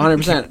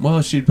 100%.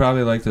 Well, she'd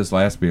probably like this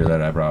last beer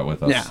that I brought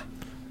with us. Yeah.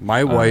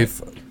 My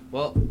wife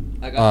Well,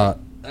 I Uh,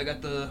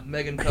 got the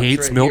Megan cups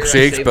hates right here. I milkshakes,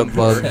 saved but them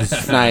for her.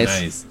 loves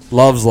Nice.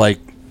 loves like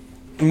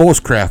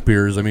most craft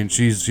beers. I mean,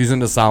 she's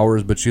into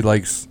sours, but she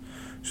likes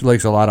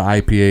a lot of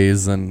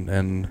IPAs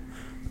and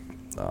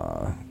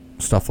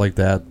stuff like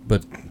that.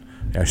 But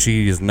yeah,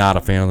 she is not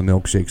a fan of the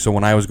milkshake. So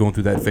when I was going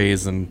through that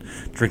phase and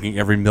drinking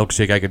every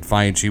milkshake I could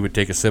find, she would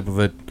take a sip of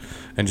it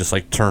and just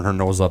like turn her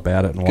nose up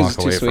at it and 'Cause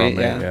walk it's too away sweet,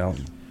 from yeah. it. Yeah.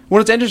 Well,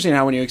 it's interesting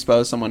how when you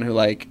expose someone who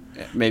like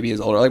maybe is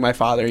older, like my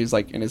father, he's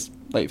like in his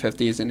late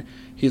 50s, and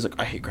he's like,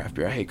 I hate craft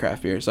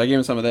beer. So I gave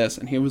him some of this,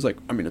 and he was like,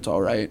 I mean, it's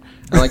all right.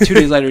 And like 2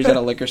 days later, he's at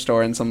a liquor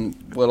store, and some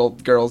little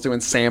girl's doing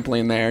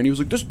sampling there, and he was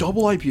like, this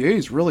double IPA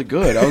is really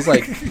good. I was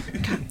like,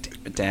 God damn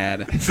it,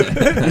 Dad.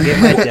 I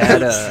gave my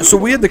dad a. So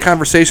we had the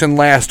conversation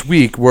last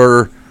week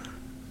where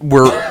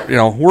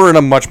we're in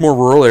a much more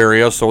rural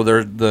area, so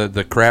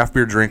the craft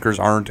beer drinkers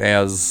aren't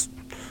as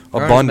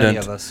There aren't as many abundant.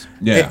 of us.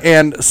 Yeah.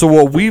 And so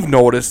what we've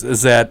noticed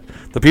is that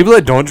the people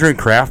that don't drink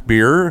craft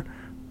beer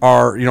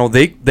are,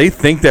 they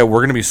think that we're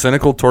going to be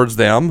cynical towards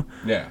them.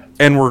 Yeah.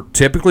 And we're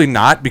typically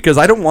not, because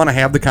I don't want to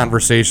have the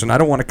conversation. I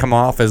don't want to come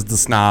off as the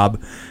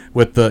snob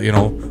with the,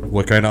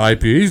 what kind of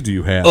IPAs do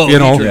you have? Oh, he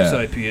drinks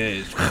Yeah.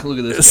 IPAs. Look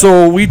at this.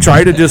 So we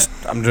try to just,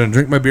 I'm going to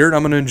drink my beer and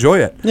I'm going to enjoy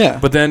it. Yeah.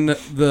 But then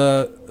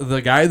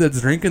the guy that's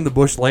drinking the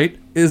Busch Light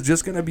is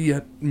just going to be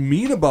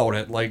mean about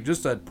it, like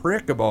just a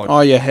prick about it.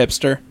 Oh, you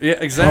hipster. Yeah,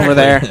 exactly. Over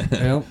there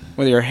Yeah.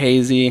 with your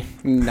hazy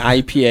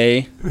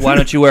IPA. Why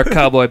don't you wear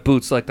cowboy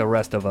boots like the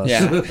rest of us?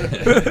 Yeah.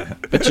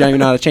 But you don't even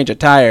know how to change a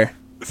tire.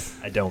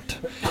 I don't.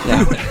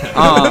 Yeah.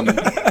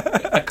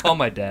 I call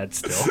my dad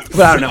still.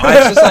 But I don't know.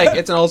 It's just like,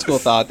 it's an old school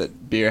thought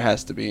that beer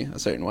has to be a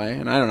certain way.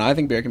 And I don't know. I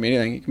think beer can be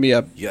anything. It can be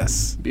a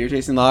Yes. beer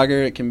tasting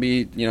lager. It can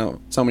be,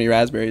 so many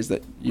raspberries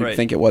that you Right.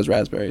 think it was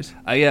raspberries.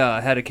 I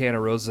had a can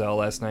of Roselle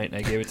last night, and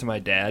I gave it to my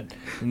dad,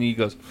 and he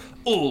goes,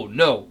 "Oh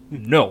no,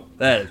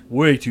 that is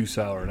way too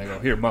sour." And I go,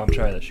 "Here, Mom,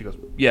 try this." She goes,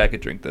 "Yeah, I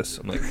could drink this."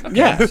 I'm like, okay.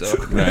 Yeah. So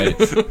Right.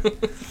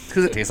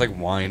 Because it tastes like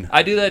wine.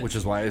 I do that. Which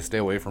is why I stay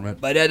away from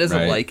it. My dad doesn't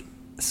Right. like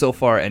so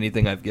far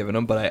anything I've given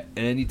him, but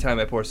anytime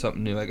I pour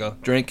something new, I go,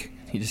 drink.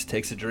 He just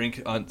takes a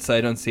drink on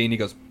sight unseen. He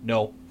goes,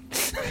 no.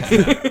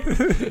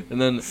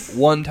 And then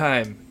one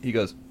time he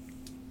goes,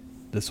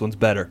 this one's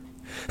better.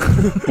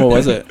 What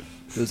was it?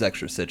 It was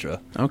extra Citra.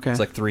 Okay. It's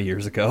like 3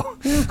 years ago.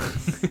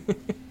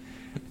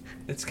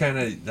 It's kind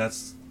of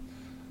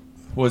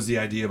was the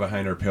idea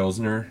behind our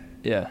Pilsner.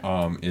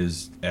 Yeah.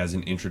 Is as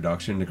an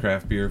introduction to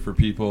craft beer for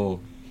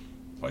people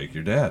like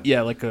your dad.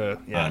 Yeah, like a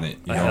On it,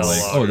 you a know, hell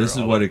like lager, this is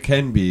all what that. it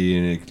can be,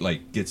 and it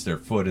like gets their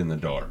foot in the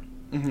door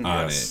on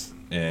Yes.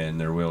 it, and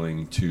they're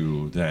willing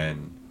to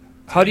then.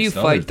 How do you taste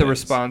other fight the things.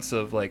 response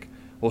of like,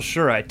 well,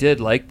 sure, I did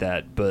like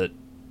that, but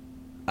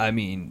I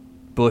mean,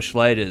 Busch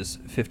Light is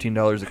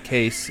 $15 a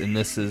case, and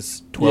this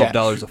is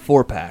 $12 a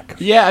 4-pack.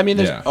 Yeah, I mean,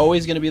 there's Yeah.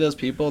 always going to be those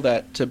people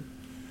that to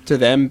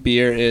them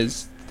beer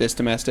is this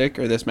domestic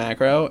or this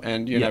macro,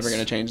 and you're never Yes.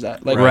 going to change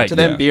that. Like Right. to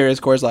them, Yeah. beer is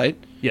Coors Light.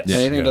 yes, Yeah.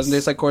 Anything that doesn't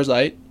taste like Coors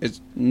Light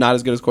is not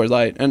as good as Coors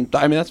Light, and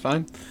I mean that's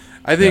fine.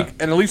 I think, Yeah.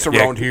 and at least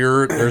around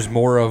here, there's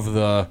more of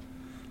the.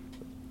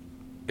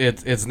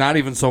 It's not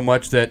even so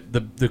much that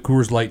the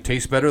Coors Light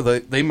tastes better.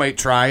 They might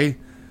try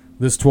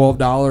this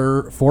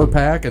 $12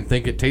 4-pack and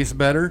think it tastes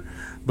better,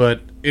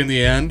 but in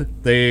the end,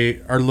 they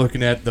are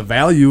looking at the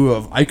value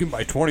of I can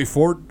buy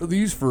 24 of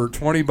these for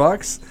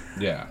 $20.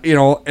 Yeah.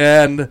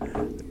 And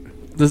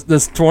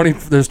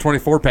there's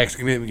 24 packs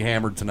can get me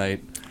hammered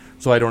tonight.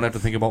 So I don't have to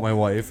think about my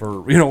wife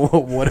or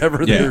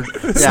whatever Yeah.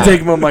 their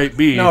stigma might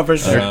be. No, for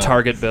sure. Their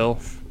Target bill.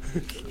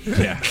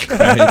 Yeah.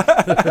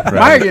 Right.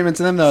 My argument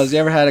to them though is you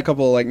ever had a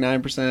couple like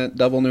 9%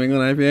 double New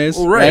England IPAs?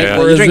 Well, right. Yeah. Like,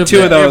 Whereas you drink if two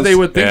they, of those. if they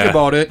would think Yeah.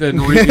 about it and,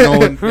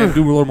 and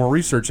do a little more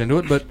research into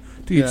it, but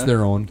to each Yeah.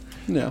 their own.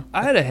 No.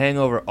 I had a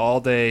hangover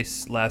all day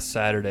last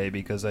Saturday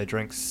because I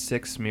drank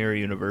 6 Mirror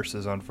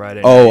Universes on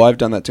Friday. Oh, night. I've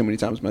done that too many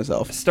times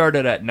myself.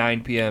 Started at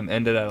 9 p.m.,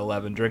 ended at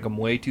 11. Drink them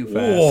way too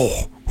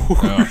fast.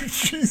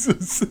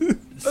 Jesus.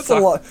 That's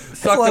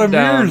Sucked them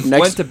down. Next-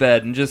 Went to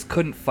bed and just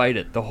couldn't fight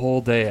it the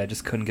whole day. I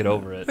just couldn't get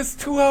over it. That's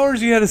 2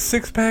 hours. You had a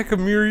 6-pack of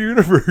Mirror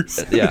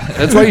Universe. Yeah.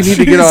 That's why you need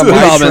to get on Jesus.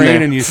 my We've all been train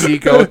there. and you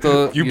seek out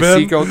the You you been?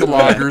 seek out the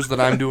loggers that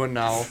I'm doing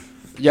now.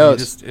 Yo, You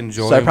just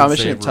enjoy so I them probably and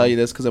shouldn't savor tell them. you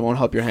this because it won't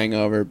help your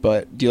hangover.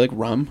 But do you like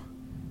rum?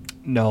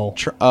 No.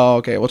 Oh,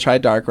 okay. Well, try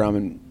dark rum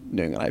and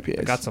New England IPAs.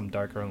 I got some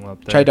dark rum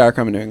up there. Try dark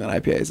rum and New England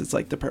IPAs. It's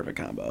like the perfect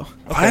combo.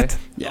 Okay. What?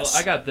 Yes.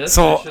 Well, I got this.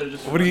 So, I should have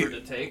just what do you-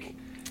 remembered to take.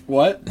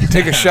 What?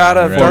 Take a shot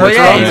of Right. Well, dark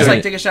yeah, rum. you just Right.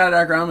 like take a shot of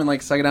dark rum and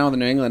like suck it down with the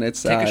New England.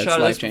 It's Take a it's shot of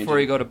this life-changing. before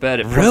you go to bed.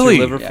 It Really?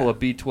 Your liver Yeah. full of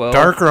B12.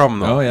 Dark rum,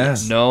 though. Oh yeah.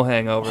 No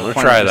hangover. I'm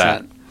gonna try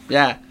that. 100%.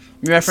 Yeah.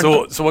 Me and my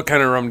friend- So what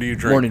kind of rum do you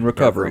drink? Morning Dark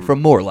recovery rum.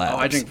 from More Labs. Oh,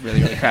 I drink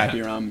really, really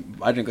crappy rum.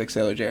 I drink like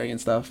Sailor Jerry and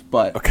stuff,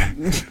 but Okay.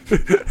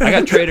 I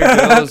got Trader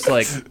Joe's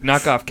like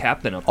knockoff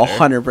Captain up there.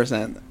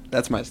 100%.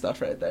 That's my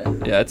stuff right there.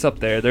 Yeah, it's up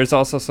there. There's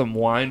also some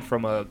wine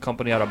from a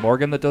company out of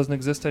Morgan that doesn't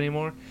exist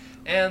anymore,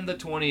 and the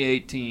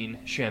 2018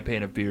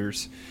 champagne of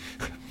beers.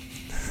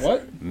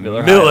 What?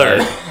 Miller.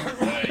 Miller.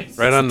 High Life.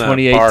 Right on the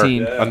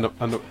 2018. bar.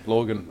 On the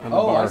Logan. On the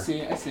Oh, bar. I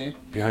see.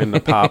 Behind the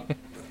pop.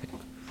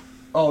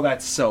 Oh,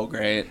 that's so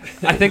great.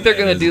 I think they're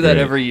gonna is do that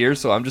great. every year,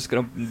 so I'm just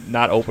gonna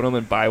not open them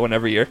and buy one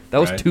every year. That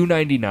was Right.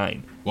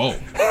 $2.99. Whoa.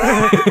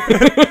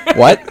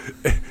 What?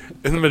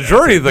 And the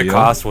majority of the Deal.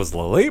 cost was the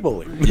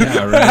labeling.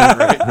 Yeah.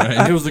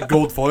 Right. It was the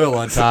gold foil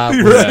on top.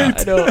 Right.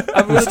 I know.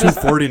 I'm It was gonna just,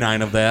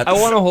 $2.49 of that. I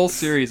want a whole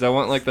series. I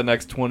want like the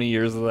next 20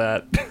 years of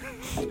that.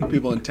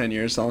 People in 10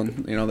 years selling,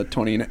 the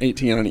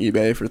 2018 on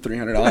eBay for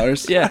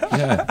 $300. Yeah,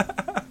 Yeah.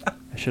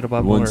 I should have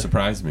bought more. Wouldn't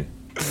surprise me.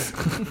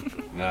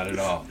 Not at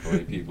all. The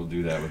way people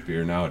do that with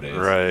beer nowadays.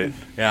 Right.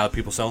 Yeah,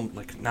 people sound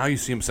like now you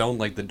see them sound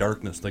like the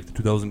darkness, like the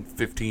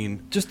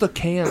 2015. Just the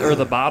can or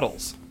the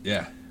bottles.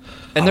 Yeah.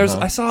 And there's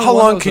I saw How one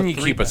that long was can a you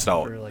keep a 3-pack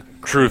stout? for, like,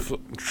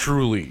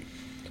 Truly.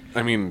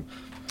 I mean,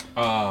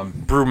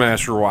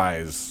 brewmaster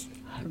wise.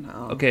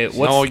 Okay, what's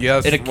No,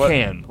 yes, in a what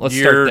can? Let's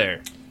year- start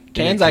there.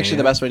 Can's actually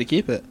the best way to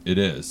keep it. It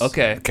is.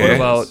 Okay, Okay. what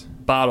about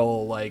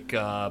bottle like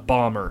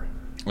Bomber?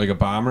 Like a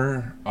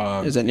bomber.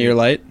 Is it near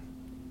light?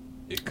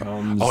 It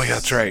comes. Oh yeah,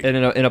 that's right. And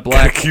in a Gotta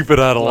black keep it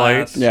out of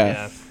light. glass,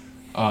 Yeah.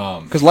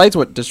 Um. Because light's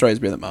what destroys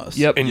beer the most.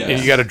 Yep. And, Yes. and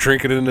you got to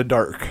drink it in the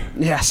dark.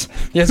 Yes.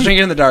 You have to drink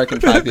it in the dark in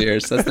 5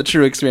 years. That's the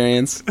true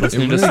experience. It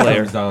Listening to really Slayer.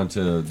 comes down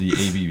to the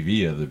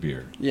ABV of the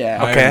beer. Yeah.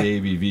 Higher Okay.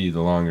 the ABV,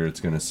 the longer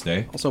it's gonna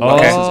stay. Also, what,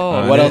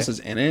 Okay. what else is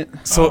in it?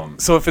 So Um,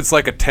 so if it's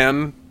like a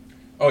 10,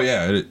 Oh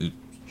yeah, it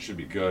should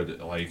be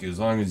good. Like as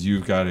long as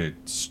you've got it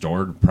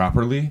stored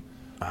properly,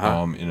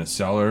 in a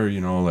cellar,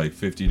 like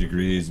 50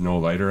 degrees, no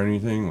light or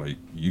anything. Like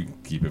you can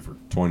keep it for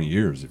 20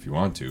 years if you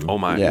want to. Oh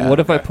my. Yeah. What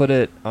if I put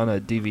it on a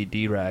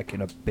DVD rack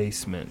in a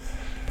basement?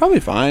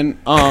 Probably fine.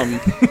 Well,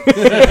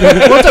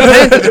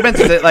 it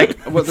depends.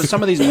 Like with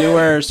some of these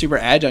newer, super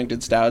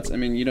adjuncted stouts. I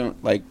mean, you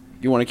don't like.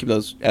 You want to keep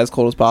those as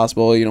cold as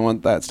possible. You don't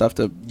want that stuff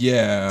to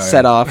Yeah.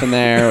 set off in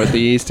there with the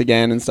yeast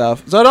again and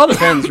stuff. So it all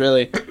depends,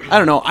 really. I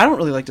don't know. I don't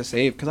really like to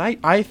save because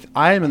I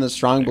am in the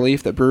strong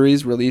belief that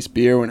breweries release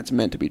beer when it's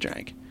meant to be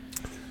drank.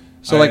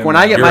 So like when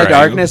I get You're my right.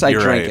 darkness, I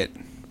You're drink right. it.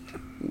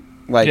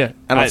 Like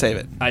I don't save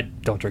it. I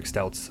don't drink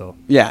stouts, so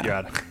Yeah. you're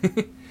out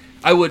of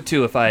I would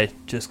too if I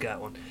just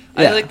got one.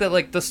 Yeah. I like that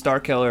like the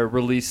Starkeller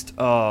released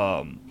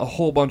a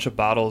whole bunch of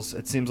bottles.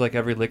 It seems like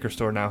every liquor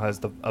store now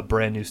has a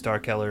brand new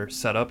Starkeller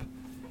setup,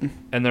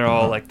 and they're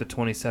all like the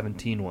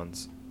 2017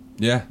 ones.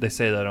 Yeah. They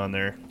say that on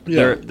there.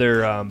 Yeah.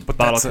 They're But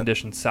bottle that's a-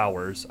 conditioned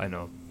sours. I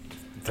know.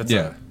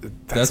 Yeah.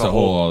 That's a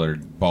whole other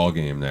ball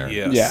game there.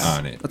 Yes. Yeah,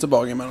 On it. that's a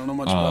ballgame. I don't know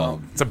much about.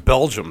 It's a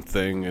Belgium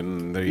thing,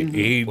 and they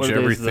age What are these,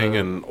 everything the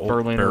in old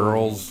Berliner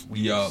barrels.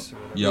 Yup.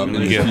 And And you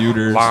the get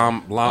pewters.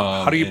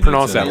 how do you and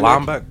pronounce it's that? a-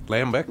 Lambic?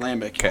 Lambic?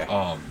 Lambic.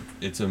 Okay.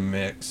 It's a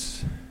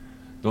mix.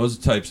 Those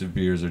types of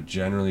beers are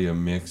generally a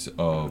mix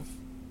of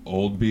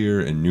old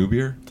beer and new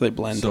beer. So they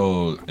blend.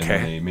 So and then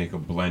Okay. they make a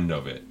blend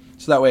of it.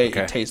 So that way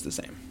Okay. it tastes the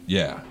same.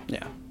 Yeah.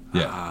 Yeah.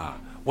 Yeah.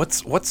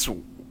 What's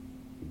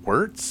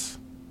Wirtz?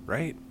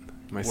 Right?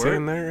 Am I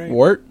saying that right?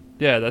 Wort.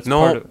 Yeah, that's No,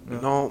 part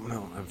of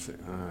no. I'm saying.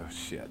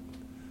 Shit.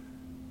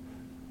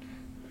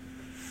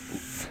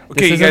 This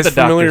Okay, you isn't guys the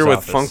familiar doctor's with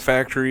office. Funk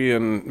Factory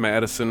in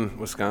Madison,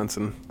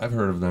 Wisconsin? I've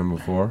heard of them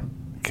before.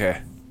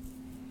 Okay.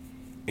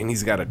 And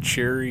he's got a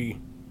cherry.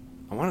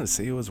 I wanted to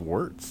say it was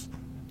Wirtz.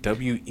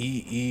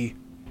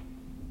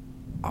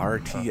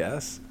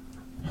 WEERTS?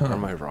 Or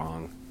am I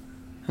wrong?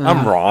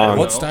 I'm wrong.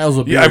 What styles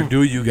of beer Yeah, I'm-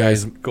 do you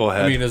guys? Go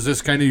ahead. I mean, is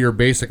this kind of your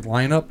basic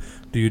lineup?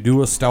 Do you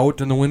do a stout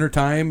in the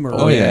wintertime? Or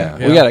Oh, yeah.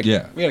 We got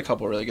Yeah. we got a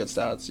couple really good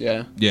stouts.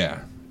 Yeah. Yeah.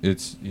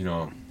 It's,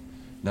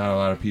 not a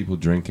lot of people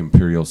drink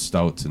imperial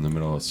stouts in the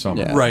middle of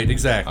summer. Yeah. Right,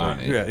 exactly. On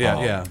it.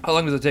 Yeah. How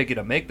long does it take you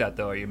to make that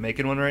though? Are you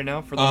making one right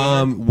now for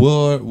the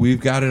winter? We've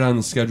got it on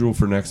the schedule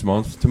for next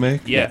month to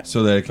make. Yeah.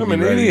 So that it can I'm be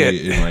an ready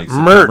idiot. in like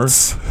September.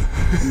 Mertz.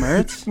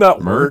 Mertz. Not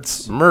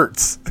Mertz?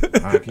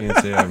 Mertz. I can't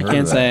say I've heard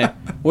Can't of that.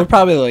 say. We're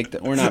probably like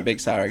we're not big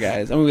sour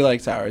guys. I mean, we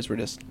like sours. We're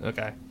just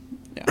Okay.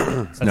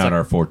 It's not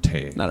our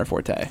forte. not our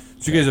forte.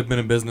 So you guys have been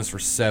in business for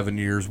 7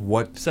 years.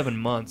 What? 7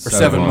 months. Or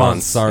 7 7 months.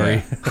 months,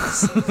 Sorry.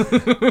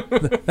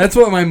 That's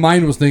what my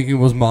mind was thinking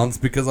was months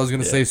because I was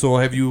going to say. So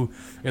have you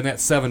in that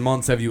 7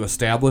 months have you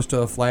established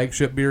a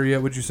flagship beer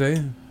yet? Would you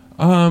say?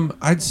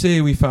 I'd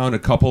say we found a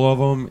couple of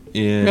them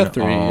in We got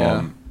 3,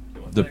 yeah.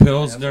 the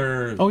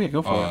Pilsner. Oh, yeah,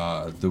 go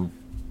for The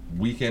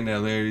Weekend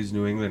at Larry's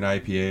New England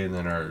IPA, and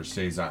then our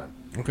Saison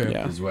Okay.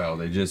 Yeah. as well.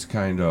 They just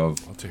kind of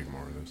I'll take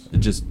more of this. it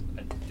just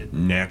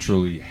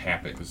naturally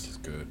happened. This is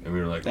good. And we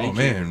were like, Thank oh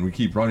man, we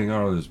keep running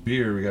out of this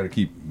beer. We got to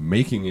keep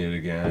making it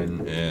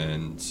again.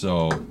 And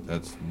so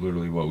that's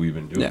literally what we've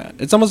been doing. Yeah,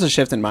 it's almost a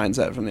shift in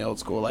mindset from the old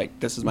school. Like,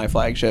 this is my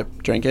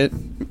flagship, drink it.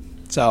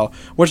 So,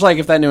 which like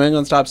if that New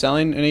England stops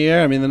selling in a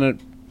year, I mean, then it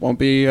won't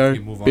be our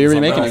You move on beer to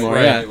we make something anymore.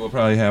 else, Yeah, We'll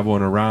probably have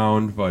one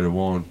around, but it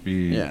won't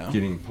be Yeah.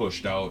 getting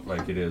pushed out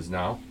like it is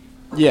now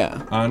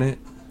yeah. on it.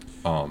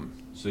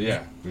 So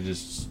yeah, we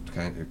just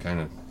kind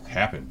of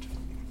happened.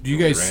 Do you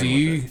We guys ran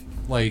see with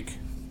it. like?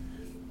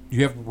 Do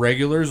you have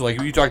regulars?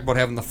 Like you talked about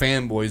having the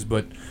fanboys,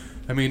 but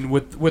I mean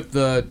with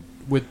the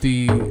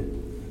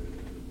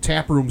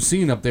tap room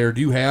scene up there,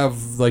 do you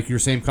have like your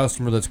same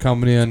customer that's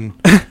coming in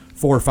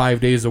 4 or 5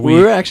 days a week?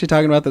 We were actually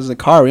talking about this in the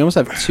car. We almost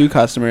have 2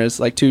 customers,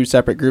 like 2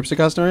 separate groups of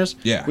customers.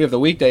 Yeah. We have the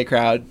weekday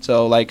crowd.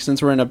 So, like,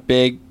 since we're in a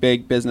big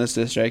business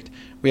district,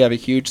 we have a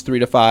huge 3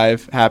 to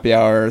 5 happy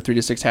hour, 3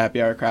 to 6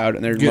 happy hour crowd,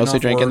 and they're Getting mostly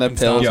off drinking the work and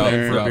stopping pills.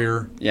 in for Yeah. a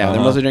beer. Yeah, they're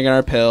Uh-huh. mostly drinking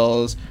our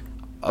pills.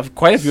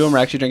 Quite a few of them are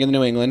actually drinking the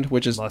New England,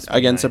 which is Must be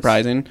again nice.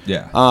 surprising.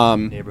 Yeah.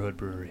 Neighborhood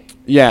brewery.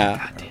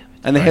 Yeah,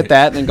 and they hit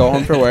that and then go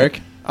home for work.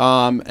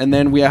 And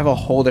then we have a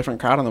whole different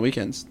crowd on the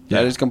weekends.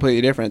 That Yeah. is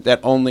completely different. That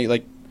only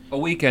like A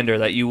weekender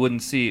that you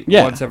wouldn't see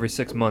Yeah. once every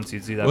 6 months.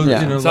 You'd see that. Well,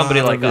 Yeah. you know, a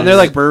Somebody lot like of us. and they're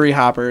like brewery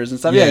hoppers and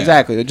stuff. Yeah, Yeah.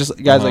 exactly. They're just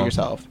guys like Uh-huh.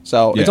 yourself.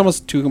 So it's Yeah.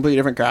 almost 2 completely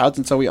different crowds,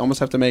 and so we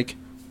almost have to make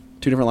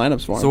 2 different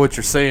lineups for them. So what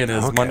you're saying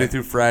is Okay. Monday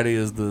through Friday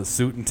is the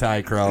suit and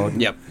tie crowd.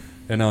 Yep,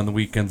 And on the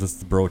weekends it's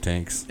the bro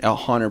tanks.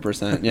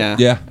 100%. Yeah,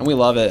 Yeah. and we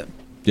love it.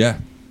 Yeah.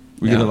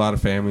 We get Yeah. a lot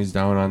of families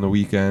down on the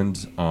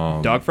weekends.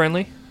 Dog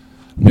friendly.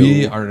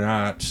 We are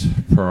not,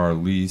 per our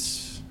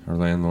lease, our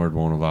landlord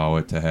won't allow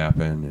it to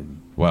happen. And,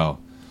 well,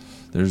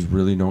 there's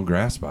really no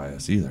grass by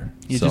us either.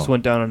 You So- just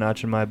went down a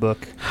notch in my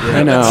book.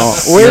 I know.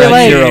 You're We're at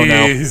like, 0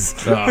 now. Jeez.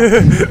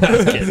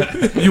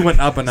 You went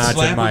up a notch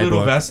Slap in my a little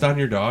book. vest on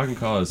your dog and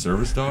call it a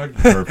service dog.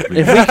 Perfectly.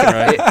 if we could,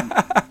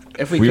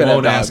 if we we could have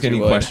won't ask dogs, we any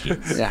would.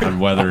 questions Yeah. on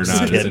whether or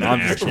not it's kidding. an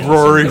I'm actual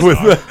Rory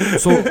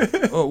service with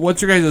dog. So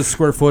what's your guys'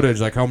 square footage?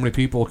 Like how many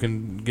people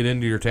can get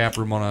into your tap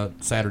room on a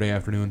Saturday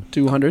afternoon?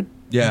 200.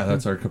 Yeah,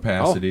 that's our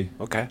capacity.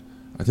 Okay.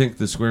 I think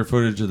the square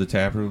footage of the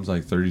tap room is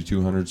like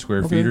 3,200 square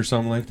Okay. feet or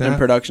something like And that.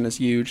 production is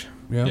huge.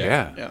 Yeah.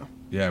 Yeah. Yeah.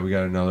 Yeah, we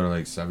got another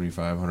like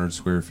 7,500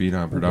 square feet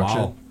on production.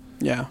 Wow.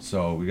 Yeah.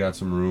 So we got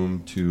some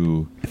room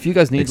to If you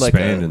guys need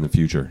expand in the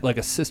future. like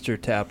a sister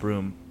tap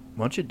room,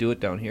 why don't you do it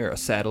down here? A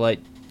satellite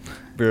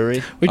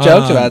brewery. We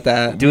joked about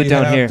that. Do it we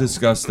down have here.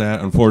 discussed that.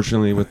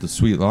 Unfortunately, with the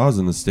sweet laws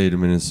in the state of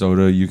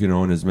Minnesota, you can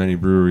own as many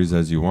breweries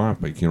as you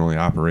want, but you can only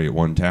operate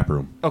one tap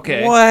room.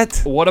 Okay.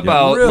 What? What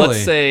about Really?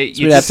 let's say So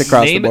you we'd have just to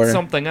cross the name it border.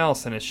 something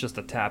else and it's just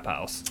a tap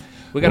house.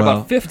 We got Well-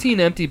 about 15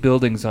 empty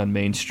buildings on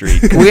Main Street.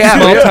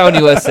 Small town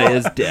USA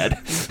is dead.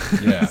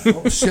 Yeah.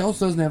 Oh, Shells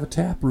doesn't have a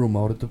tap room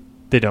out at the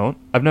They don't.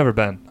 I've never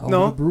been.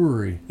 No. the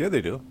brewery. Yeah,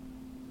 they do.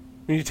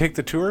 When you take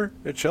the tour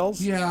at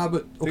Shell's? Yeah,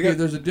 but They okay, got-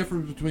 there's a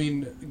difference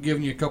between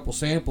giving you a couple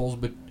samples,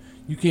 but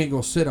you can't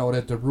go sit out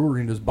at the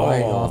brewery and just buy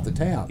it off the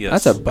tap.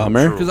 Yes. That's a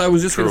bummer. True. Because I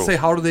was just going to True. say,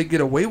 how do they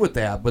get away with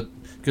that? But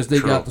because they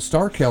True. got the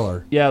Star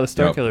Killer, Yeah, the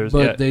Star Yep. Killers.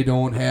 but Yeah. they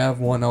don't have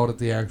one out at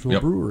the actual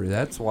Yep. brewery.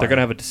 That's why They're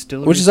gonna have a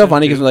distillery. Which is so soon,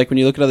 funny too. because like when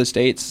you look at other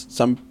states,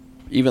 some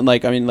even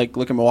like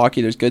look at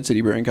Milwaukee. There's Good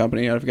City Brewing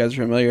Company. I don't know if you guys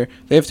are familiar.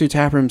 They have 2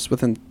 tap rooms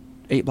within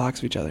 8 blocks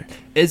of each other.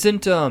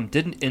 Isn't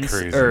didn't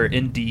Crazy.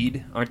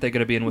 Indeed, aren't they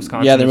going to be in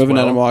Wisconsin? Yeah, they're as moving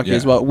well? down to Milwaukee Yeah.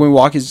 as well.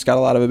 Milwaukee's just got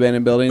a lot of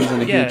abandoned buildings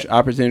and a Yeah. huge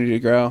opportunity to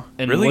grow.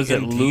 And Really? was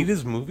it Indeed Luke?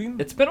 is moving?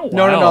 It's been a while.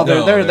 No, No,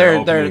 they're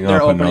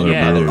they're opening another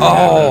Yeah. brewery.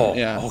 Oh,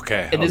 Yeah.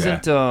 okay. And okay.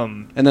 isn't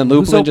And then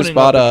who's Lupulin just opening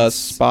bought up in a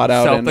spot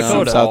out South in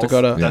Dakota? South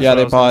Dakota. That's Yeah, what I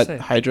they was gonna bought say.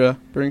 Hydra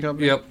Brewing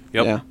Company. Yep.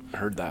 Yep. Yeah.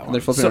 Heard that And one.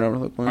 they're flipping So, it over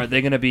to Lupulin. are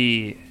they going to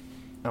be?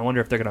 I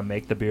wonder if they're going to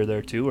make the beer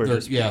there too, or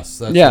just Yes,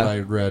 that's Yeah. what I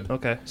read.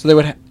 okay. So they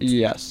would.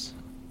 Yes.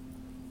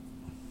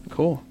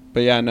 Cool.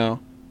 But yeah, no.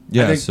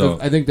 Yeah, I think, so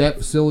I think that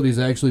facility is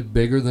actually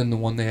bigger than the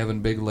one they have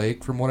in Big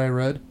Lake, from what I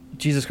read.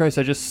 Jesus Christ!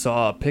 I just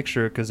saw a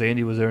picture because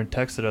Andy was there and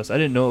texted us. I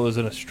didn't know it was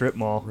in a strip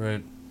mall.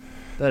 Right.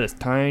 That is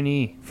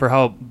tiny for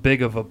how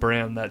big of a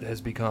brand that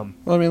has become.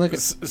 Well, I mean, look at.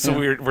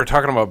 So yeah. we're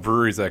talking about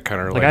breweries that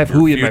kind of Like, like I have your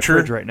Hui in my future.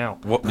 fridge right now.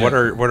 What Yeah.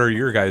 are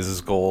your guys'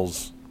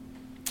 goals?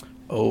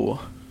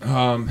 Oh.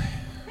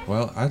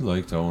 well, I'd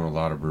like to own a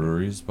lot of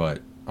breweries,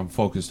 but I'm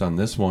focused on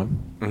this one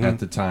at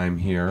the time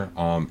here,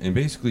 and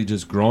basically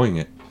just growing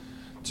it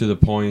to the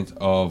point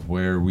of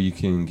where we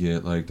can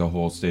get like the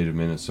whole state of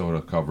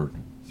Minnesota covered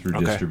through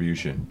Okay.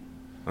 distribution,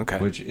 Okay.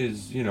 which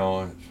is, You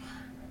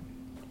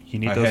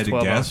need I those had to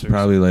 12 guess ounces.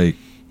 probably like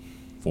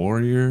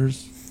 4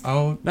 years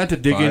out. Not to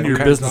dig 5 into your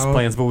years business out.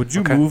 plans, but would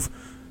you Okay. move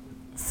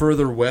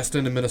further west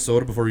into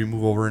Minnesota before you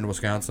move over into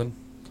Wisconsin?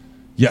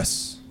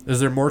 Yes. Is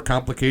there more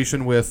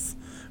complication with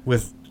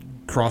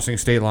crossing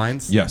state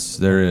lines? Yes,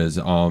 there is.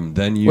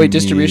 Then you Wait, need-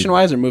 distribution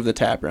wise or move the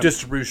tap room?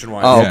 Distribution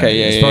wise. Oh, okay,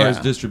 yeah, As yeah, far yeah. as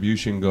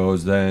distribution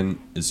goes, then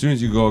as soon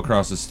as you go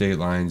across the state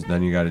lines,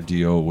 then you got to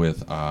deal with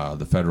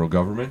the federal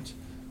government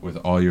with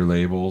all your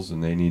labels,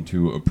 and they need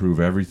to approve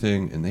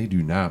everything, and they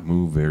do not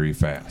move very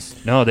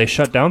fast. No, they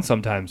shut down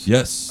sometimes.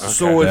 Yes,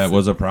 So that if-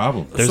 was a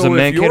problem. There's so a if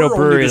Mankato you're only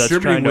brewery that's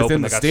distributing trying to within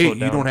open the that got state, slowed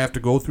you down. don't have to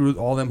go through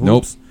all them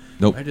Nope. hoops.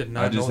 Nope. I did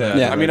not just know had that. to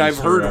Yeah. I mean, I've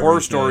register heard horror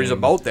everything stories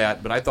about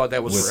that, but I thought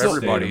that was with for the state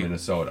of everybody.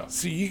 Minnesota.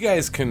 So you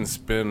guys can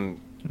spin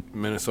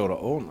Minnesota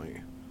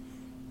only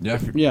Yeah,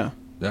 yeah.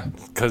 yeah,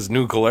 because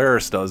New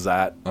Glarus does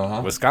that.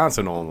 Uh-huh.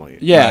 Wisconsin only.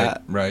 Yeah.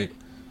 right.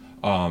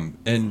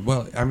 And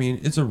well, I mean,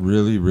 it's a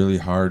really, really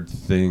hard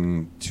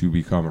thing to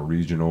become a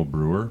regional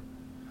brewer.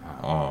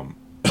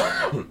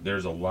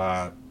 There's a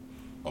lot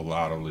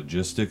of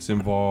logistics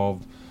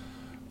involved,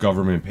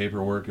 government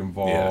paperwork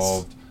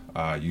involved.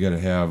 You got to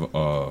have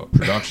a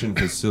production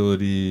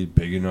facility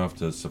big enough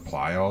to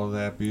supply all of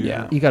that beer.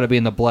 Yeah. You got to be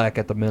in the black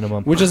at the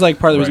minimum. Which is like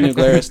part of the reason Right.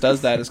 New Glarus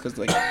does that is because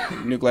like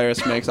New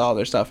Glarus makes all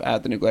their stuff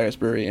at the New Glarus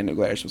Brewery in New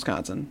Glarus,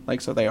 Wisconsin.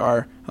 Like so they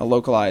are a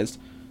localized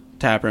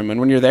tap room, and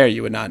when you're there,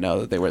 you would not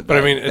know that they were. But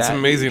I mean, it's that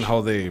amazing huge.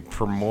 how they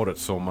promote it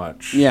so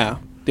much. Yeah,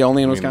 the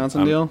only in I mean,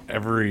 Wisconsin deal.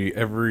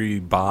 Every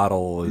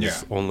bottle is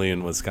Yeah. only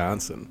in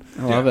Wisconsin.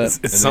 I love Yeah. it. It's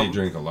And some- they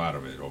drink a lot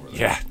of it over there.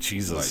 Yeah,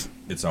 Jesus. Like,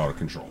 it's out of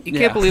control. You Yeah.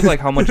 can't believe like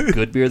how much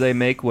good beer they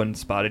make when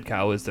Spotted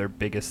Cow is their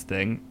biggest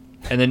thing,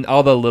 and then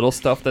all the little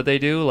stuff that they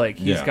do. Like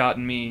he's Yeah.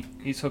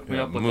 he's hooked me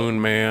Yeah, up with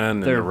Moon Man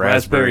and their the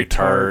raspberry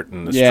tart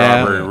and the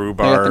Yeah, strawberry they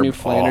rhubarb. got the new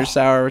Flanders Oh.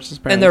 sour, which is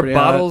apparently and their pretty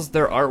hot. bottles,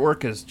 their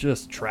artwork is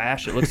just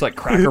trash. It looks like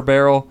Cracker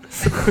Barrel.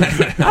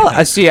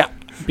 I see.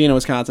 Being a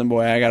Wisconsin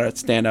boy, I gotta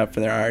stand up for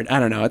their art.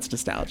 I don't know, it's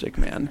nostalgic,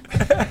 man.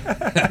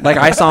 Like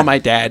I saw my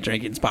dad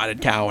drinking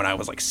Spotted Cow when I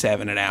was like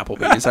 7 at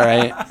Applebee's. All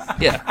right,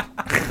 Yeah.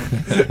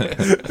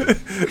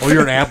 Oh,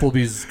 you're an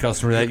Applebee's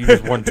customer. That you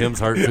just won Tim's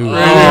heart too.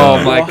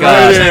 Oh my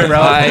gosh,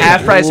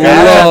 half price love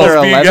abs after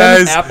Applebee's, 11.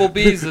 guys.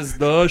 Applebee's is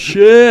the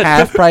shit.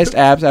 Half priced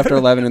abs after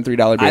 11 and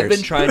 $3 beers. I've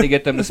been trying to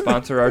get them to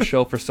sponsor our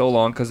show for so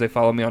long because they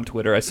follow me on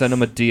Twitter. I send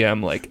them a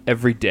DM like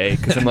every day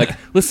because I'm like,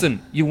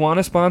 listen, you want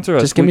to sponsor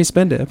us? Just give me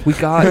spin dip. We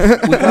got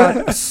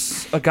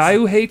a guy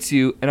who hates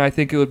you, and I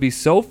think it would be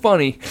so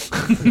funny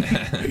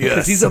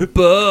because he's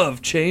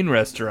above chain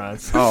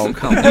restaurants. Oh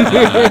come on,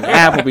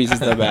 Applebee's is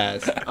the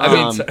best. I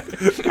mean,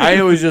 I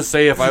always just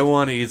say if I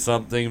want to eat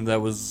something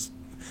that was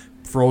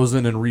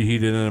frozen and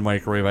reheated in a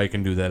microwave, I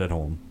can do that at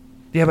home.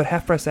 yeah, but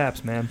half price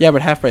apps, man. yeah,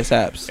 but half price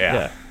apps.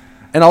 Yeah.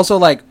 And also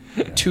like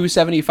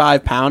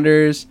 275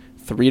 pounders,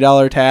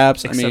 $3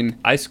 taps. Except I mean,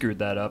 I screwed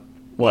that up.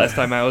 Last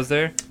time I was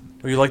there.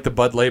 Oh, you like the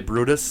Bud Light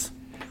Brutus?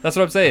 That's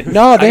what I'm saying.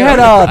 No, they I had,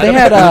 got they a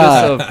had,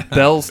 Brutus of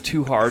Bell's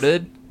Two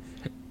Hearted,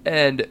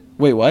 and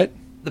Wait, what?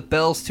 the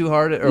Bell's Two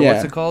Hearted, or Yeah.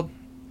 what's it called?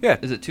 Yeah.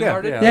 Is it Two Yeah.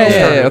 Hearted?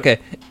 Yeah. Yeah. Okay.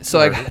 So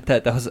I got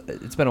that. That was.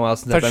 It's been a while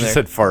since I I've thought been you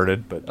there. said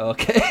farted, but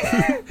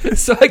Okay.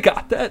 So I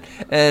got that,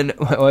 and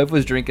my wife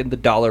was drinking the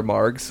dollar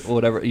margs, or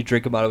whatever. You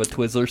drink them out of a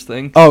Twizzlers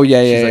thing. Oh,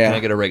 yeah, She's yeah, like, yeah. "Can I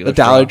get a regular The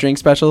dollar straw?" drink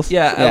specials?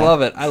 Yeah, I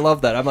love it. I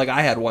love that. I'm like,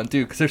 I had one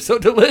too because they're so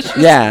delicious.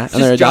 Yeah, It's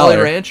and they're a just Jolly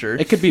dollar. Rancher.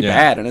 It could be Yeah.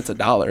 bad, and it's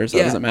 $1, so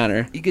Yeah. it doesn't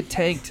matter. You get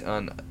tanked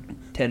on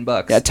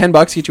 $10. Yeah,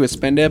 $10 get you a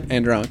spin dip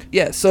and drunk.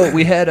 Yeah, so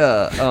we had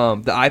the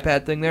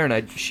iPad thing there,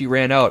 and she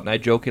ran out, and I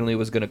jokingly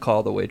was gonna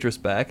call the waitress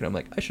back, and I'm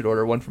like, I should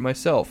order one for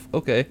myself.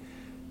 Okay,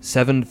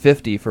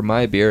 $7.50 for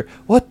my beer.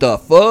 What the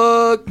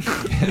fuck?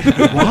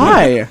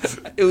 Why?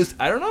 It was,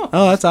 I don't know.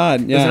 Oh, that's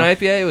odd. It was Yeah. an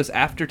IPA. It was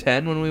after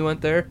 10 when we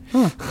went there.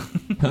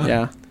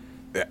 Yeah.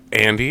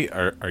 Andy,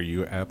 are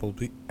you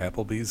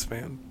Applebee's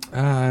fan?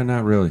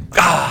 Not really.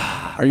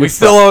 Are you We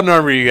still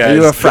outnumber you Are guys.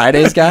 you a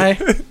Fridays guy?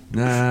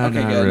 Nah,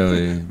 Okay, not good.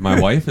 really. My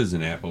wife is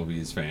an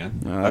Applebee's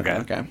fan. Okay.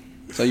 Okay.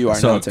 So you are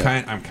So now too.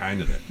 I'm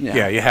kind of there.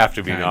 yeah, you have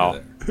to be Kinda now.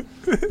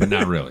 there. But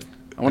not really.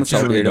 I want to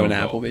sell generally beer to an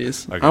don't go.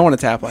 Applebee's. Okay. I want a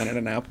tap line at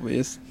an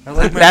Applebee's.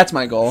 like my- That's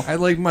my goal. I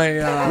like my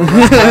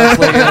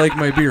I like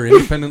my beer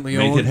independently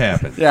Make owned, it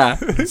happen. Yeah.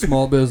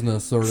 small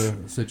business sort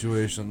of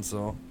situation.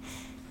 So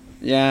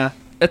Yeah.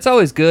 It's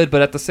always good,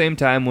 but at the same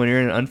time, when you're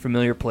in an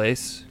unfamiliar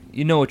place,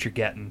 you know what you're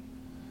getting.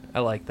 I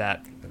like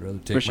that. I'd rather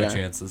take For my sure.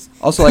 chances.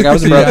 Also, like I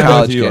was a See, broke I'm with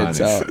college you kid, on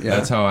so it. yeah.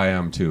 That's how I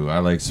am too. I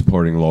like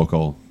supporting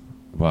local.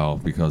 Well,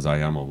 because I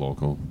am a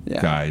local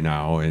Yeah. guy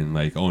now, and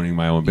like owning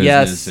my own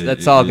business. Yes,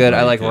 that's all is good.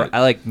 I like like it.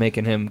 I like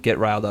making him get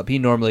riled up. He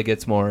normally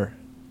gets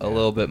a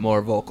little bit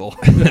more vocal.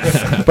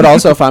 But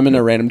also, if I'm in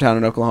a random town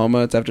in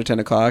Oklahoma, it's after 10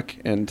 o'clock,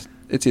 and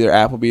it's either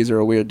Applebee's or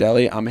a weird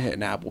deli, I'm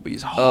hitting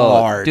Applebee's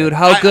hard. Dude,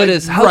 how good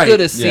is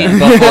right. seeing Yeah.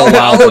 Buffalo Wild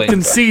I'll Wings?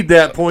 concede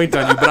that point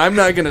on you, but I'm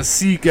not gonna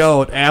seek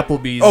out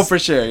Applebee's. Oh, for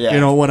sure, yeah. You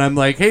know, when I'm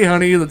like, hey,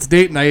 honey, let's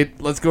date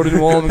night. Let's go to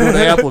New Orleans and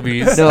go to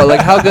Applebee's. No,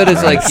 like how good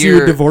is like She would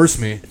your divorce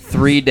me.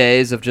 3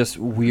 days of just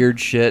weird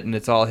shit, and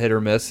it's all hit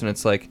or miss, and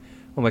it's like,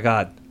 oh my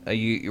god,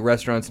 your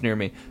restaurant's near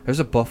me. There's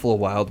a Buffalo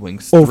Wild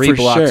Wings Oh, 3 for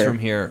blocks sure. from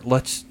here.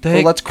 Let's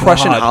Well, let's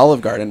crush an God.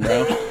 Olive Garden,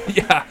 bro.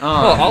 Yeah. Oh,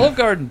 Olive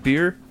Garden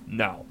beer?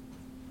 No.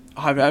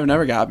 I've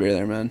never got beer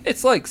there, man.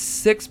 It's like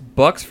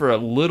 $6 for a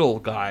little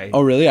guy.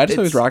 Oh, really? I just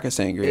always It's- rock a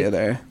sangria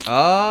there.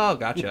 Oh,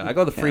 gotcha. I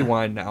go the free Yeah.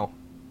 wine now.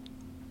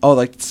 Oh,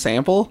 like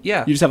sample?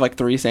 Yeah. You just have like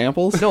 3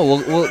 samples?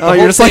 No, Oh,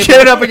 you're just like, hit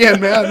it up again,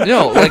 man.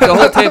 No, like the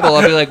whole table,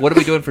 I'll be like, what are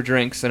we doing for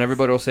drinks? And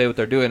everybody will say what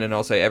they're doing, and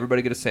I'll say,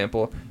 everybody get a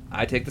sample.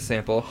 I take the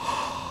sample.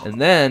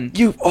 And then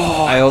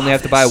I only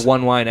have to buy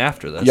one wine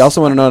after this. You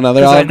also want to know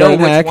another Because I Olive know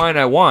Garden which hack? wine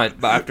I want,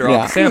 but after all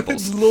Yeah. the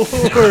samples.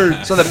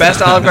 So the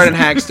best Olive Garden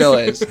hack still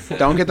is,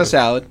 don't get the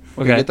salad.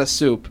 We're Okay. gonna get the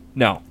soup.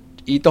 No.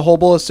 Eat the whole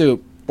bowl of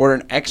soup. Order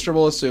an extra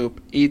bowl of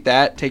soup. Eat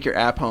that. Take your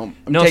app home.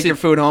 No, take see- your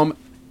food home.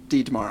 To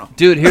eat tomorrow.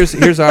 Dude,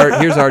 here's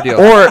our deal.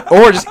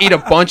 Or just eat a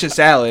bunch of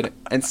salad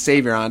and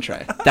save your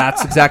entree.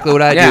 That's exactly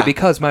what I Yeah. do.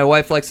 Because my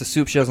wife likes the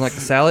soup, she doesn't like the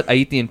salad. I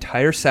eat the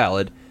entire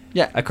salad.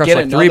 Yeah. I crush get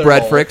like 3 another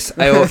bread bowl. fricks.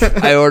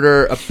 I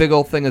order a big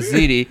old thing of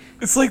ziti.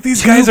 It's like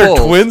these 2 guys are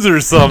bowls. twins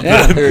or something.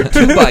 Yeah. Or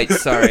 2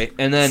 bites, sorry.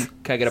 And then,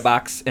 can I get a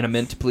box and a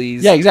mint,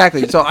 please? Yeah,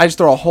 exactly. So I just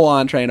throw a whole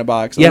entree in a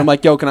box. And Yeah. I'm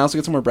like, yo, can I also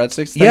get some more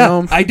breadsticks? to take Yeah,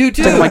 home? I do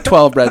too. Take like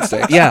 12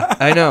 breadsticks. Yeah,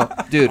 I know.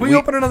 Dude, Can we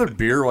open another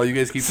beer while you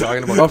guys keep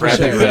talking about Oh, for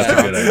crappy sure,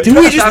 restaurants? did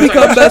we just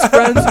become best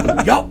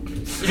friends?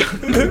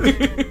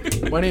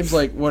 Yup. My name's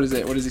like, what is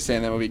it? What does he say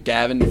in that movie?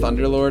 Gavin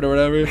Thunderlord or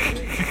whatever?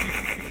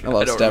 I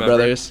love don't Step remember.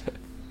 Brothers.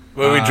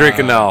 What are we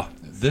drinking now?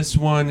 This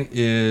one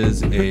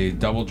is a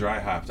double dry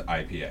hopped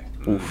IPA.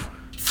 Oof.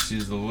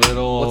 She's a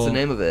little. What's the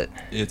name of it?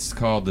 It's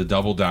called the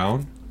Double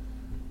Down.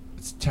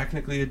 It's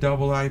technically a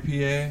double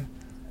IPA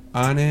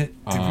on it.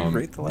 Did we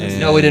rate the last and-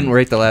 No, we didn't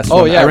rate the last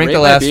Oh, one. yeah, I ranked rate the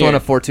my last beer. one a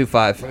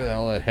 4.25.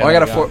 Oh, I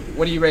got a 4.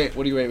 What do you rate?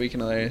 What do you rate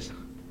Weekend Hilarious?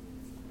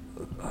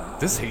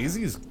 This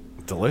hazy's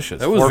delicious.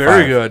 That was 4 or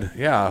very 5. good.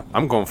 Yeah.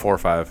 I'm going 4 or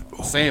 5.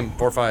 Same.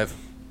 4-5.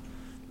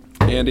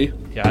 Andy?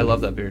 Yeah, I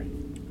love that beer.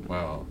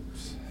 Well,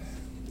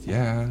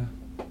 yeah.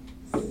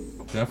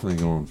 Definitely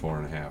going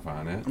 4.5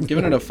 on it. I'm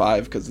giving it a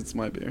 5 because it's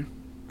my beer.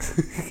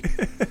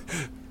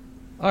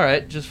 All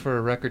right, just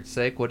for record's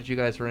sake, what did you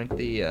guys rank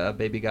the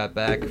Baby Got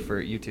Back for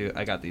you two?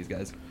 I got these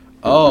guys.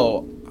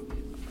 Oh,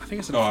 I think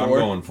it's a Oh, 4. I'm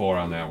going 4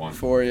 on that one.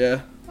 4,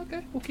 yeah.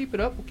 Okay, we'll keep it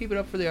up. We'll keep it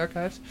up for the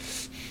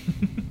archives.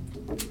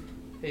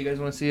 Hey, you guys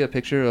want to see a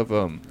picture of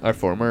our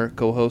former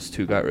co-host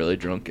who got really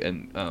drunk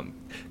and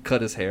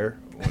cut his hair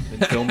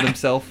and filmed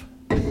himself?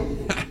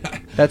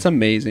 That's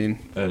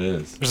amazing. That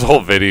is. There's a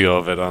whole video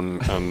of it on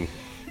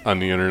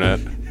the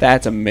internet.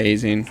 That's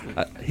amazing.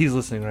 He's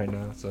listening right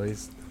now, so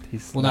he's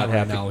Well, not right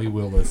happy. now. He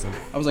will listen.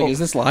 I was like, is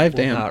this live?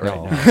 Well, Damn. not right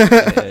No.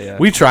 now. Yeah.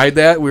 We tried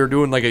that. We were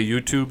doing like a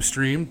YouTube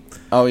stream.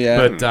 Oh,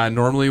 yeah. But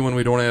normally when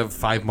we don't have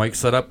 5 mics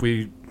set up,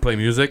 we play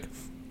music.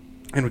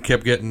 And we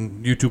kept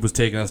getting, YouTube was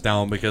taking us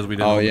down because we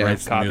didn't Oh, own the yeah.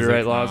 rights to the Copyright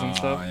music. laws and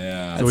stuff.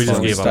 Yeah. So we just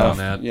fun gave up stuff. on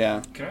that.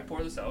 Yeah. Can I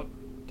pour this out?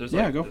 There's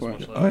Yeah, go for it.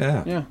 much left. Oh,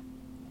 yeah. Yeah.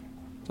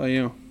 It's all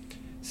you.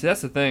 See,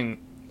 that's the thing.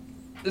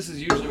 This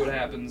is usually what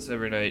happens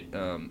every night.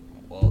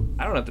 Well,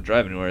 I don't have to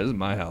drive anywhere. This is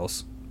my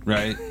house.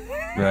 Right.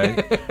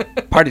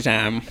 Right. Party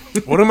time.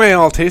 What am I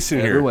all tasting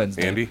Every here,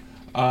 Wednesday. Andy?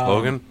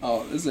 Logan?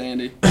 Oh, this is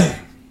Andy.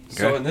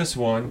 So Okay. in this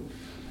one,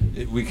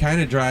 we kind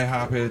of dry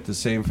hop it the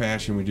same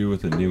fashion we do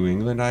with the New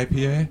England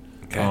IPA.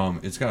 Okay.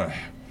 It's got a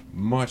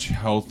much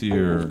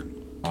healthier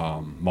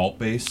malt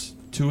base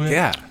to it.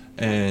 Yeah.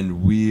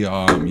 And we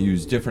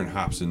use different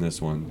hops in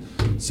this one.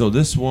 So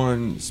this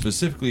one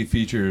specifically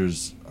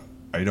features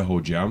Idaho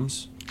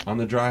Gems on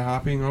the dry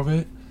hopping of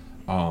it.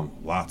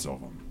 Lots of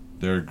them.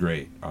 They're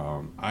great.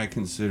 I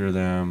consider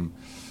them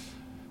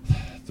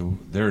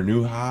they're a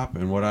new hop,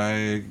 and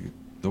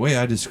the way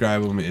I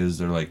describe them is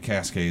they're like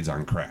Cascades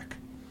on crack.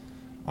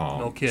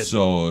 No kid.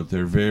 So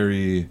they're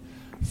very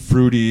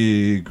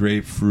fruity,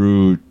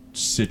 grapefruit,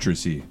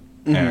 citrusy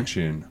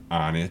action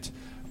on it.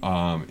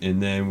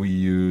 And then we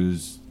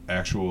use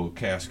actual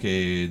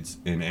Cascades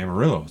and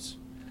Amarillos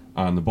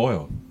on the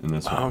boil in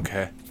this one.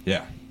 Okay.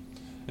 Yeah.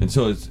 And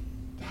so it's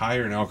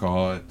higher in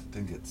alcohol. I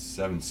think it's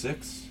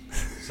 7.6,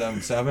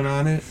 7.7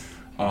 on it.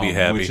 Be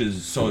happy. Which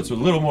is, so it's a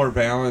little more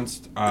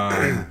balanced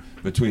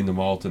between the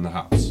malt and the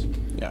hops.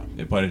 Yeah.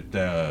 But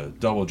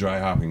double dry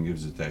hopping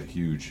gives it that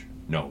huge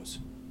nose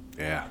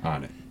Yeah.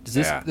 on it. Does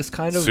this Yeah. this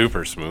kind of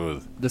Super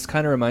smooth. this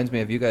kind of reminds me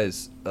of you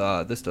guys?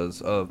 This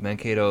does of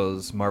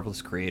Mankato's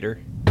Marvelous Creator.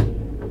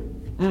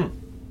 I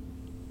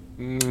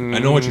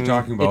know what you're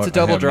talking about. It's a I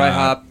double have dry not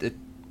hop.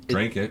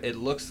 drank it. It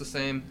looks the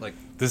same, like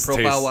This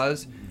profile tastes-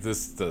 wise.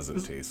 This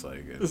doesn't taste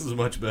like it. This is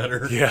much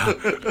better. Yeah.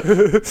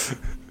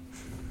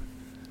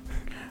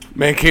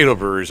 Mankato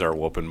breweries are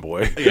whooping,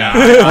 boy.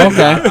 Yeah.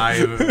 Okay.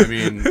 I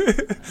mean,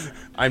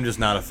 I'm just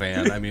not a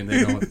fan. I mean,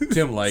 they don't.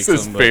 Tim likes It's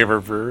his them. But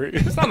favorite brewery.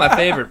 It's not my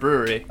favorite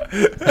brewery.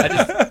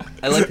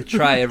 I like to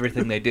try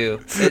everything they do.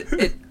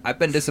 I've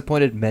been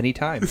disappointed many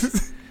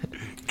times.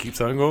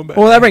 Keeps on going back.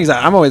 Well, that brings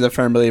up. I'm always a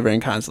firm believer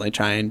in constantly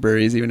trying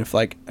breweries, even if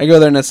like I go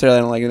there necessarily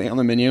I don't like anything on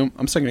the menu.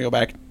 I'm still gonna go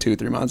back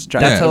 2-3 months and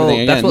try That's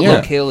everything that's again. what Yeah.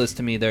 Locale is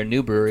to me. Their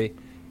new brewery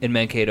in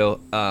Mankato.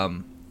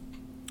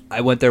 I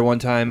went there one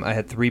time. I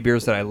had 3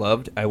 beers that I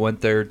loved. I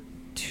went there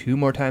 2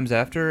 more times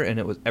after,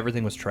 and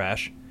everything was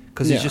trash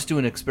because he's Yeah. just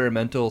doing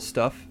experimental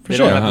stuff. They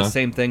sure. don't have Uh-huh. the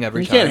same thing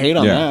every You time. can't hate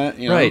on Yeah. that,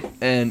 you know? Right,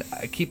 and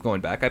I keep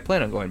going back. I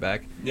plan on going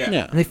back.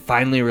 Yeah. And they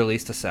finally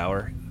released a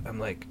sour. I'm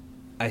like,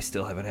 I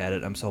still haven't had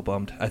it. I'm so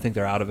bummed. I think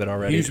they're out of it He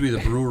already. used to be the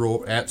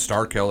brewer at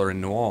Starkeller in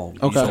New Ulm. He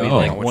Okay. used to be Oh.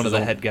 like which one of is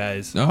the a- head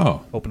guys.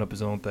 Oh. Open up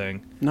his own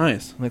thing.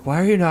 Nice. I'm like,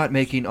 why are you not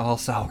making all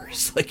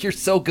sours? Like, you're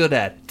so good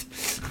at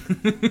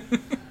it.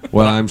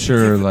 Well, I'm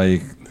sure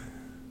like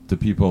the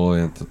people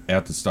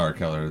at the Star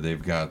Keller,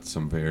 they've got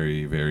some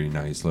very, very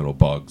nice little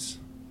bugs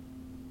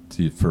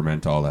to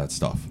ferment all that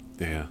stuff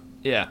Yeah.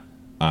 Yeah.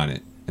 on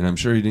it. And I'm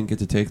sure he didn't get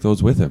to take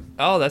those with him.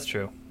 Oh, that's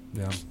true.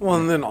 Yeah. Well,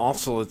 and then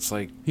also it's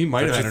like He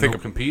might don't have you had think to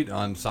compete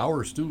on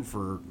sours too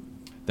for.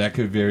 That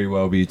could very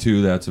well be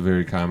too. That's a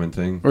very common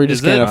thing. Or you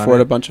just Is it? can't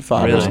afford a bunch of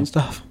followers Really? and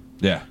stuff.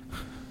 Yeah.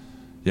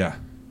 Yeah.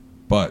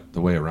 But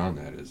the way around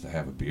that is to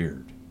have a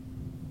beard.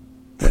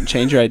 What,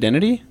 change your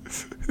identity?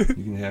 You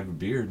can have a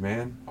beard,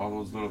 man. All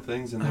those little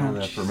things in there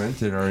that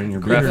fermented are in your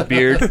Craft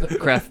beard. beard.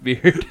 Craft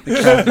beard.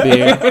 Craft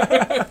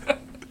beer.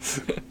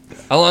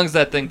 How long does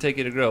that thing take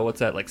you to grow? What's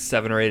that, like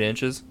 7 or 8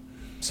 inches?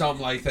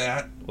 Something like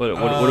that. What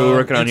are we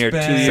working on It's here? 2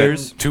 been-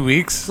 years? 2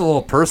 weeks. It's a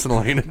little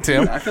personal, ain't it,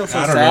 Tim? I feel so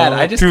I don't sad. know.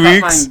 I just 2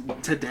 cut weeks?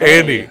 mine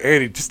today.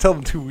 Andy, just tell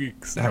them 2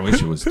 weeks. I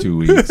wish it was 2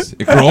 weeks.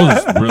 It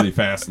grows really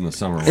fast in the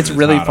summer. When It's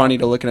really hot funny out.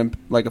 to look at him,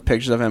 like a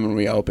pictures of him when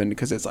we opened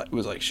because it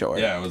was like short.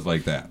 Yeah, it was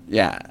like that.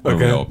 Yeah. When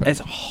we Okay. opened. It's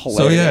So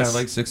hilarious. yeah,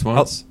 like 6 How,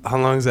 months. how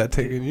long is that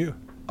taking you?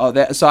 Oh,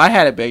 so I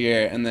had it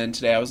bigger, and then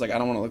today I was like, I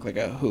don't want to look like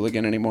a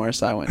hooligan anymore,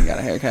 so I went and got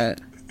a haircut.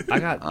 I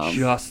got Um,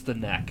 just the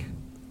neck.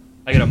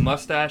 I got a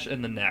mustache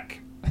and the neck.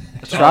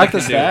 That's all I Rock the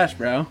can do. stash,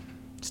 bro.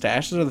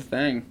 Stashes are the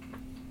thing.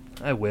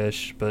 I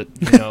wish, but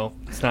you know,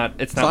 it's not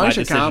long my as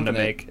you're decision to confident.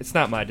 make. It's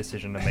not my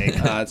decision to make.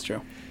 That's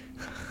true.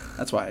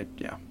 That's why,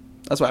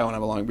 That's why I want to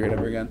have a long beard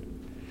ever again.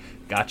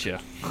 Gotcha.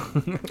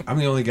 I'm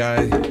the only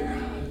guy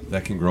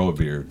that can grow a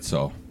beard.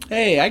 So,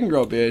 Hey, I can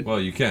grow a beard. well,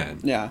 you can.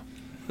 Yeah.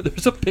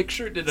 There's a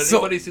picture. Did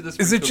anybody see this?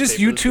 Is it picture just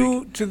paper you this two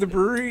week? to the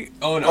brewery?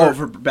 Oh no. Oh,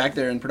 for back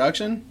there in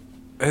production?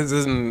 As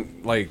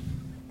isn't like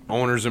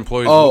owners,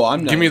 employees. Oh, I'm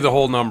Give not- me the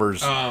whole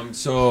numbers.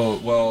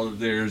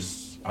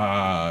 There's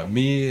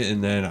me,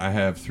 and then I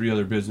have 3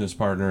 other business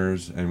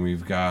partners, and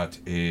we've got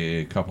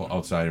a couple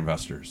outside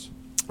investors.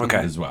 Okay.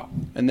 As well.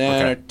 And then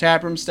Okay. our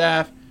taproom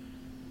staff,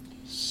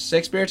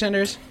 6 beer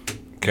tenders,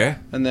 Okay.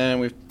 and then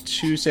we have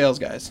 2 sales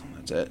guys.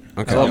 That's it.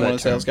 Okay. I'm Love one that of the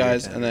sales term, beer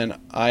guys, and then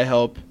I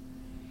help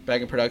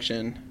back in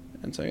production,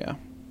 and so yeah.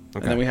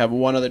 And then we have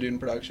one other dude in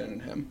production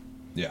and him.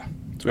 Yeah. So we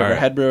have Alright. our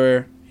head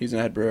brewer, he's a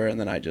head brewer, and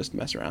then I just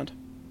mess around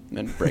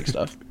and break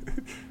stuff.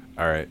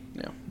 All right.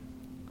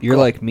 You're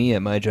like me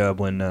at my job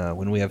when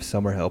we have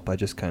summer help. I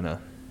just kind of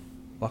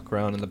walk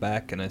around in the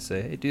back and I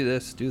say, "Hey, do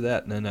this, do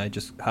that," and then I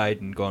just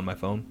hide and go on my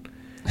phone.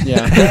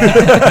 Yeah.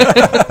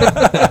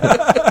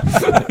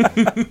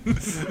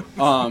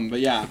 But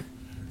yeah.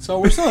 So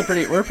we're still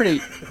we're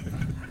pretty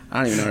I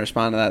don't even know how to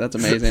respond to that. That's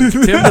amazing.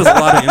 Tim does a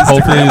lot of Instagram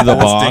Hopefully the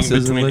boss posting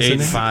isn't between 8 and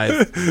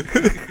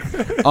listening.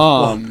 5.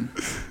 Oh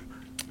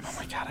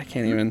my god, I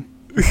can't even.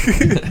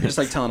 Just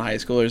like telling high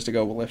schoolers to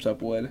go lift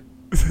up wood.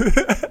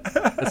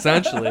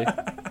 Essentially.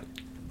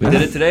 We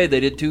did it today. They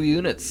did 2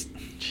 units.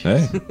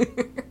 Hey.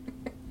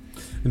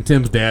 And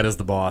Tim's dad is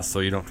the boss, so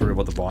you don't have to worry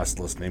about the boss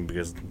listening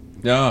because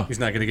Yeah. he's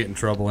not going to get in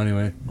trouble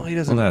anyway. Well, he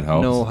doesn't Well, that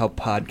helps. know how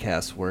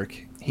podcasts work.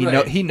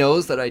 Right. He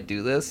knows that I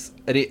do this,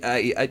 and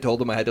I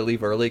told him I had to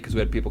leave early because we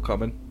had people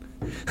coming.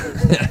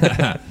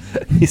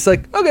 He's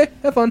like, okay,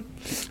 have fun.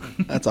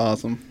 That's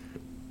awesome.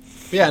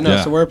 But yeah, no.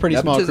 Yeah. So we're a pretty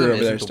small Nepotism crew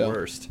over there isn't still. the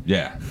worst.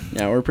 Yeah.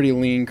 Yeah, we're a pretty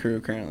lean crew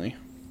currently.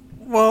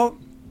 Well,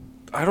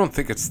 I don't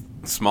think it's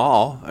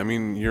small. I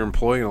mean, you're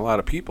employing a lot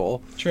of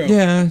people. True.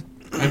 Yeah.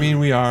 I mean,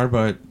 we are,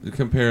 but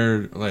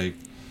compared, like,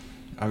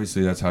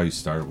 obviously that's how you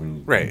start when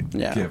you Right.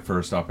 Yeah. get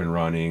first up and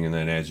running, and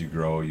then as you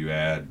grow, you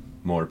add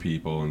more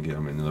people and get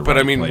them into the But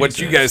right I mean, what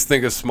you places. guys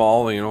think is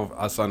small,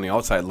 us on the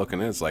outside looking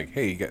in, it's like,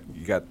 hey,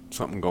 you got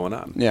something going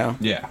on. Yeah.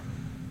 Yeah.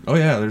 Oh,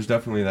 yeah, there's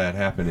definitely that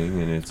happening,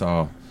 and it's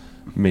all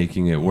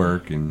making it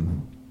work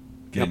and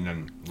getting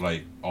them,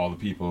 like, all the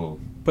people.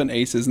 Putting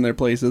aces in their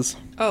places.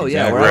 Oh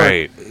yeah, Exactly. where I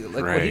Right, work- like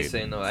what right. he's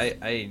saying though.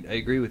 I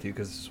agree with you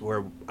because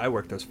where I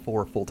work, there's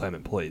 4 full-time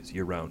employees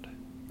year round.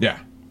 Yeah.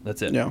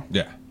 That's it. Yeah.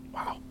 Yeah.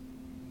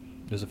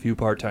 There's a few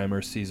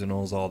part-timers,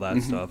 seasonals, all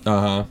that stuff.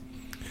 Uh-huh.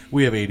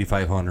 We have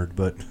 8,500,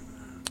 but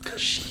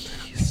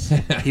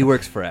He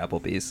works for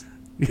Applebee's.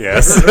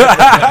 Yes.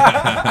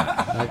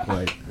 not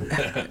quite.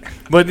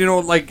 But,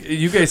 like,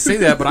 you guys say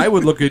that, but I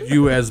would look at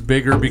you as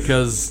bigger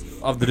because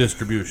of the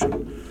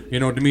distribution.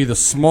 To me, the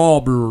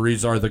small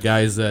breweries are the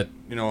guys that,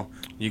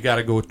 you got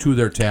to go to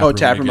their tap room.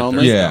 tap to room get their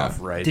only? Yeah.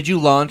 stuff, right. Did you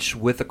launch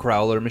with a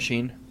growler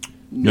machine?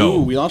 No.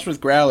 We launched with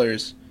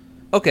growlers.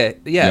 Okay,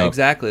 yeah, Yep.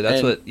 exactly. That's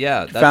And what.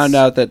 Yeah, that's, Found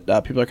out that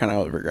people are kind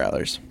of over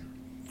growlers.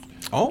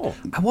 Oh.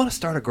 I want to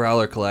start a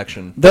growler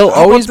collection. There'll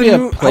How always about be the a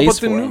new- place How about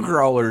for the new them.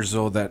 growlers,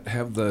 though, that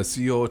have the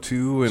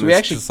CO2 and So we it's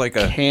actually just like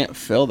a... can't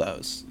fill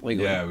those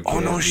legally. Yeah. We Oh,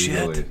 can't no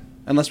legally. shit.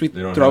 Unless we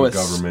They don't throw a have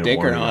government sticker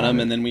warning on on them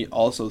it. and then we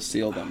also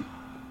seal them.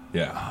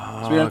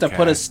 Yeah. So we don't have to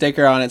put Okay. a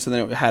sticker on it so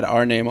then it had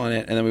our name on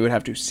it and then we would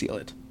have to seal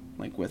it.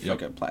 Like with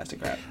Yep. like a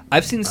plastic wrap.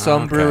 I've seen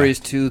some Okay. breweries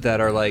too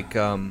that are like,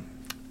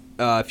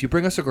 if you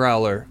bring us a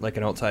growler, like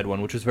an outside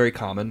one, which is very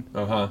common.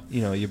 Uh-huh.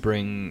 You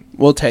bring.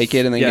 We'll take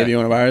it and then Yeah. give you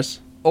one of ours.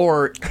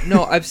 Or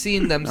no, I've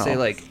seen them say Oh.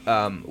 like,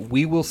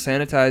 we will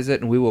sanitize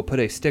it and we will put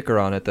a sticker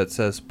on it that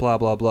says blah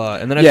blah blah.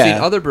 And then I've Yeah.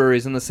 seen other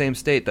breweries in the same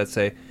state that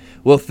say,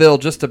 we'll fill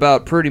just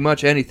about pretty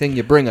much anything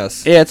you bring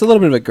us. Yeah, it's a little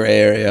bit of a gray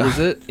area. Is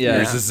it? Yeah.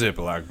 Here's a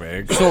Ziploc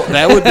bag. So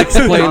that would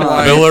explain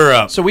why. Fill her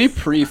up. So we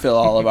pre-fill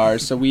all of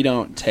ours, so we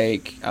don't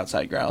take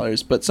outside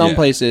growlers. But some Yeah.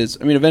 places,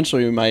 I mean,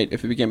 eventually we might,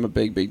 if it became a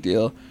big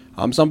deal.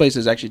 Some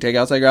places actually take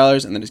outside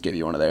growlers and then just give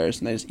you one of theirs,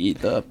 and they just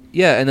eat the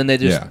Yeah, and then they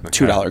just. Yeah.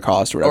 $2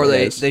 cost or whatever. Or it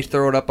they, is. they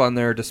throw it up on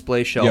their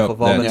display shelf Yep,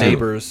 of all the that too.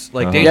 neighbors.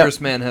 Like Uh-huh. Dangerous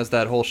Man has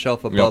that whole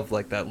shelf above Yep.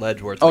 like that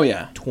ledge where it's Oh, like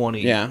yeah.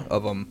 20 Yeah.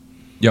 of them.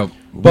 Yep.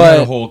 We But- had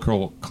a whole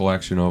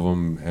collection of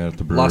them at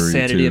the brewery, Lost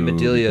Sanity and too,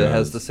 Medelia because-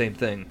 has the same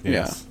thing.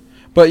 Yes.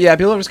 But yeah,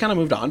 people have just kind of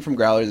moved on from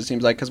growlers. It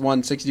seems like because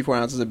 64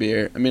 ounces of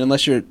beer. I mean,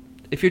 unless you're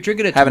If you're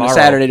drinking it having tomorrow,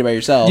 a Saturday by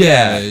yourself.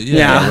 Yeah.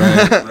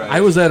 Yeah. Right, right.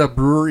 I was at a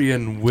brewery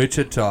in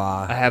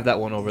Wichita. I have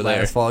that one over there.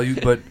 last fall.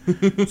 But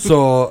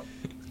so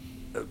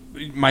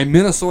my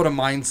Minnesota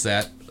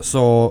mindset.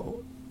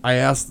 So I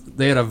asked.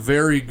 They had a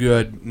very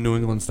good New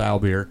England style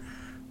beer.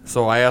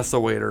 So I asked the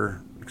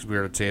waiter because we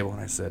were at a table, and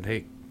I said,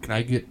 "Hey, can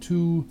I get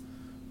 2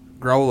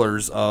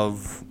 growlers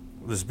of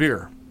this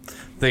beer?"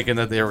 Thinking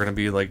that they were going to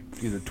be like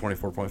either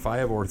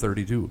 24.5 or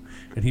 32,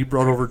 and he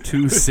brought over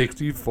 2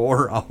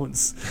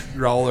 64-ounce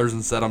growlers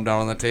and set them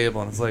down on the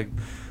table, and it's like,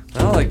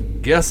 well, I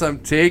guess I'm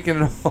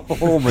taking it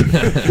home. And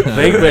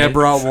thankfully, I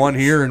brought one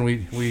here, and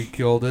we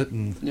killed it.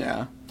 And Yeah.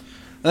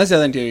 And that's the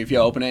other thing too. If you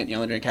open it and you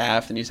only drink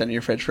half, and you set it in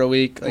your fridge for a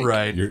week, like,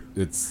 right,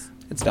 It's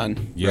it's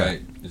done. yeah.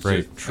 Right. It's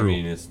Right, just, true. I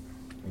mean, it's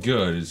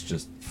good. It's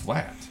just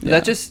flat. Yeah.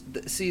 That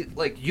just see,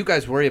 like you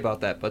guys worry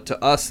about that, but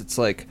to us, it's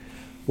like,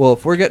 well,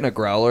 if we're getting a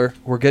growler,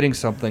 we're getting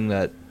something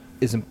that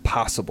is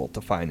impossible to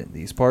find in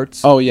these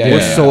parts. Oh, yeah, we're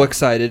yeah. so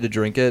excited to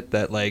drink it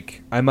that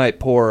like I might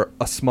pour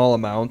a small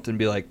amount and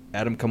be like,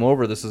 Adam, come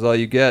over. This is all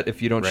you get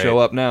if you don't Right. show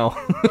up now.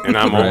 And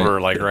I'm Right. over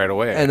like right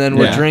away. And then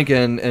we're Yeah.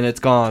 drinking, and it's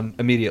gone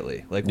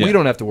immediately. Like we Yeah.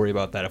 don't have to worry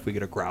about that if we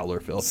get a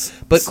growler fill.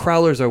 But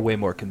growlers are way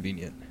more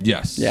convenient.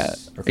 Yes. Yeah.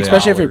 They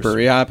Especially if are. you're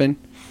brewery hopping.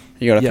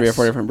 You go to 3 or Yes.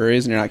 4 different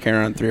breweries, and you're not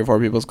carrying around 3 or 4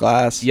 people's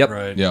glass. Yep.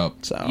 right. Yep.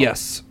 So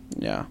Yes.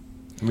 Yeah.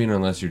 I mean,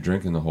 unless you're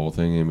drinking the whole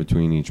thing in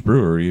between each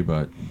brewery,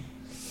 but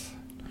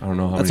I don't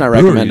know how That's many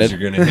not breweries recommended.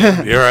 you're gonna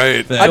hit. You're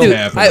right. That'll do-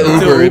 happen. I Uber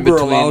Until in Uber between.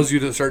 allows you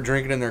to start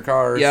drinking in their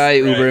cars. Yeah, I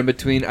Uber Right. in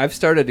between. I've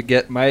started to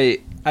get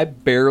I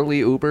barely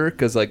Uber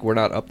because like we're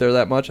not up there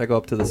that much. I go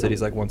up to the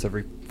cities like once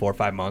every 4 or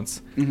 5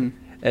 months,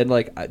 and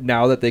like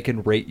now that they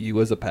can rate you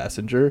as a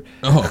passenger,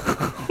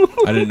 I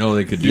didn't know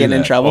they could do Getting that.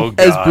 in trouble. Oh,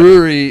 as God.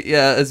 brewery,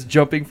 as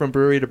jumping from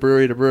brewery to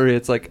brewery to brewery,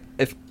 it's like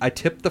if I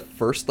tip the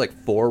first like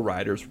 4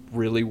 riders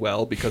really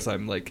well because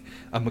I'm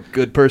a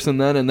good person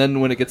then, and then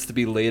when it gets to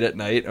be late at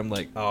night, I'm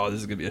like, oh, this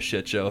is gonna be a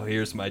shit show.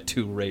 Here's my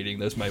 2 rating.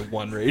 There's my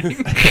 1 rating.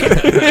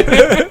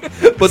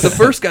 But the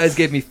first guys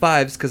gave me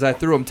 5s because I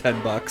threw them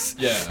 $10.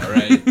 Yeah,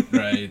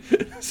 right.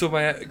 So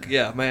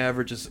my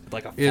average is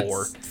like a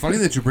 4. It's funny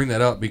that you bring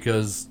that up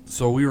because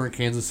we were in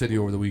Kansas City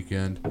over the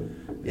weekend.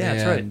 Yeah,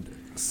 that's right. And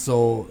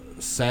so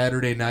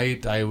Saturday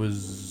night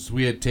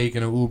we had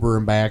taken an Uber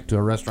and back to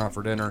a restaurant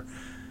for dinner.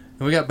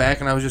 And we got back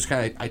and I was just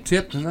I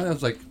tipped and then I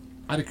was like,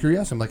 out of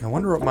curiosity, I'm like, I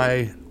wonder what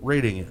my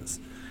rating is.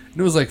 And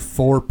it was like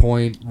 4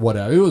 point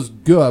whatever. It was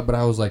good, but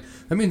I was like,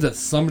 that means that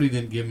somebody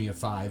didn't give me a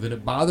 5. And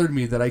it bothered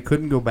me that I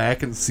couldn't go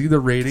back and see the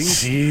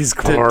ratings Jeez,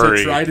 to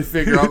Corey. try to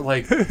figure out,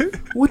 like,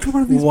 which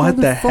one of these What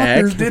the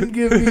heck? motherfuckers didn't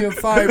give me a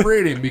 5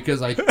 rating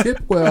because I tip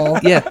well.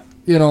 Yeah.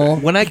 You know,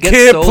 When I get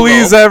Can't so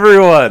please low,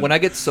 everyone. when I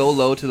get so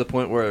low to the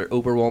point where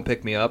Uber won't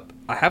pick me up,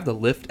 I have the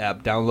Lyft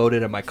app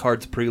downloaded and my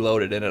card's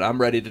preloaded in it.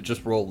 I'm ready to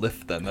just roll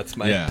Lyft then. That's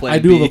my plan I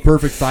do have B. a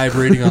perfect 5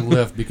 rating on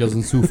Lyft because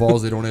in Sioux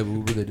Falls they don't have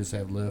Uber, they just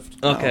have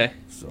Lyft. Okay.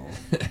 So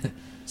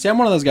See, I'm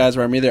one of those guys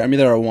where I'm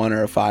either a 1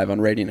 or a 5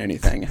 on rating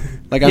anything.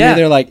 Like I'm Yeah,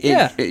 either like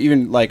yeah.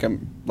 even like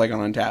I'm like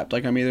on Untapped.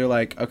 Like I'm either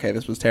like, okay,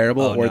 this was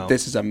terrible, Oh, or no.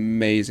 this is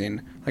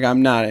amazing. Like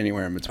I'm not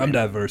anywhere in between. I'm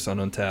diverse on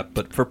Untapped,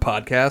 but for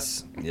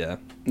podcasts, yeah.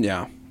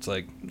 Yeah. It's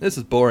like, this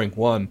is boring.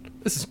 1.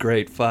 This is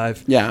great.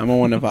 5. Yeah, I'm a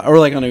 1 to 5. Or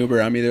like on Uber,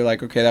 I'm either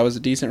like, okay, that was a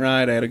decent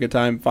ride, I had a good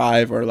time,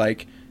 5, or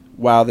like,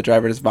 wow, the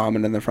driver just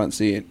vomited in the front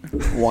seat,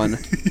 1.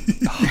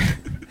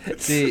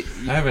 See,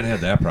 I haven't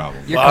had that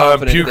problem. you're I'm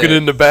confident puking there.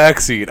 in the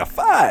backseat. A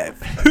 5.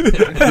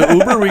 the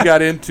Uber we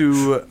got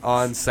into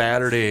on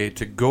Saturday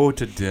to go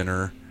to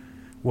dinner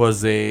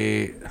was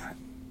I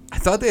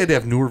thought they had to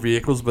have newer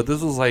vehicles, but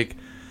this was like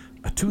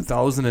a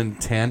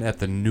 2010 at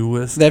the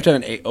newest. They have to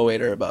have an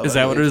 08 or above. Is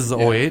I that what it believe. is? The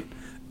Yeah. 08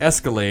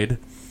 Escalade,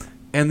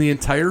 and the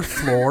entire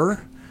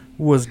floor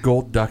was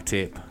gold duct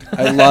tape.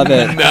 I love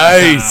it.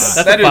 Nice.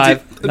 That's a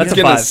 5. That's a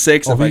getting 5.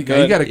 6 Oh, if I he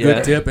could. got a good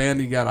Yeah. tip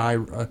and he got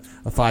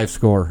a 5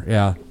 score.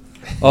 Yeah.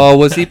 Oh,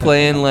 was he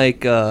playing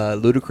like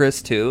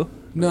Ludacris too?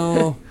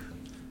 No,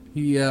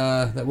 he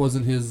that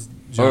wasn't his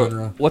Or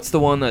genre. what's the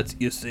one that's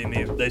they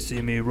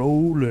see me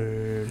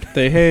rolling?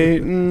 They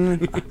hate.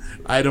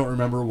 I don't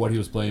remember what he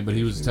was playing, but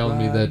he was telling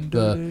me that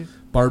the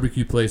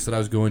barbecue place that I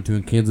was going to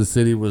in Kansas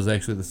City was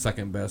actually the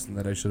second best, and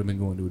that I should have been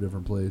going to a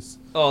different place.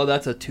 Oh,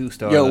 that's a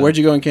 2-star. Yo, then. where'd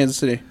you go in Kansas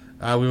City?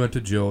 We went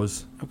to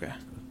Joe's, Okay.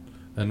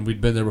 and we'd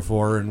been there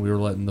before, and we were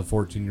letting the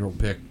 14-year-old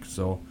pick.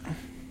 So,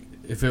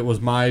 if it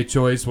was my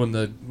choice, when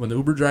the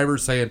Uber driver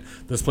was saying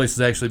this place is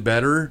actually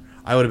better,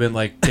 I would have been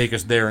like, take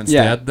us there instead.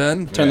 Yeah.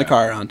 Then, Turn the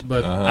car around.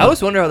 but I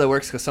always wonder how that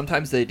works because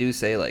sometimes they do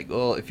say like,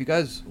 well, if you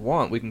guys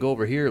want, we can go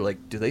over here.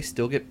 Like, do they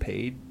still get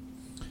paid?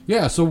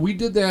 yeah, so we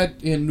did that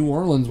in New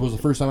Orleans. Was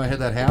the first time I had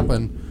that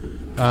happen.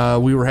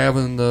 We were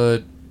having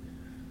the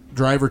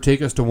driver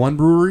take us to one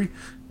brewery,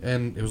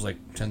 and it was like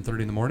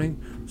 10:30 in the morning.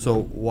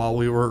 So while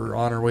we were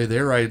on our way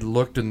there, I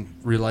looked and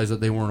realized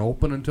that they weren't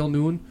open until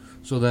noon.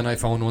 So then I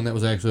found one that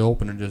was actually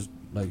open and just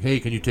like, hey,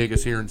 can you take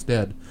us here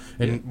instead?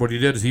 And what he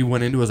did is he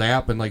went into his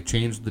app and like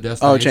changed the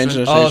destination. Oh, changed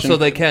the Oh, destination. so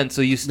they can.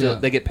 So you still Yeah.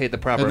 they get paid the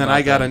proper. And then amount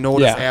I got a then.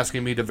 notice Yeah.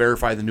 asking me to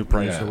verify the new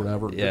price Yeah. or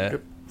whatever. Yeah.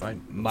 Yep,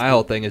 fine. My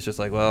whole thing is just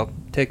like, well,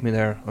 take me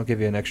there. I'll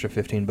give you an extra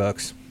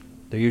 $15.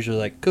 They're usually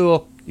like,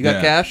 cool. You got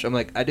Yeah. cash? I'm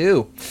like, I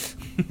do.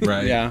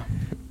 Right. Yeah.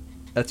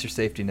 That's your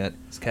safety net.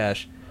 It's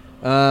cash.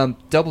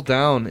 Double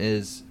Down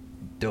is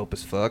dope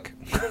as fuck.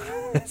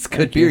 It's good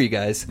Thank beer, you. you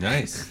guys.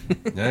 Nice.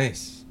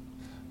 Nice.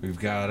 We've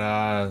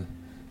got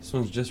this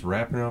one's just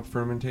wrapping up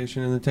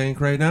fermentation in the tank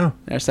right now.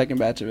 Our second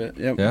batch of it.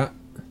 Yep. Yeah.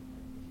 I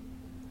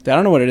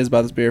don't know what it is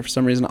about this beer. For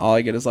some reason, all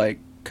I get is like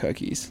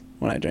cookies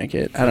when I drink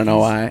it. I don't know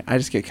why. I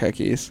just get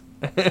cookies.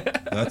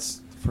 That's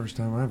the first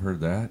time I've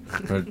heard that.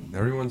 But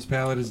everyone's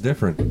palate is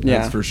different. Yeah,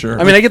 That's for sure.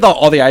 I mean, I get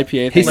all the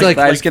IPA things. He's like-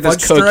 I just get this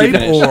Fudge cookie Stripe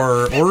finish.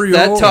 or Oreo.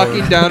 That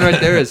talking or- down right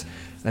there is,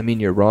 I mean,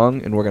 you're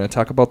wrong, and we're going to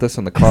talk about this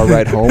on the car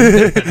ride home,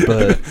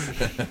 but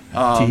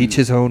to each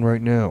his own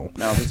right now.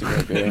 No, that's a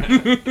great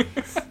beer.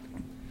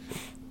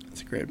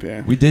 It's a great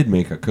beer. we did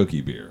make a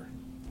cookie beer.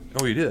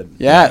 Oh, you did.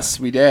 Yes,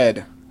 we did.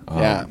 Um,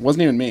 Yeah, it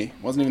wasn't even me.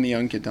 It wasn't even the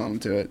young kid telling them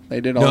to it.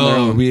 They did all their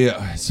No, own. we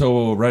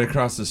so right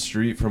across the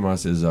street from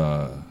us is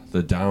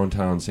the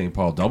downtown St.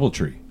 Paul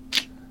DoubleTree,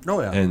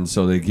 Oh yeah. and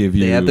so they give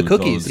you They have the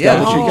cookies. those Yeah,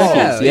 DoubleTree oh,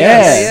 cookies. yeah,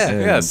 Yes. yeah.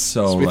 And Yes.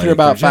 so We like, threw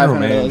about their general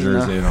 500 of those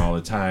managers now. in all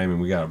the time,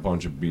 and we got a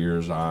bunch of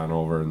beers on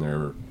over in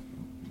their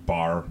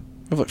bar.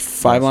 We have, like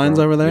 5 lines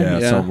over there.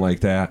 Yeah, something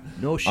like that.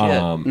 No shit.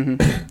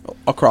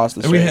 Across the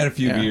And street. we had a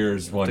few Yeah.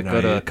 beers one To night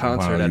go to a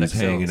concert while he at was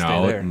Excel and hanging stay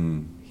out, there.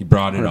 and he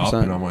brought it up,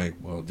 100%. and I'm like,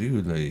 "Well,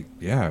 dude, like,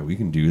 yeah, we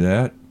can do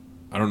that.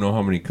 I don't know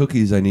how many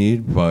cookies I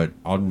need, but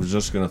I'm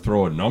just gonna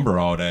throw a number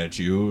out at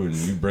you, and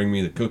you bring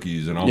me the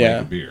cookies, and I'll Yeah.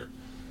 make a beer."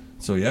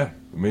 So yeah,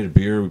 we made a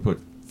beer. We put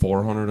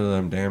 400 of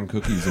them damn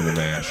cookies in the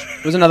mash.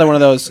 It was another one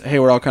of those, hey,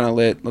 we're all kind of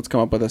lit. Let's come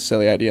up with a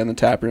silly idea on the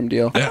tap room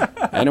deal. Yeah.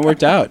 And it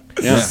worked out.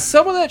 Yeah.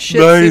 Some of that shit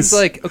Nice. seems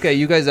like, okay,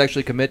 you guys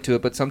actually commit to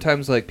it, but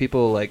sometimes, like,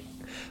 people, like,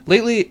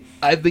 lately,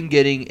 I've been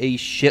getting a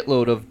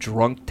shitload of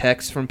drunk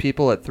texts from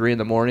people at 3 in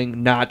the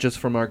morning, not just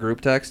from our group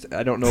text.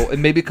 I don't know,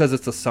 and maybe because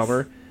it's the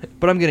summer,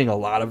 but I'm getting a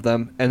lot of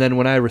them. And then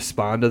when I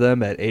respond to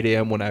them at 8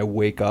 a.m. when I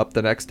wake up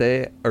the next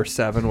day, or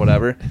 7,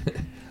 whatever,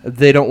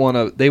 they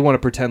want to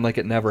pretend like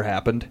it never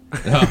happened,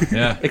 Oh,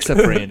 yeah.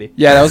 except for Andy.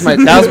 Yeah,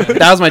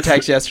 that was my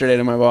text yesterday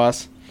to my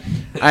boss.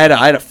 I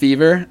had a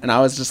fever, and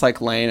I was just,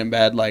 like, laying in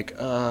bed, like,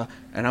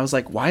 and I was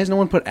like, why has no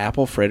one put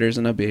apple fritters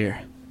in a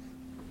beer?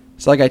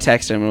 So, like, I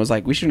texted him and was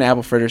like, we should do an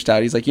apple fritter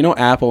stout. He's like,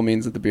 apple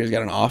means that the beer's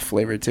got an off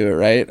flavor to it,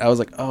 right? I was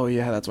like, oh,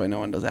 yeah, that's why no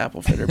one does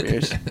apple fritter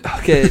beers.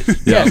 Okay,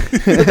 yeah,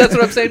 but that's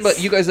what I'm saying.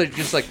 But you guys are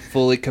just like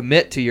fully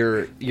commit to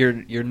your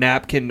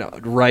napkin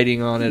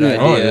writing on it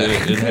Oh, idea.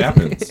 it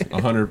happens.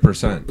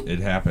 100%. It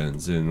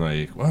happens. And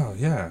like, well,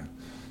 yeah.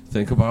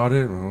 Think about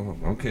it. Well,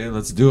 okay,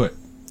 let's do it.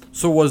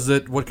 So was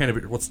it what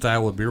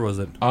style of beer was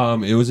it?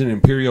 It was an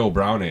Imperial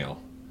Brown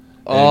Ale.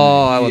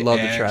 Oh, And I would he love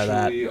to try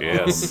that. actually,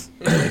 Yes.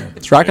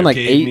 It's rocking like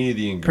gave me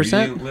the 8%.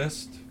 ingredient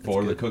list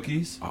for the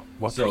cookies,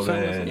 what so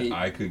percent was then it?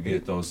 I could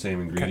get those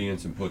same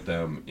ingredients and put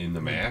them in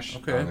the mash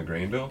Okay. on the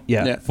grain bill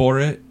Yeah. Yeah. for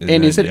it. And you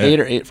then, said yeah, 8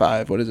 or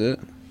 8.5. What is it?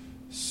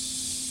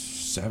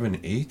 7,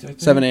 8. I think.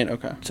 7, 8.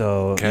 Okay.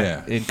 So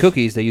Yeah. in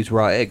cookies they use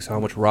raw eggs.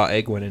 How much raw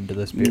egg went into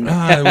this beer? No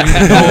eggs.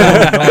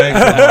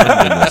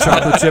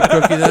 Chocolate chip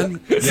cookie then?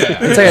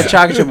 Yeah. It's like a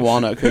chocolate chip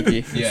walnut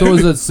cookie. Yeah. So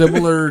is it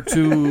similar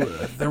to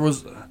there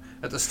was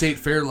at the state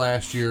fair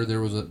last year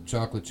there was a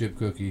chocolate chip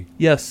cookie?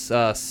 Yes,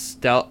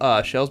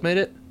 Shells made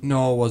it.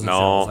 No, it wasn't No,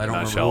 Shells. I don't not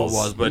remember Shells. who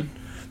it was, but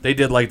they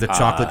did like the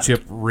chocolate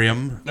chip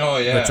rim. Oh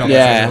The yeah. chocolate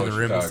Yeah. chip with the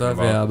rim and stuff.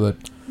 Yeah, but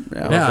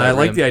Yeah. yeah, I that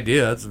like rim. the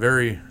idea. It's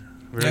very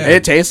Yeah.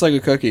 It tastes like a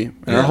cookie. And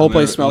Yeah, our whole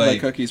place li- smelled like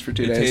like, cookies for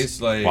 2 It days.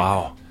 tastes like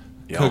Wow.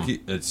 Yum.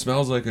 cookie. It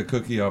smells like a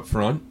cookie up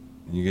front.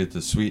 You get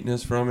the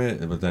sweetness from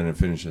it, but then it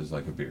finishes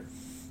like a beer.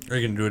 are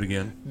you gonna do it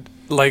again?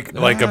 Like a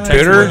Ah,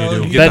 bitter? what you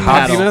do. You get the Ben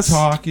Paddle. hoppiness?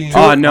 Talking.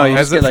 Oh, no. You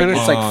Has just get it like, finished?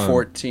 it's like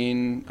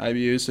 14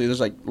 IBUs. So there's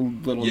like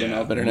little to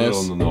no bitterness.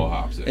 little to no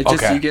hops. It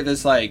just, Okay. you get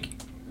this like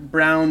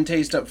brown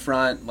taste up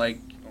front, like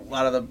a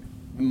lot of the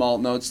malt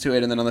notes to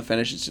it. And then on the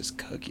finish, it's just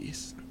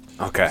cookies.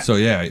 Okay. So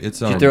yeah, it's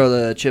You throw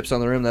the chips on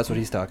the rim. That's what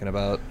he's talking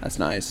about. That's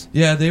nice.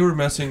 yeah, they were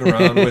messing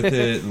around with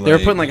it. They were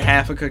putting like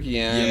half a cookie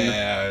in.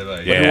 yeah,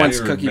 like Who they wants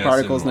were cookie messing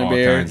particles in their all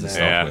beer? kinds of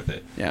stuff Yeah. with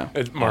it. Yeah.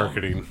 It's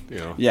marketing,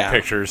 Yeah.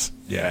 pictures.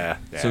 Yeah.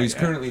 Yeah, So he's yeah.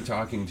 currently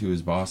talking to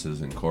his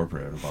bosses in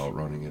corporate about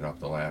running it up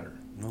the ladder.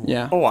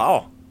 Yeah. Oh,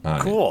 wow. on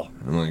it. Cool.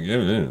 I'm like,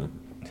 yeah.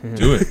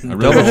 Do it. I really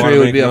Doubletree don't want to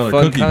would make be a another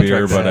fun cookie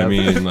beer, contract to but I have.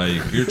 mean, like,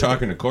 if you're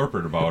talking to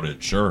corporate about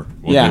it, sure,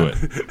 we'll Yeah. do it.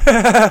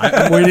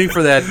 I'm waiting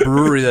for that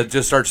brewery that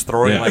just starts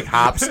throwing Yeah. like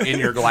hops in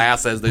your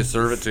glass as they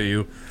serve it to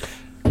you.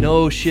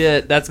 No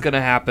shit, that's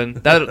gonna happen.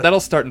 That'll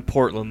start in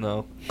Portland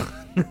though.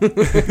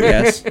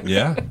 Yes.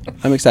 Yeah.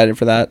 I'm excited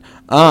for that.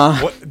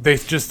 What? They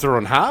just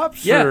throwing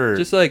hops? Yeah, Or?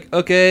 just like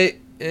okay,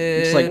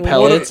 It's like what-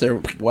 pellets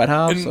or wet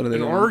hops. In, What are they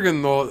in doing?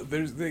 Oregon, though,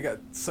 they got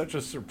such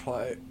a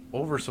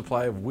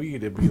oversupply of weed.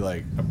 It'd be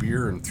like a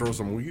beer and throw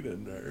some weed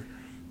in there.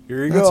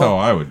 Here you That's go. how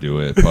I would do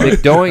it. Big But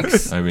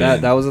doinks. I mean-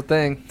 that was a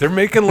thing. They're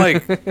making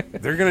like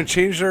they're gonna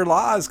change their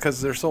laws because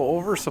they're so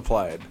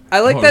oversupplied. I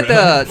like Oh, that.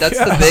 really? That's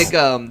the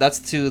big. That's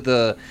to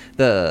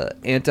the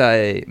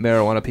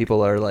anti-marijuana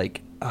people are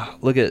like,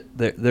 look at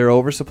they're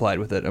oversupplied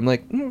with it. I'm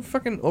like,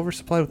 fucking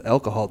oversupplied with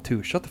alcohol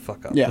too. Shut the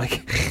fuck up. Yeah.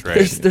 Like,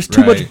 Right. there's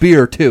too much Right.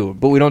 beer too,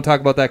 but we don't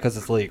talk about that because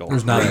it's legal.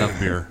 There's not enough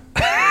beer.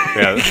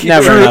 Yeah,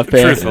 Never enough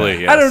beer.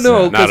 Truthfully, yes. I don't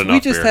know Not because we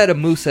enough just beer. had a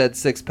Moosehead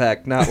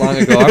 6-pack not long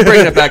ago. I'm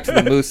bringing it back to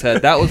the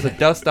Moosehead. That was a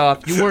dust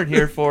off. You weren't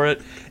here for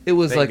it. It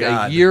was Thank like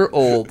God. a year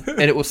old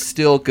and it was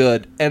still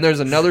good. And there's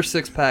another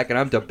 6-pack and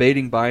I'm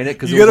debating buying it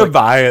because You gotta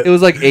buy it. It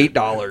was like $8.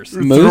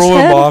 Throw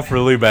Moosehead? him off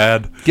really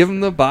bad. Give him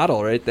the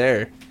bottle right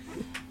there.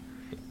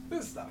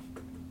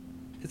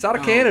 It's out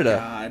of Canada.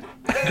 God.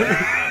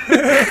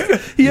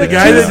 The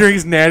guy that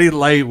drinks Natty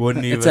Light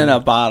wouldn't even. It's in a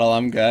bottle.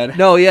 I'm good.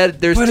 No, yeah,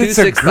 there's But two it's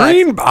a 6-packs.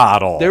 green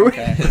bottle. There were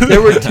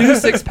there were 2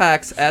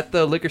 6-packs at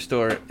the liquor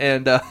store,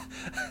 and I'm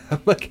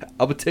like,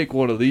 I'm gonna take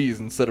one of these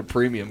instead of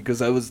premium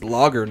because I was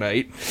lager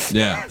night.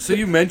 yeah. So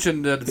you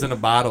mentioned that it's in a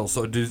bottle.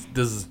 So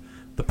does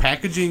the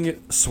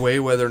packaging sway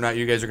whether or not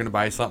you guys are going to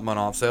buy something on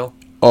off sale?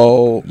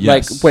 Oh,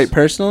 Yes. like wait,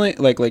 personally,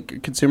 like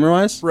consumer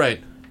wise,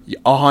 Right.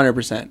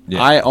 100%.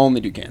 Yeah. I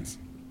only do cans.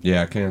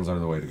 Yeah, cans are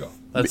the way to go.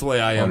 That's the way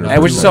I am.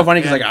 And which is so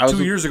funny 'cause, like, I was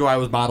 2 years ago I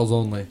was bottles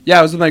only. Yeah,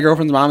 I was with my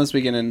girlfriend's mom this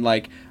weekend, and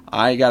like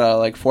I got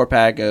a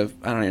 4-pack of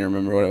I don't even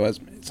remember what it was,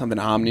 something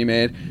Omni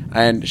made,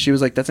 and she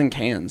was like, "That's in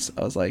cans."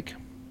 I was like,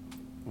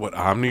 What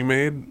Omni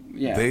made?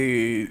 Yeah.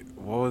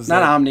 What was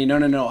 "Not that? Omni,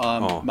 no,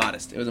 Oh.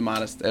 Modest. It was a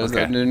Modest. It was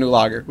Okay. the new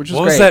lager, which was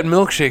What great. was that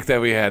milkshake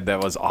that we had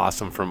that was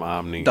awesome from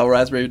Omni? Double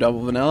raspberry,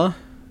 double vanilla.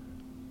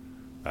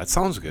 That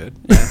sounds good.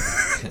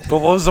 But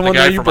what was the one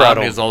that you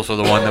brought is also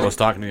the one that was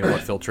talking to me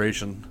about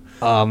filtration.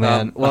 Oh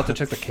man, we'll have to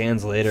check the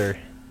cans later.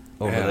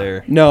 over Yeah.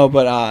 there. No,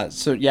 but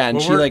so yeah, and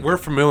Well, she we're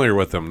familiar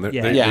with them.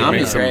 Yeah. yeah, they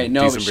Omni's make some great.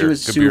 No, but decent she beer.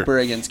 was Good beer. super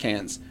against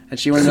cans, and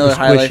she wanted another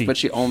High Life, Squishy. but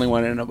she only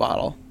wanted it in a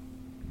bottle.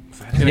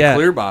 In Yeah. a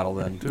clear bottle,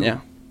 then too. Yeah.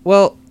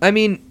 Well, I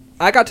mean,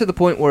 I got to the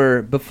point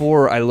where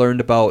before I learned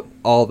about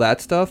all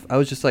that stuff, I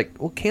was just like,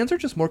 well, cans are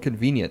just more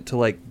convenient to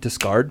like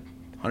discard.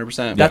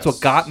 100%. That's Yes.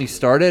 what got me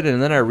started, and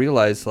then I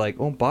realized like,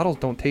 oh, bottles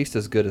don't taste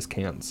as good as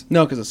cans.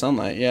 No, because of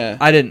sunlight. Yeah.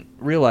 I didn't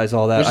realize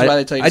all that. Which is why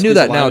they tell you I to knew squeeze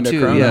that a now lime into too.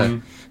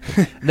 Corona.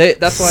 Yeah,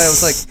 that's why I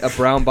was like, a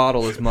brown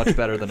bottle is much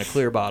better than a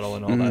clear bottle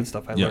and all that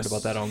stuff. I learned Yes.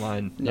 about that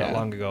online not Yeah.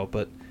 long ago,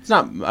 but It's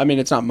not. I mean,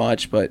 it's not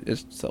much, but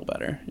it's still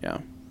better. Yeah.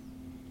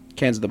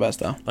 Cans are the best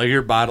though. Like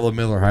your bottle of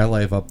Miller High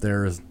Life up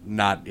there is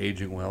not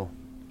aging well.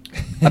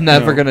 I'm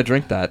never No. gonna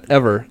drink that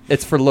ever.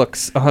 It's for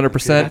looks,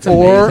 100%. That's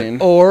Or amazing.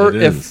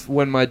 It if is.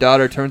 when my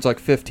daughter turns like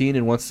 15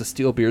 and wants to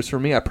steal beers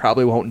from me, I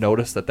probably won't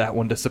notice that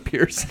one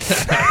disappears,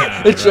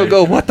 and she'll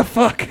go, "What the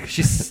fuck?"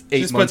 She's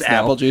 8 Just months puts now.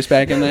 apple juice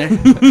back in there. You're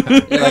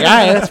like, all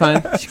right, that's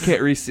fine. She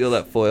can't reseal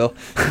that foil.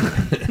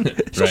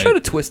 She'll Right. try to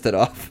twist it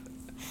off.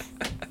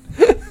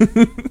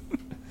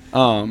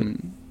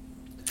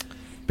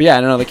 But yeah,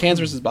 I don't know, the cans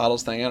versus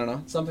bottles thing. I don't know.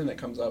 It's something that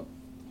comes up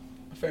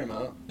a fair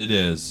amount. It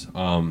is.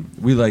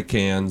 We like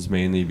cans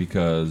mainly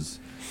because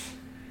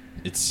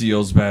it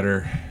seals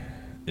better.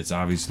 It's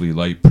obviously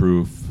light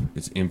proof.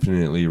 It's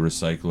infinitely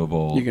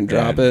recyclable. You can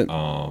drop and,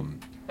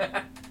 it.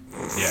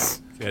 Yeah.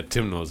 Yeah,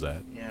 Tim knows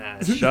that.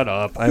 Yeah, shut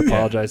up. I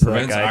apologize to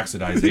that Prevents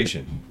guy.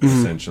 oxidization, Mm-hmm.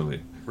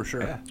 essentially. For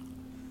sure.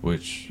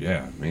 Which,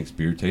 makes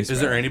beer taste Is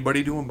better. there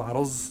anybody doing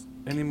bottles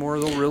anymore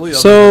though? Really?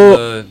 So-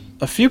 Other than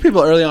A few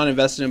people early on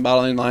invested in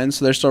bottling lines,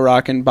 so they're still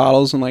rocking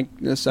bottles and like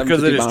the 750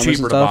 because it is bombers and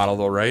cheaper to stuff. bottle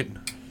though, right?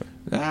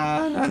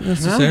 Not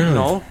necessarily.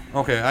 No.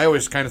 Okay. I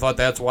always kind of thought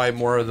that's why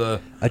more of the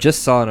I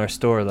just saw in our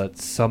store that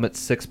Summit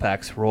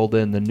 6-packs rolled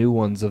in the new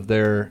ones of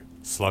their...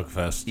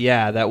 Slugfest.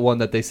 Yeah, that one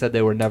that they said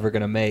they were never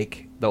going to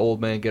make. The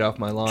Old Man Get Off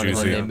My Lawn, and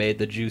Juicy. then they made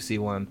the juicy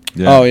one.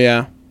 Yeah, Oh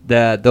yeah.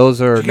 That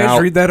Those are Did you guys now...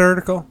 read that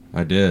article?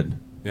 I did.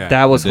 Yeah.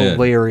 That was I did.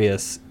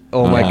 hilarious.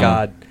 Oh my Uh-huh.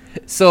 God.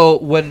 So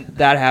when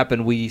that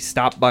happened, we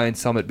stopped buying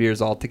Summit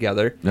beers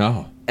altogether.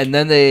 No. And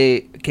then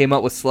they came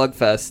up with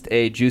Slugfest,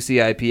 a juicy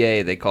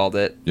IPA, they called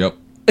it. Yep.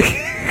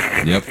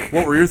 Yep.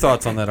 What were your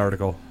thoughts on that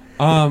article?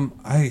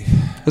 I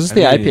Was this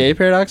I the mean- IPA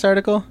paradox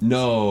article?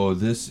 No,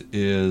 this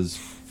is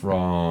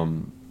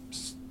from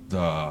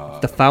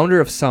The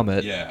founder of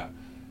Summit. yeah,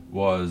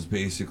 was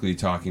basically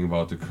talking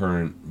about the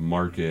current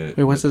market.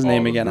 Wait, what's with his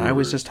name all the again? I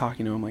was brewers. just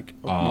talking to him like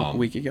a Um,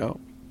 week ago.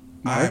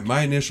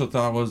 My initial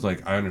thought was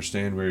like I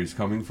understand where he's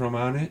coming from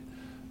on it,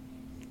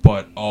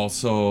 but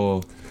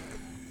also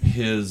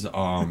his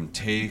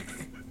take.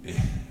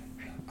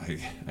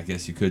 I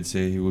guess you could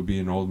say he would be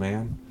an old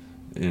man,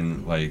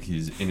 in like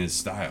he's in his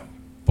style.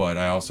 But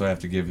I also have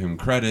to give him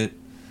credit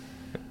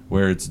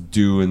where it's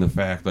due in the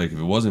fact like if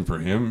it wasn't for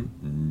him,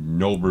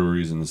 no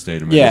breweries in the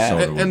state of Yeah,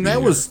 Minnesota would And be that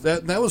here. was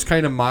that was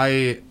kind of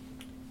my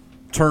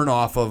turn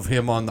off of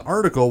him on the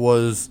article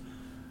was,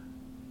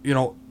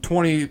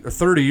 20 or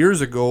 30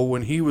 years ago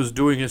when he was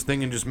doing his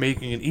thing and just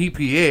making an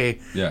EPA.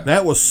 Yeah.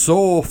 That was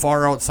so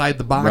far outside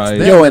the box. Right.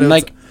 then Yo, that and, it's-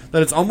 like-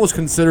 that it's almost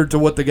considered to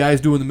what the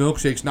guys doing the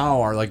milkshakes now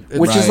are like.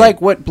 Which is Right.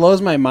 like what blows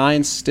my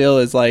mind still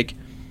is like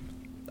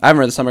I haven't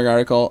read the Summer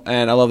article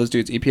and I love this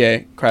dude's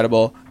EPA,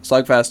 incredible.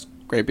 Slugfest,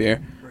 great beer.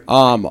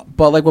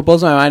 But like what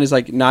blows my mind is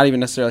like not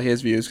even necessarily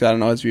his views because I don't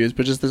know his views,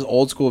 but just this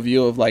old school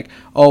view of like,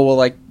 oh well,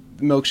 like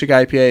milkshake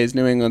IPAs,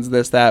 New England's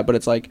this that, but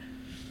it's like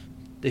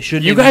They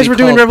shouldn't you even guys be were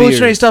doing called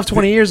revolutionary beers. stuff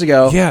 20 years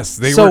ago. Yes,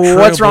 they so were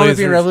what's wrong with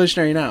being trailblazers.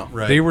 revolutionary now?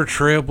 Right. They were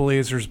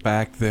trailblazers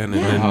back then,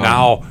 and then Yeah.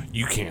 now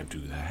you can't do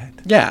that.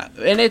 Yeah,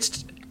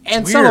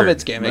 and some of weird.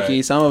 it's gimmicky,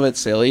 Right. some of it's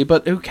silly,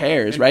 but who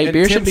cares, right? And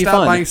Beer Tim should be stopped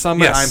fun. buying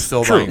Summit. Yes, I'm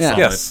still true. buying Yeah. Summit,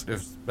 Yes.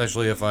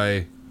 especially if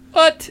I.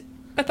 What?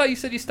 I thought you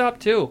said you stopped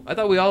too. I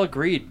thought we all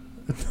agreed.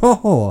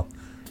 Oh,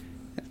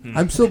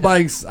 I'm still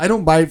buying. I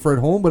don't buy it for at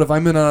home, but if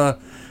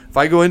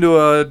I go into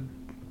a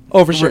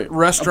Oh, for sure.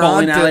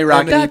 restaurant a bowling alley and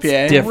rocking That's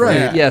EPA. different.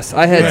 Right. Yes,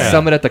 I had Yeah.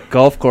 Summit at the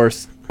golf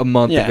course a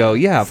month Yeah. ago.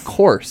 Yeah, of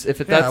course. If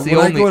that's the when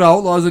I only go to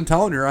Outlaws in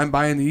town here, I'm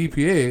buying the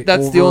EPA.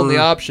 that's the over- only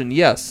option.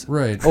 Yes,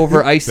 Right.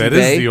 over Icy That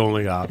Bay. is the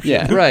only option.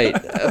 Yeah. Right,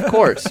 of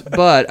course.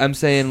 But I'm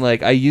saying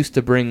like I used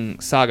to bring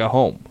Saga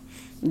home.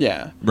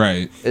 Yeah.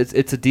 right.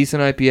 It's a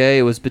decent IPA.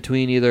 It was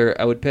between either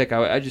I would pick.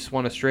 I just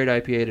want a straight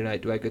IPA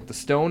tonight. Do I get the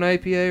Stone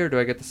IPA or do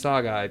I get the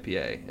Saga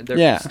IPA? And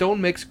Yeah.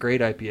 Stone makes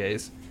great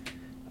IPAs.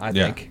 I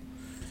Yeah. think.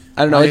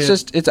 I don't know. I-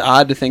 It's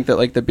odd to think that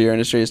like the beer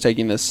industry is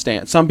taking this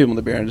stance. Some people in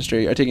the beer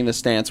industry are taking this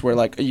stance where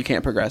like you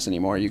can't progress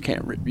anymore. You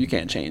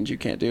can't change. You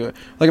can't do it.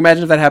 Like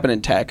imagine if that happened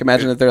in tech.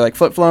 Imagine if they're like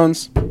flip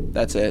phones.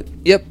 That's it.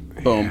 Yep.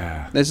 Boom.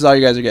 Yeah. This is all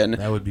you guys are getting.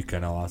 That would be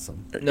kind of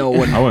awesome. No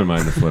one. I wouldn't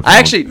mind the flip. I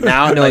actually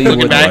now No, like, you looking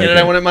wouldn't back like at it,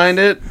 I it. wouldn't mind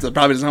it. So it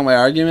probably doesn't help my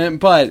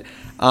argument, but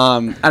I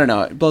don't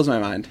know. It blows my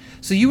mind.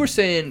 So you were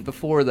saying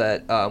before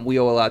that we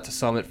owe a lot to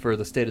Summit for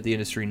the state of the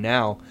industry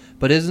now,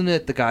 but isn't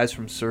it the guys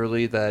from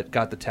Surly that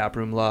got the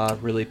taproom law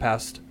really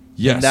passed?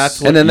 Yes. And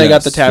that's And then they got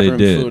Yes, the taproom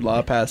they did. food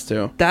law passed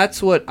too.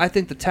 That's what I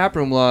think. The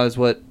taproom law is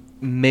what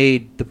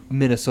made the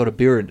Minnesota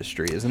beer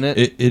industry, isn't it?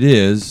 It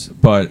is,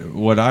 but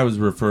what I was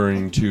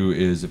referring to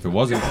is if it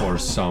wasn't for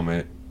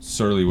Summit,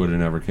 Surly would have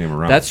never came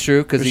around. That's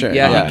true because For sure. he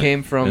Yeah.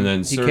 came from. And then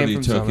he Surly came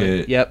from took Summit.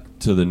 it Yep.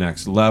 to the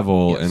next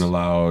level Yes. and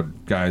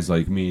allowed guys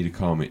like me to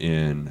come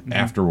in Mm-hmm.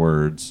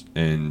 afterwards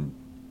and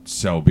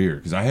sell beer.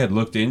 Because I had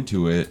looked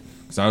into it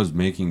because I was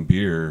making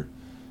beer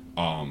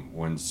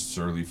when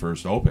Surly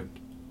first opened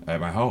at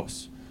my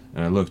house.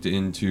 And I looked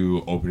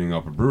into opening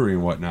up a brewery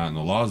and whatnot, and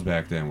the laws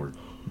back then were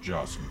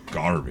just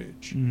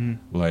garbage.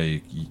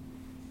 Like,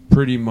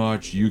 pretty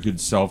much you could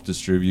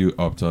self-distribute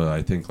up to,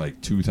 I think, like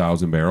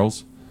 2,000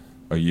 barrels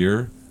a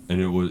year, and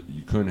you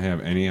couldn't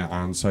have any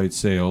on-site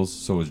sales,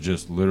 so it was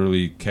just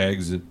literally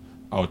kegs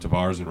out to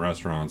bars and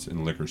restaurants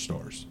and liquor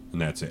stores,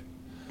 and that's it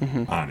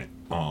on it.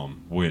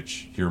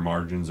 Which your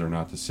margins are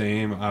not the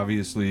same.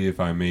 Obviously, if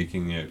I'm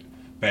making it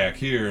back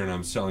here and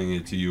I'm selling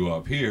it to you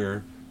up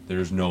here,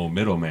 there's no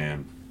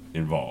middleman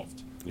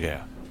involved.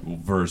 Yeah.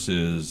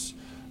 Versus,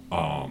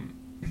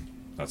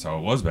 that's how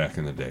it was back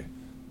in the day.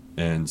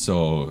 And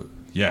so,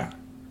 yeah.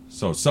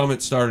 So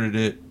Summit started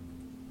it.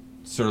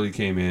 Surly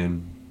came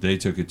in. They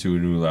took it to a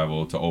new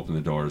level to open the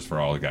doors for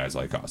all the guys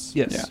like us.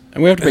 Yes. Yeah,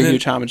 and we have to pay And then-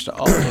 huge homage to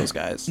all of those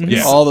guys.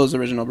 Yeah. All those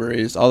original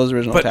breweries, all those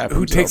original But tap who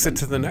rooms takes open. it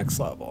to the next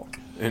level?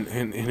 And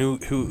who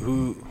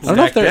I don't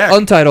know if they're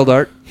Untitled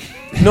art.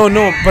 No,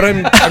 but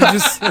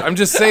I'm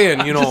just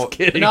saying, you know,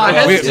 Kidding. No, I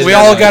had we, to- we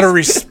all got to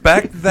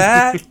respect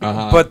that.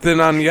 Uh-huh. But then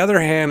on the other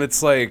hand,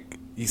 it's like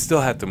you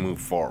still have to move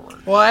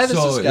forward. Well, I had this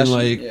So, discussion. and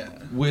like, yeah.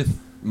 with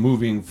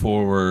moving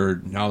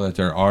forward, now that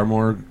there are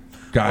more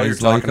While you're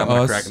guys like talking, I'm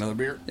gonna us, crack another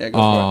beer. Yeah, go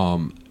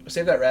for it.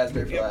 Save that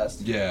raspberry for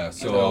last. yeah,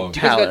 so Do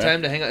you guys Tyler. got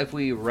time to hang out if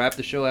we wrap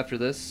the show after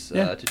this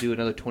Yeah. to do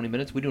another 20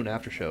 minutes? We do an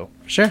after show.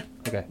 Sure.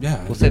 Okay. Yeah, I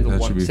We'll think save the that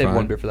one. should be Save fine.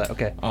 one beer for that.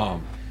 Okay.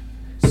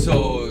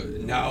 So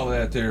now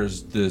that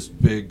there's this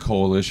big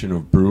coalition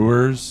of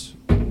brewers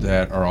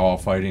that are all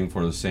fighting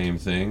for the same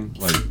thing,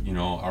 like, you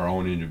know, our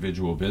own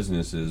individual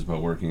businesses,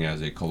 but working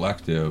as a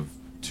collective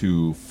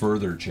to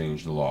further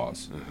change the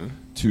laws,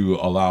 to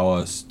allow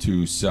us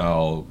to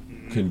sell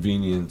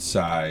convenient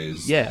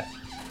size Yeah.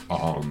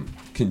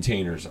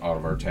 containers out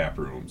of our tap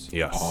rooms.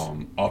 Yes.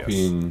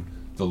 Upping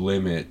the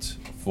limit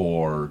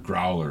for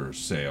growler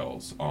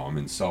sales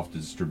and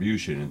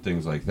self-distribution and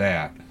things like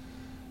that.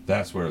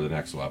 That's where the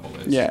next level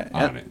is Yeah,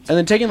 on and, it. and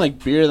then taking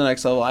like beer to the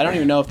next level. I don't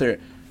even know if there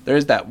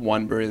is that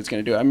one brewery that's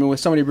going to do it. I mean, with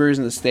so many breweries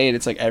in the state,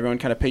 it's like everyone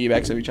kind of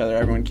piggybacks off each other.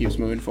 Everyone keeps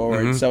moving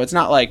forward. So it's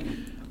not like,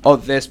 oh,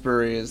 this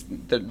brewery is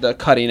the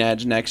cutting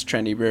edge next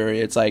trendy brewery.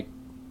 It's like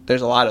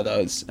there's a lot of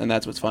those, and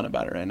that's what's fun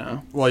about it right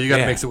now. Well, you got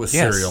to Yeah. mix it with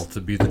Yes. cereal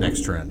to be the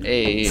next trend.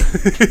 Hey,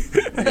 we're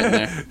getting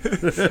there.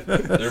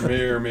 There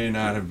may or may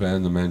not have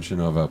been the mention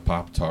of a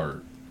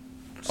Pop-Tart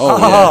Oh,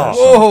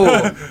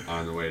 yeah.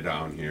 on the way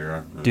down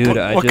here. Dude,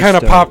 What kind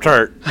of Pop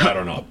Tart? I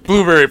don't know.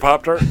 Blueberry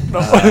Pop Tart?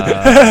 No.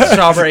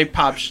 Strawberry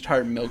Pop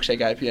Tart milkshake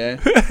IPA.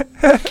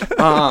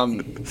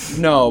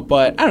 No,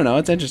 but I don't know.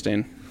 It's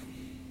interesting.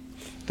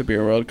 The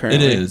beer world It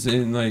currently. is,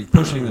 and like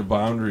pushing the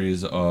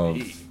boundaries of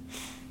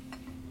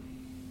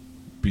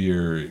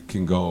beer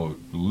can go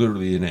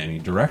literally in any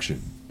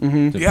direction,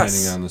 depending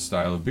Yes. on the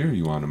style of beer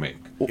you want to make.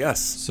 Yes.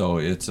 So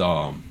it's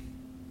a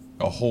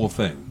whole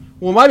thing.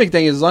 Well, my big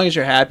thing is as long as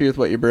you're happy with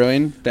what you're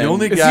brewing, then The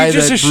only If guy you're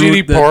just a that brewed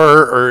shitty that-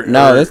 pourer or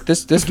no, or-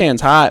 this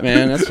can's hot,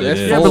 man. That's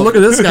is. Yeah, full but of- look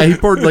at this guy. He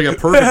poured like a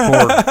perfect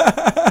pour.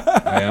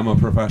 I am a I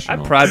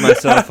professional. pride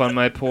myself on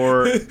my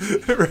pour. right.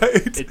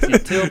 It's you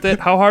tilt it.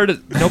 How hard?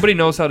 Nobody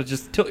knows how to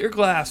just tilt your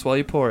glass while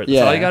you pour it. That's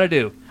Yeah. all you got to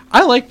do.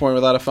 I like pouring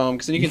without a foam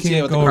because then you You can see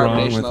can't what the go wrong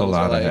carbonation with a levels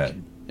lot are of like.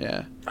 head.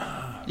 Yeah,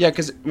 yeah,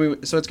 because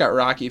so it's got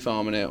rocky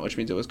foam in it, which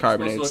means it was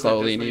carbonated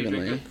slowly and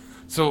evenly.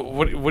 So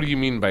what do you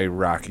mean by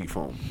rocky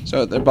foam?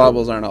 So their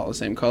bubbles aren't all the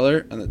same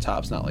color, and the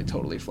top's not like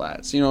totally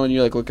flat. So you know when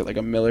you like look at like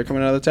a Miller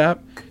coming out of the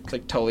tap, it's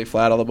like totally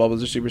flat. All the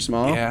bubbles are super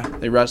small. Yeah.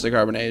 They rush the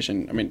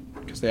carbonation. I mean,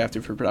 because they have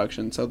to for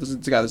production. So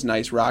it's got this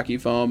nice rocky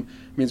foam.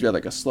 It means we had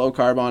like a slow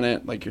carb on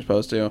it, like you're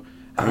supposed to.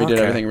 And we did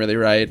Okay. everything really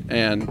right.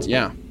 And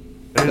yeah, I didn't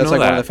that's know like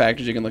one of that. the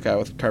factors you can look at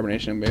with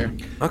carbonation in beer.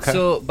 Okay.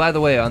 So, by the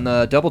way, on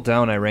the double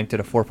down, I ranked it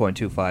a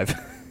 4.25.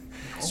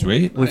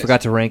 Sweet. We forgot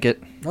to rank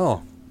it.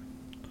 Oh,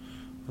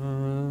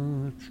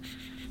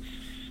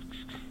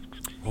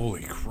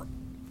 Holy crap.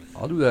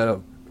 I'll do that.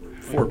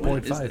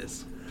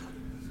 4.5.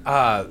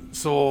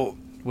 So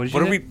What did what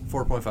you are we? get?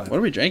 4.5. What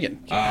are we drinking?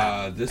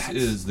 This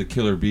is the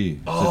Killer Bee.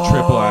 It's a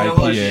triple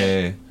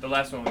IPA, The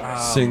last one.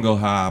 single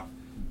hop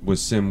with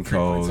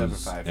Simcoe's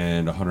 3.75.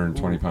 and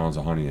 120 pounds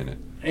of honey in it.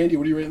 Andy,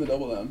 what are you rating the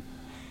double down?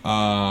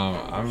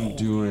 I'm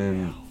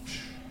doing.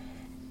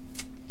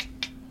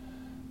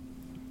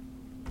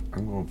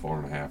 I'm going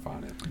 4.5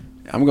 on it.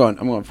 I'm going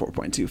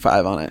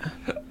 4.25 on it.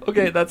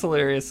 Okay, that's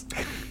hilarious.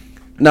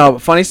 No,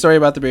 but funny story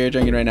about the beer you're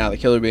drinking right now, the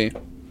Killer Bee.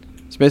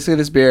 So basically,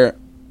 this beer,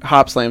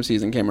 Hop Slam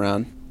season came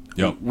around.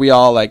 Yep. We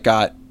all like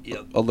got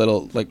a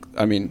little like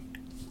I mean,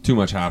 Too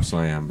much hop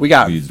slam. We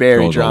got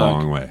very goes drunk. a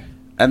long way.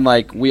 and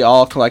like we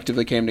all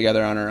collectively came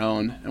together on our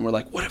own, and we're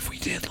like, what if we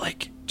did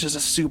like just a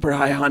super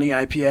high honey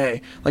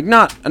IPA? Like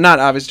not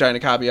obviously trying to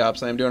copy Hop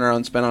Slam, doing our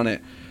own spin on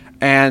it.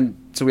 And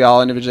so we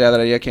all individually had that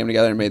idea, came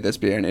together and made this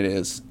beer, and it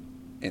is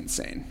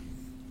insane.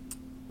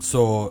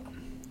 So,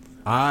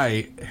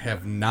 I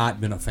have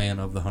not been a fan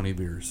of the honey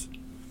beers,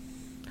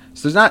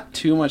 So there's not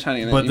too much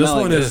honey in it. but You this might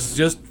like one is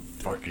just.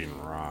 Fucking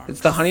rock.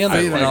 It's the honey on the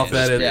I don't know if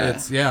flavors. that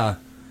it's yeah.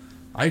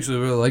 I actually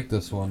really like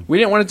this one. We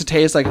didn't want it to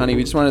taste like honey.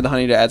 We just wanted the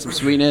honey to add some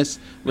sweetness,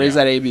 raise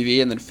that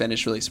ABV, and then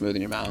finish really smooth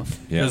in your mouth.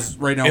 Yeah. Because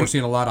right now we're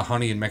seeing a lot of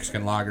honey in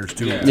Mexican lagers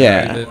too.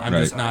 Yeah. I'm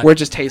just Right. not Where it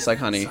just tastes like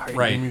honey.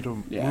 right. You need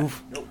to Yeah.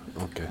 move?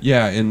 Okay.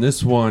 Yeah, and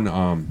this one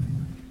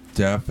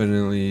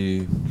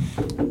definitely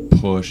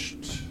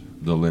pushed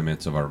the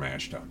limits of our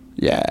mash tun.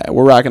 Yeah,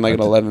 we're rocking like an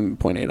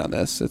 11.8 on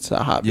this. It's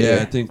a hot Yeah, I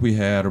beer. think we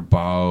had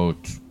about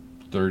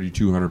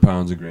 3,200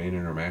 pounds of grain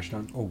in our mash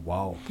tun. Oh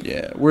wow.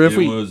 Yeah, where if It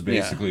we was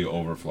basically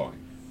overflowing.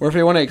 or if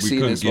we want to exceed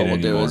couldn't this, get what we'll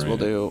any do more is in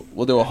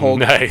we'll do a whole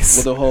Nice.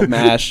 we'll do a whole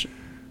mash.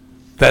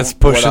 That's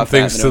Pour it pushing off that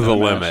things to the vanilla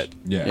mash. limit.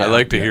 Yeah. I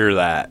like to Yeah. hear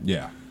that.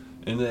 Yeah.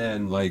 And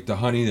then, like, the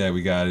honey that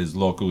we got is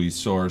locally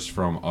sourced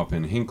from up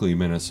in Hinckley,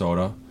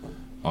 Minnesota.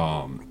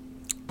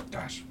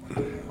 Gosh, what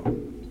the hell?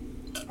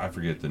 I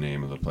forget the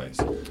name of the place.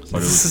 But it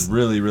was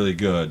really, really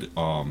good.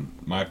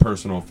 My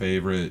personal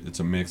favorite, it's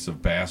a mix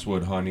of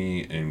basswood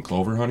honey and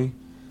clover honey.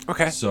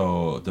 Okay.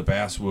 So the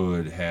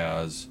basswood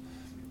has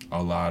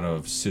a lot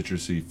of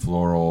citrusy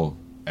floral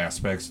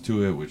aspects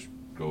to it, which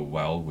go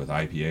well with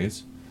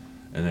IPAs.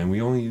 And then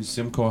we only use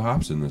Simcoe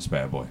hops in this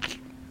bad boy.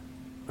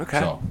 Okay.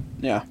 So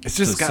Yeah, It's it's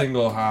just a got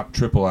single hop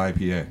triple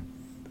IPA.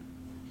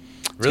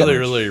 really, got-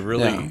 really,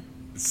 really. yeah.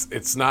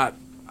 It's not.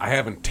 I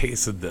haven't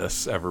tasted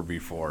this ever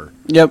before.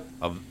 yep.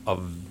 Of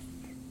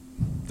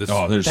this.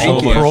 Oh, there's Thank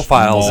so you. much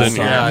profiles in malt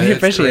here. on Yeah, it. We it's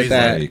appreciate crazy.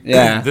 that. Like-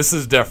 Yeah, This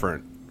is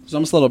different. there's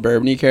almost a little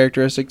bourbony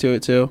characteristic to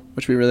it too,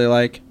 which we really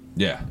like.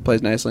 Yeah,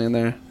 Plays nicely in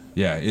there.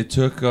 yeah. It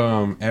took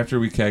after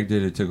we kegged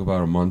it, it took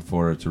about a month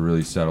for it to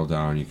really settle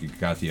down. You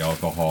got the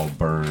alcohol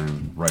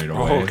burn right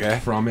away okay.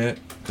 from it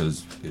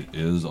because it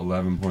is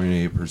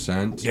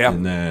 11.8%. Yep.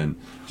 And then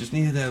just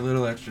needed that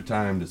little extra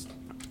time to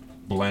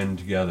blend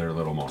together a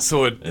little more.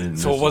 So it And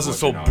so this it is wasn't what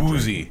so you're now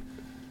boozy,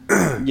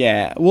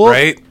 Yeah, well,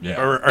 right? Yeah.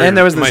 Or And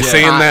there was am I this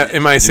saying hot- that?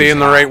 Am I saying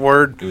the hot. right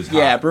word? It was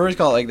Yeah, hot. brewers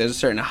call it like there's a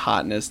certain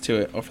hotness to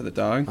it. Oh, for the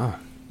dog.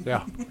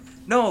 Yeah.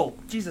 No,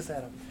 Jesus,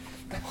 Adam.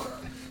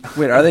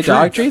 Wait, are they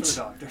dog treats?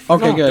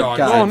 Okay, No, good. dog.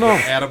 Got it. no.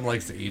 Adam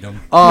likes to eat them.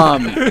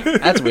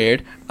 That's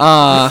weird.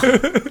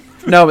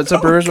 No, but so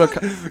brewers will.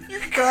 You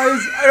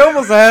guys, I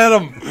almost had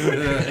them.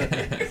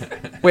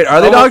 Wait, are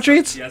they dog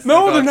treats? Yes,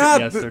 No, they're not.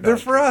 Yes, they're dog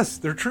for us.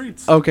 They're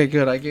treats. Okay,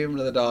 good. I gave them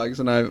to the dogs,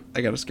 and I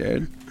got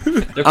scared.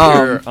 They're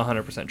pure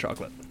 100%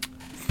 chocolate.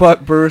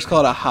 But brewers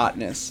call it a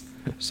hotness,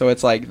 so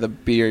it's like the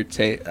beer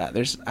taste.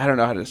 There's I don't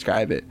know how to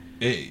describe it.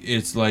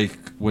 It's like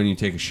when you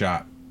take a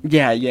shot.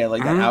 Yeah,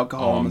 like that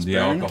alcohol. on The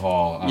burn.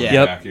 alcohol on Yeah. the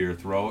Yep. back of your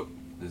throat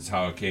is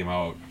how it came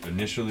out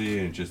initially,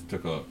 and it just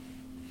took a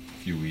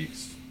few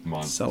weeks,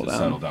 months Settle to down.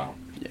 settle down.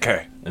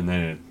 Okay. And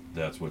then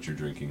that's what you're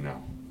drinking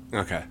now.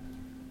 Okay.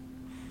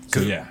 So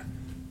yeah,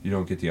 you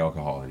don't get the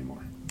alcohol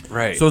anymore.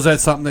 Right. So is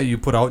that something that you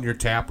put out in your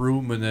tap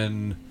room and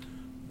then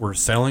we're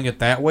selling it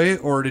that way,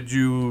 or did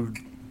you?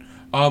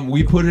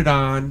 We put it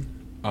on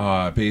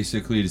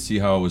basically to see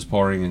how it was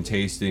pouring and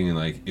tasting, and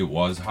like it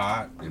was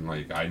hot, and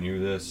like I knew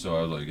this, so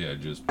I was like, yeah,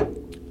 just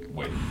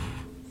wait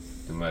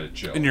and let it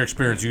chill. In your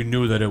experience, you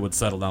knew that it would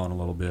settle down a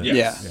little bit.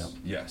 Yes. Yeah.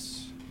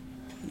 Yes.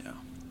 Yeah.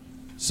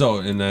 So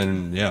and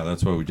then yeah,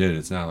 that's what we did.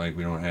 It's not like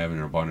we don't have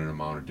an abundant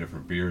amount of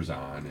different beers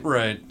on. It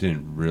Right.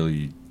 didn't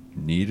really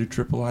need a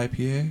triple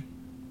IPA,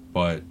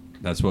 but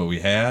that's what we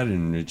had,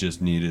 and it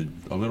just needed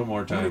a little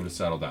more time to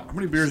settle How down.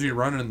 many beers are you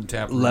running in the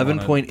tap room?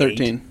 11.8.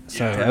 13.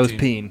 Sorry, Yeah, I was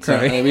 13. peeing.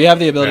 Currently, Sorry. we have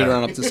the ability to Yeah.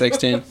 run up to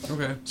 16.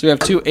 Okay. So we have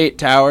 2 8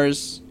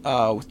 towers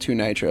with 2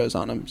 nitros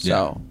on them.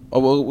 So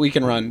we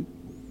can run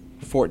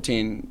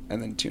 14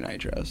 and then 2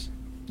 nitros.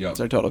 Yep. That's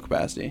our total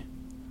capacity.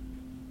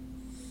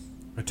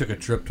 I took a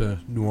trip to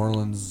New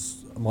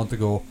Orleans a month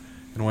ago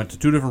and went to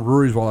 2 different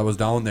breweries while I was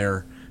down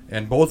there.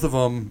 And both of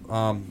them,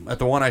 at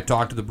the one I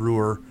talked to the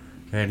brewer,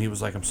 and he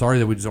was like, I'm sorry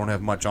that we just don't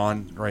have much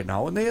on right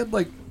now. And they had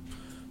like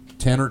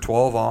 10 or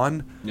 12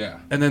 on. Yeah.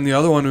 And then the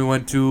other one we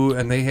went to,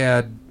 and they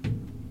had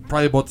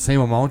probably about the same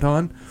amount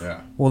on.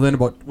 Yeah. Well, then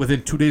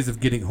within 2 days of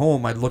getting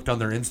home, I looked on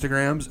their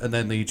Instagrams, and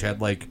then they each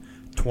had like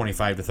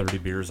 25 to 30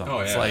 beers on. Oh,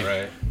 It's yeah, like,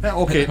 right. yeah,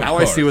 okay, now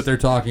I see course. what they're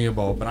talking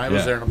about. But I was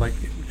Yeah. there, and I'm like,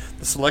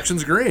 the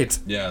selection's great.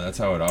 Yeah, that's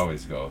how it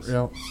always goes.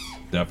 Yeah.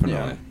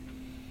 Definitely.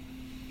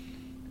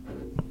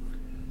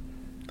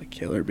 The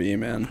killer bee,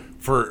 man.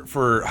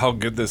 for how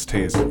good this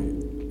tastes,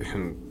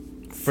 and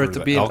For it to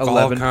the be an alcohol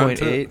 11.8.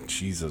 content,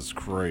 Jesus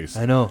Christ!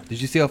 I know. Did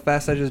you see how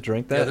fast I just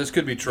drank that? Yeah, this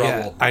could be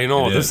trouble. I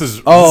know It this is.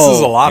 is Oh, this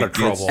is a lot it of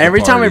gets- trouble.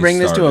 Every time we party bring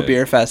this to a started.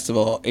 beer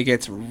festival, it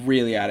gets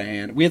really out of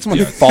hand. We had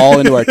someone fall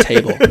into our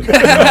table,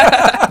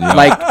 Yeah.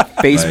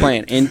 like face Right.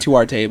 plant into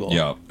our table.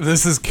 Yep.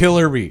 This is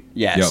killer beat.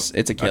 Yes, Yep.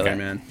 it's a killer, Okay.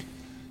 man.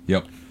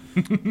 Yep.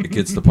 It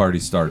gets the party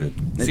started.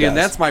 It See, and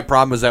does. that's my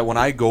problem is that when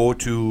I go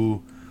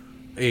to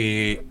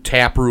a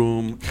tap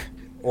room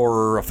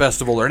or a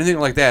festival or anything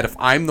like that, if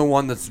I'm the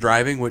one that's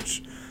driving,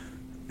 which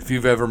if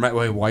you've ever met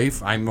my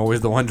wife, I'm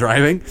always the one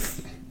driving.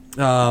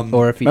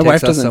 Or if he My takes wife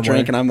us doesn't somewhere.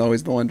 drink, and I'm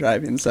always the one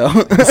driving. So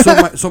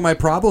so my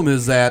problem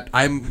is that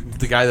I'm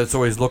the guy that's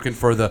always looking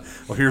for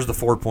here's the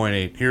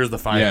 4.8, here's the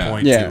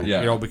 5.2, Yeah.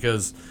 you know,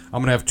 because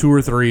I'm gonna have 2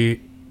 or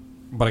 3,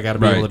 but I got to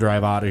be able to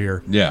drive out of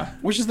here. Yeah.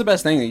 which is the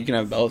best thing that you can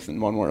have both in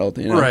one world.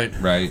 You know? Right.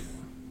 Right.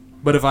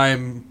 But if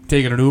I'm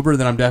taking an Uber,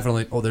 then I'm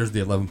definitely there's the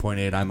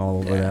 11.8. I'm all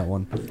over that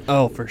one.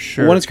 Oh, for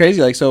sure. When it's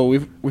crazy, like so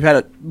we've had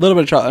a little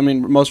bit of trouble. I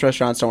mean, most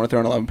restaurants don't want to throw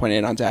an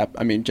 11.8 on tap.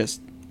 I mean,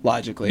 just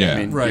logically, Yeah. I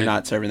mean, Right. you're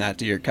not serving that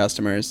to your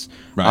customers.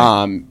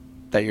 Right.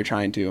 That you're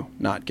trying to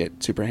not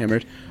get super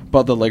hammered.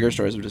 But the liquor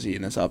stores are just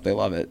eating this up. They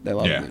love it. They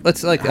love Yeah. it.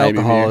 Let's like High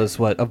alcohol beer. is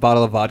what a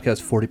bottle of vodka is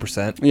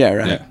 40%. Yeah,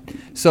 right. Yeah.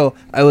 So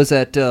I was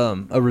at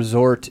a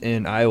resort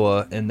in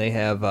Iowa, and they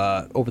have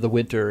over the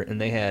winter, and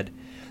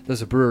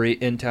there's a brewery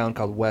in town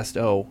called West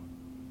O,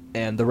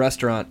 and the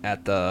restaurant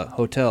at the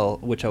hotel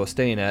which I was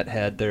staying at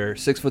had their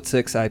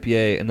 6'6"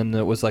 IPA, and then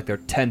there was like their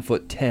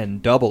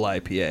 10'10" double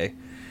IPA.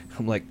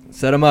 I'm like,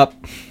 set them up.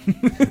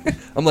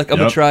 I'm like, I'm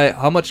gonna Yep. try.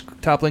 How much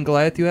Toppling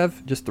Goliath do you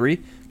have? Just 3?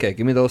 Okay,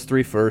 give me those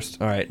 3 first.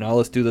 All right, now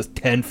let's do this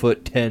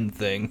 10'10"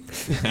 thing.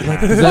 I'm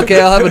like,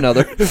 okay, I'll have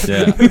another.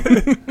 Yeah.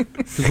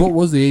 Because what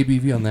was the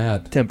ABV on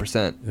that?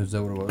 10%. Is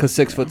that what it was? Because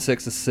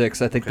 6'6" is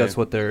 6. I think Okay. that's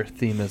what their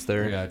theme is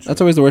there. I got you.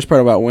 That's always the worst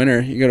part about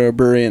winter. You go to a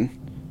brewery and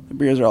the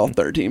beers are all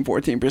 13,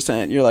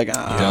 14%. You're like,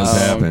 ah. does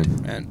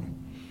happen. Man.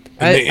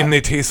 And they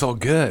taste all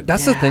good.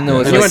 That's the thing, though.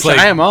 And Is you it's want to like-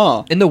 try them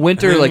all. in the And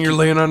winter, then like you're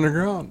laying on the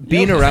ground.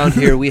 being around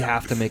here, we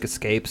have to make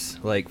escapes,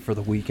 like for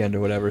the weekend or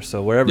whatever.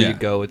 So wherever Yeah. you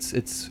go, it's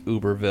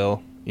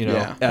Uberville. You know,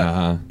 Yeah.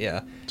 Uh-huh. yeah.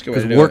 It's a good way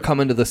Because to do we're it.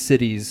 coming to the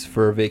cities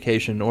for a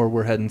vacation, or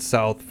we're heading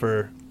south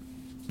for,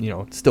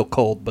 it's still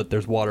cold, but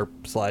there's water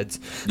slides.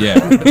 Yeah.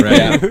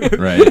 Right.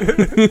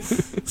 Right.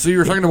 So you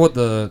were talking about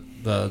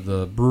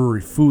the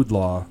brewery food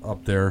law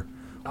up there.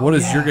 What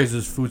is your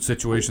guys' food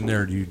situation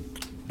there? Do you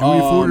do any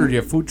food, or do you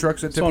have food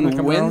trucks that So typically on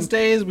come around?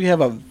 Wednesdays, we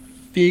have a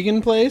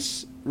vegan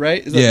place,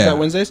 right? Is Yeah. that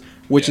Wednesdays?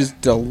 Which Yeah. is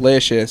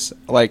delicious.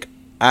 Like,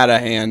 out of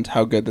hand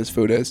how good this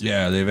food is.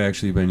 Yeah, they've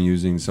actually been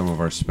using some of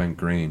our spent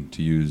grain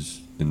to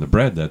use in the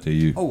bread that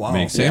they Oh, wow.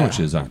 make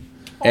sandwiches on.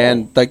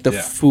 And, like, the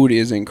Yeah. food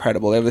is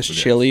incredible. They have this It is.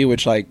 chili,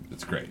 which, like,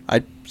 It's great.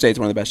 I'd say it's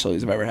one of the best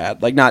chilies I've ever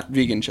had. Like, not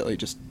vegan chili,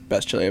 just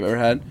best chili I've ever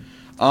had.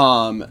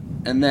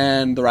 And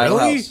then the Rival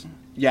Really? House.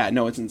 Yeah,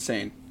 no, it's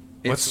insane.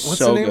 It's What's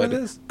so the name good.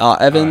 of this?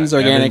 Evans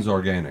Organic. Evans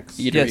Organics.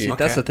 Eat- Yeah, see, Okay.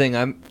 that's the thing.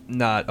 I'm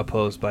not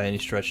opposed by any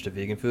stretch to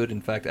vegan food. In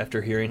fact,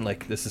 after hearing,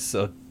 like, this is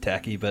so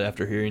tacky, but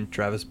after hearing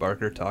Travis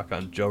Barker talk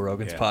on Joe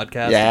Rogan's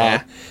podcast,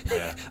 Yeah.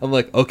 I'm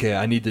like, okay,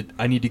 I need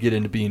to get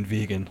into being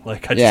vegan.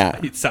 Like, Yeah.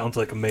 it sounds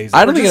like amazing.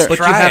 I don't think but it-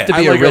 you have to try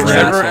be it. a I like rich a rare-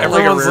 asshole. I like a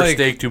Everyone's rare like-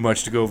 steak too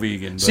much to go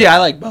vegan. But See, I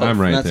like both. I'm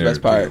right and that's there. the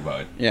best part. too,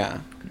 but Yeah.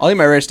 I'll eat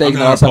my rare steak I'm and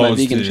not also my opposed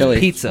vegan to chili.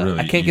 Pizza. really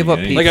I can't give up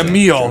eating like a anything.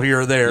 meal here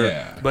or there.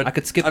 Yeah. But I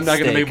could skip I'm the not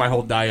going to steak. make my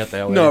whole diet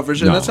that way. No, for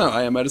sure. No. That's not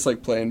I am. I just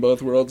like play in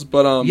both worlds.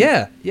 But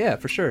Yeah,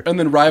 for sure. And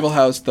then Rival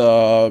House,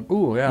 the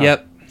Ooh, yeah.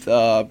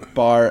 Yep.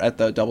 bar at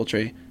the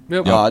DoubleTree,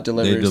 Yep.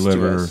 delivers They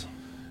deliver. to us.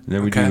 And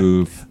then we Okay.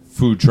 do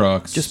food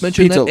trucks. Just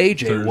mention Pizza- that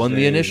AJ won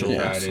the Thursdays, initial.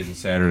 Fridays and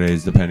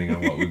Saturdays, depending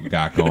on what we've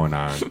got going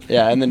on.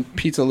 Yeah, and then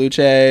Pizza Luce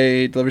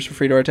delivers for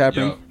free to our tap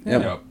room. Yep.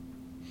 Yep. Yep.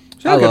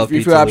 So I good love food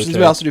Pizza options. Luce.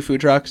 We also do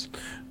food trucks.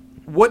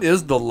 What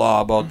is the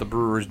law about the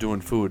brewers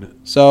doing food?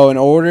 So in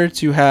order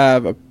to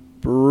have a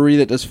brewery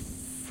that does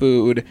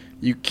food,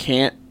 you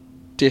can't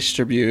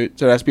distribute.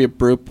 So it has to be a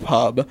brew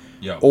pub.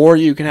 Yep. Or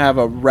you can have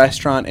a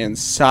restaurant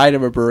inside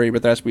of a brewery,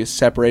 but there has to be a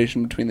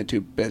separation between the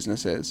two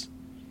businesses.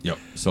 Yep.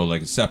 So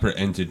like a separate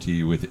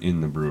entity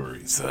within the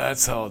brewery. So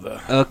that's how the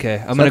Okay,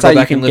 I'm So gonna that's go how you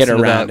back can and get listen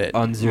to around that it.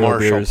 on Zero Marshall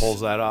Beers.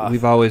 pulls that off.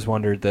 We've always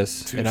wondered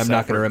this, Two and I'm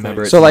not gonna separate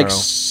remember it. things. So like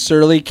tomorrow.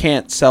 Surly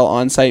can't sell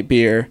on-site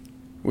beer,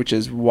 which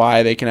is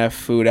why they can have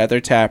food at their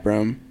tap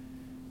room.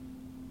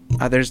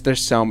 There's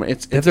so many.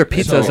 They have their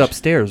pizzas so-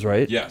 upstairs,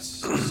 right?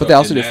 Yes. But they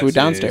also and do food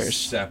that's a downstairs.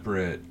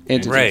 Separate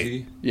Entity.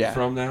 entity Yeah.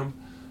 from them.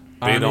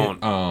 They I mean,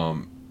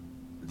 don't.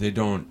 They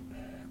don't.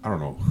 I don't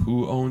know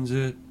who owns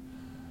it.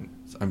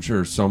 I'm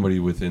sure somebody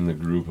within the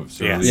group of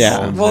Surly Yeah.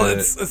 owns Well, it.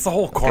 it's the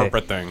whole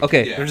corporate thing.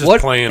 Okay, Yeah. They're just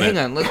what, playing hang it.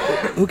 on,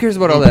 who cares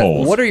about all that?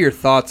 Loopholes. What are your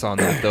thoughts on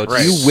that, though?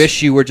 Right. Do you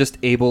wish you were just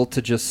able to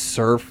just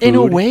serve food In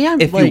a way, I'm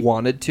if like- you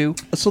wanted to?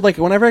 So like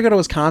whenever I go to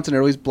Wisconsin, it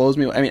always blows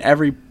me. I mean,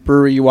 every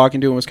brewery you walk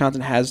into in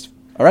Wisconsin has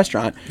a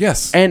restaurant.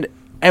 Yes. And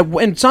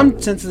in some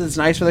senses, it's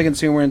nice for the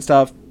consumer and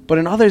stuff, but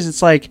in others,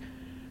 it's like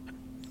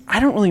I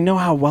don't really know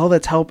how well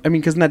that's helped. I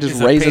mean, because that just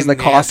It's a raises pain the in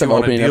the ass cost you of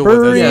wanna opening a deal with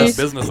brewery. as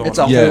a business It's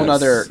a owner. whole Yes.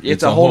 nother. It's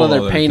It's a a whole whole other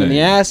other pain in the thing.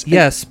 ass.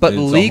 Yes, but It's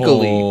a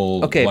legally,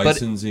 whole okay, but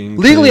licensing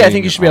Legally, I thing,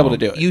 think you should be able to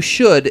do it. you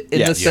should, in the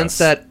Yes. sense Yes.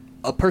 that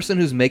a person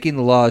who's making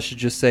the laws should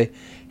just say,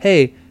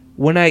 "Hey,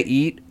 when I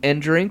eat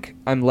and drink,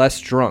 I'm less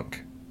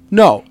drunk."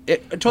 No.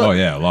 Oh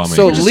yeah, lawmakers.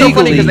 So Which is so funny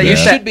legally, 'cause they you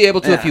used to- should be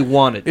able to if yeah. you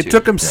wanted to. It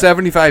took them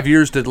 75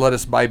 years to let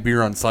us buy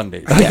beer on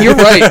Sundays. You're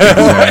right.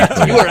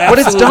 Exactly. You are But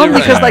it's absolutely dumb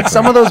right. because like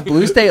some of those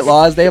blue state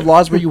laws, they have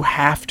laws where you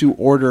have to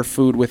order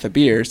food with a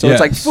beer. So it's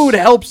like Yes. food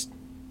helps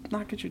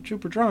not get you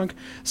super drunk.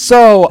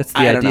 So That's the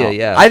I don't idea, know.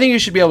 yeah. I think you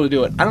should be able to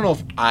do it. I don't know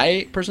if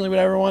I personally would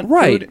ever want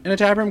Right. food in a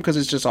tap room because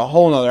it's just a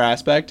whole other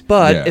aspect.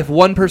 But Yeah. if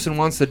one person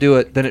wants to do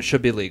it, then it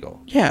should be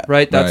legal. Yeah.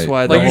 Right? That's Right.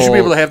 why the Like, you should be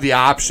whole- able to have the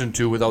option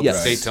to without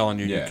Yes. the state telling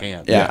you Yeah. you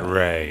can't. Yeah.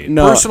 Right.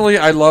 No. Personally,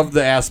 I love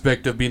the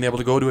aspect of being able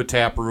to go to a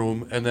tap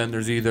room and then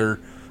there's either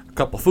a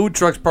couple food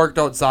trucks parked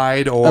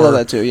outside, or I love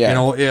that too, yeah. You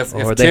know, if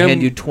Or if they Tim,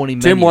 hand you 20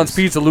 Tim menus. wants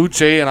pizza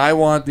luce and I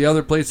want the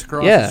other place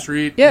across Yeah. the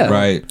street, Yeah.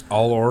 Right.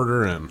 I'll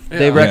order in.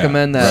 They Yeah.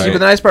 recommend that. Right. See, but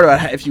the nice part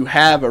about if you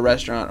have a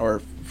restaurant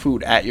or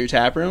food at your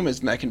tap room is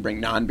that can bring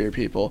non-beer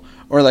people.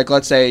 Or like,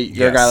 let's say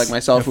you're a guy Yes. like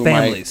myself Yeah, who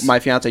families. my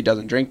fiance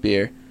doesn't drink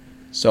beer.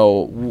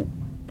 So,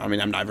 I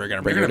mean, I'm never going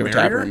to bring You're her to a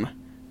gonna tap marry her? room.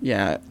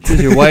 Yeah. This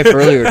is your wife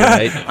earlier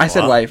tonight. I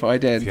said wife. Oh, I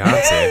did.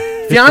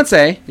 Fiance.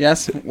 Fiance.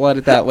 Yes. We'll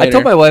edit that later. I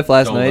told my wife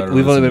last Don't let night, her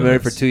we've only listen been to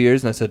married for this. 2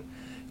 years, and I said,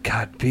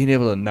 God, being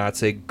able to not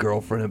say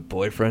girlfriend and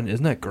boyfriend,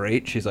 isn't that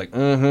great? She's like,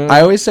 uh-huh.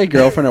 I always say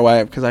girlfriend or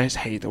wife because I just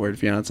hate the word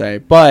fiance.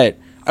 But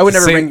I would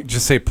never bring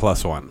Just say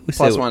plus one. We say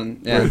plus we're- one.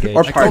 we're Yeah. engaged.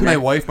 Or I called my partner.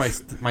 wife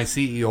my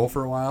CEO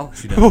for a while.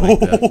 She didn't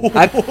like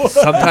that.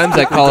 Sometimes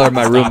I call her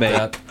my Stop roommate.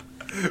 that.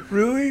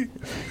 Really?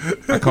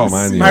 I call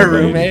mine the My old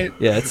lady. roommate.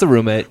 Yeah, it's a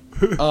roommate.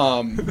 What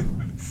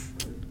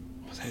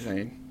was I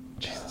saying?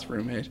 Jesus,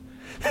 roommate.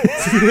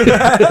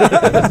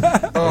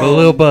 I'm a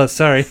little buzzed,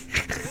 sorry.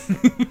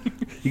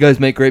 You guys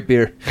make great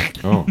beer.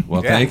 Oh,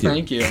 well, Yeah, thank you.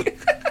 Thank you.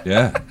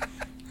 Yeah.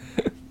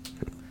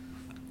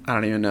 I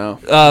don't even know.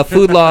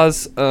 Food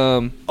laws,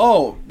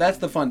 Oh, that's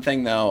the fun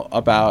thing though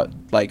about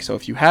like so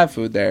if you have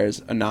food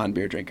there's a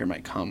non-beer drinker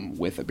might come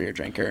with a beer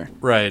drinker.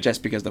 Right.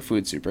 Just because the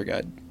food's super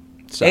good.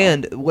 So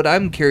and what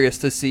I'm curious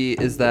to see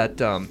is that,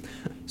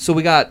 so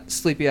we got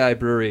Sleepy Eye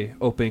Brewery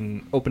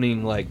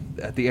opening like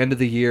at the end of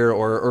the year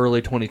or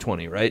early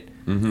 2020, right?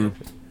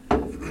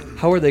 Mm-hmm.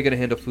 How are they going to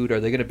handle food? Are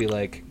they going to be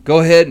like, go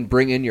ahead and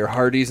bring in your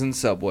Hardee's and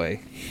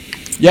Subway?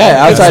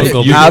 yeah, outside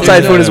so you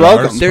outside can food do is that at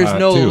welcome. ours. There's Spot,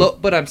 no, too.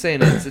 but I'm saying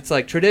it's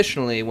like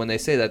traditionally when they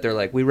say that they're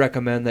like, we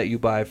recommend that you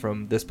buy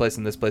from this place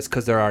and this place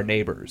because they're our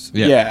neighbors.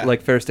 Yeah.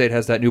 Like Fair State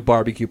has that new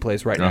barbecue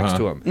place right next Uh-huh.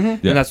 to them,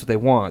 Mm-hmm. Yeah. and that's what they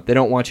want. They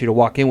don't want you to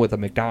walk in with a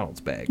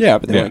McDonald's bag. Yeah,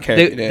 but they Yeah. don't care.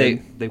 they, if you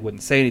did. they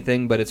wouldn't say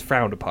anything, but it's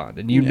frowned upon,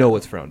 and you know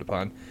it's frowned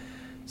upon.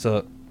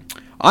 So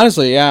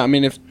Honestly, yeah, I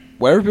mean if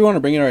whatever people want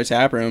to bring into our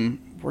tap room,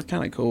 we're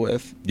kind of cool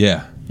with.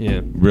 Yeah. yeah,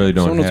 Really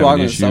don't Someone was have an walking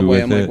to issue Subway,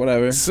 with I'm it. like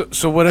whatever.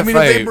 So what I if mean,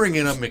 if they bring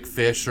in a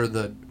McFish or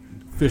the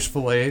fish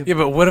fillet, Yeah,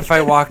 but what if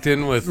I walked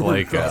in with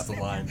like across the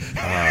line.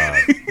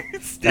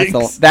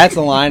 That's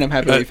the line. I'm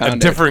happy we a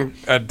found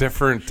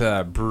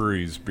different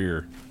brewery's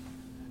beer?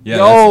 Yeah,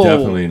 No. that's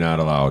definitely not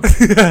allowed.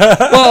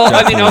 Well,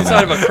 I mean, Definitely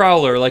outside not. of a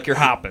crowler, like you're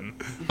hopping,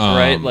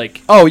 right? Like,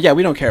 it. Oh yeah,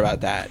 we don't care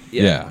about that.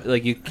 Yeah.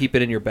 like you keep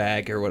it in your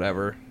bag or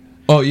whatever.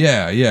 Oh,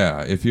 yeah.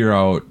 If you're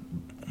out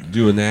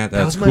doing that,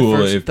 that's was my cool.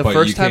 first- If the but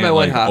first you time can't, I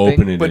went like, hopping-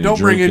 open it But and don't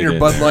bring drink in it your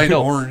Bud there. Light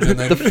orange and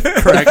then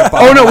crack a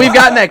Oh no, we've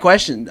gotten that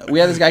question. We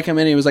had this guy come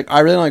in. He was like, "I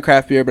really don't like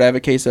craft beer, but I have a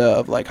case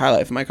of like High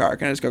Life in my car.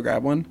 Can I just go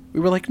grab one?" We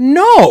were like,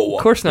 "No."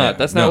 Of course not. Yeah,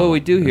 That's not no, what we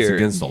do It's here,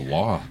 against the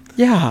law.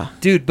 Yeah.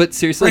 dude. But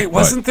seriously, Wait,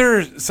 wasn't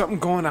there something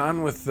going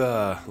on with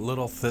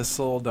Little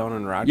Thistle down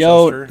in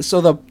Yo, Rochester?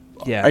 so the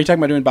Yeah. are you talking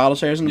about doing bottle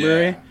shares in the Yeah.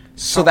 brewery?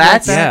 So Something like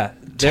that's yeah,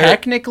 they're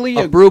technically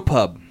a brew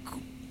pub,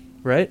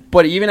 right?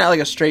 but even at like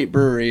a straight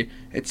brewery,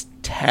 it's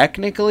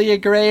technically a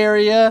gray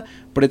area,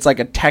 but it's like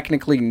a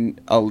technically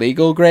a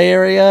legal gray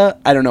area.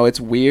 I don't know. It's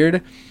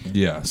weird.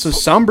 Yes. So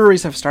some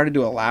breweries have started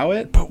to allow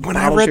it. But when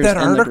I bottle read shares that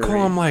in the article,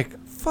 brewery. I'm like,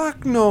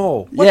 fuck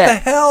no. What Yeah. the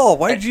hell?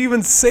 Why'd you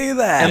even say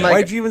that? And like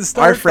Why'd you even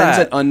start our friends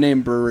that? at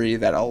Unnamed Brewery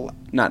that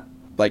not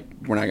like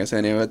we're not gonna say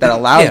the name of it that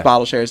allows Yeah.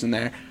 bottle shares in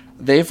there.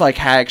 They've like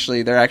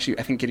they're actually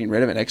I think getting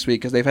rid of it next week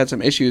because they've had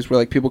some issues where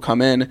like people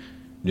come in.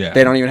 yeah.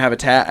 They don't even have a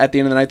tab at the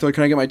end of the night. They're like,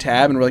 "Can I get my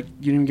tab?" And we're like,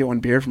 "You didn't even get one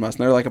beer from us."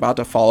 And they're like about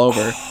to fall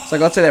over. It's like,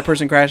 let's say that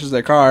person crashes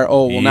their car.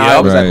 Oh, well, now I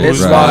Yep. was at Right, this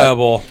Who's right. spot.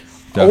 liable?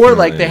 Or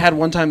like Definitely. they had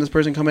one time this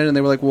person come in and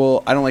they were like,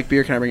 "Well, I don't like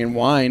beer. Can I bring in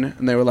wine?"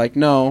 And they were like,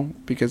 "No,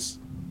 because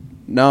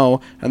no."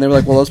 And they were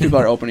like, "Well, those people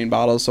are opening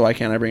bottles, so why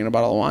can't I bring in a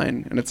bottle of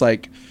wine?" And it's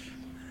like,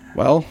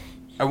 well,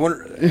 I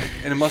wonder,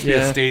 and it must be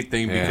Yeah. a state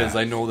thing because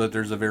Yeah. I know that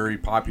there's a very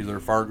popular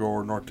Fargo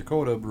or North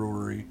Dakota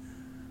brewery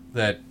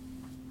that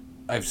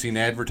I've seen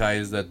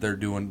advertised that they're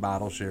doing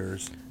bottle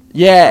shares.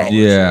 yeah.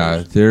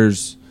 Yeah.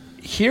 There's.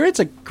 Here it's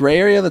a gray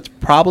area that's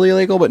probably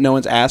illegal, but no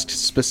one's asked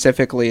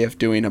specifically if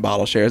doing a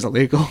bottle share is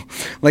illegal.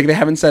 Like they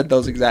haven't said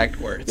those exact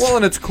words. Well,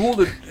 and it's cool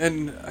to,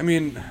 and I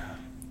mean,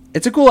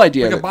 it's a cool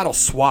idea. like a that- bottle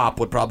swap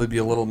would probably be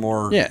a little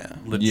more Yeah.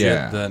 legit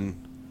Yeah. than,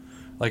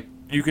 like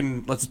you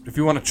can if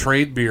you want to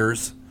trade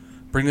beers,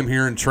 bring them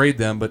here and trade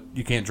them, but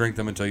you can't drink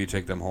them until you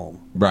take them home.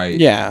 Right.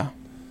 yeah.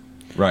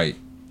 Right.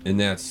 And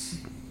that's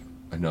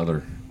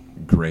another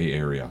gray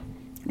area.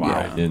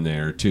 Wow. In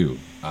there too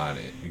on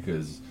it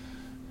because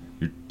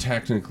you're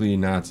technically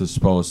not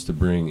supposed to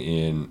bring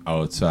in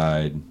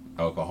outside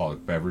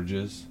alcoholic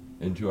beverages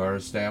into our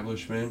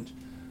establishment,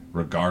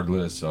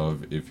 regardless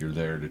of if you're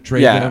there to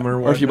trade Yeah. them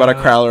or Or if you bought a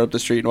whatnot. crowler up the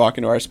street and walk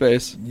into our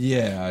space.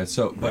 Yeah.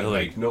 So, but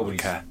like nobody.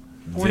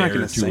 We're not there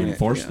gonna to say it,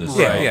 enforce yeah. this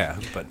Yeah,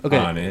 stuff but Okay.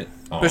 on it.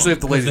 Especially if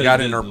the lady because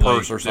got it in her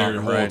purse or Their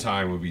something, whole right?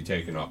 time would be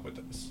taken up with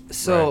this.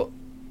 So,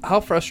 how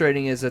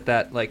frustrating is it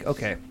that, like,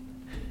 okay,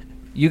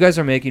 you guys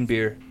are making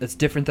beer that's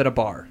different than a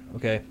bar,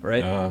 okay,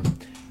 right?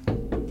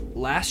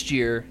 Last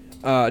year,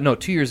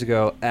 2 years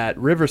ago, at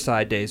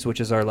Riverside Days, which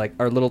is our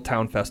little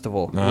town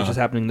festival, which is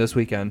happening this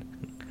weekend,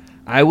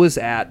 I was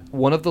at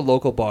one of the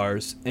local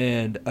bars,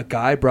 and a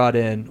guy brought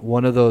in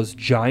one of those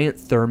giant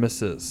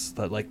thermoses,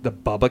 that, like the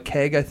Bubba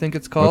keg, I think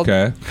it's called.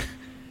 Okay.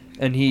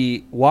 And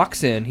he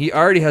walks in. He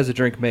already has a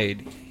drink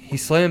made. He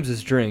slams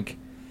his drink.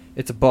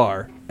 It's a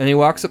bar. And he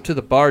walks up to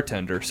the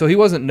bartender. So he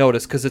wasn't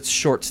noticed because it's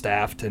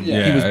short-staffed and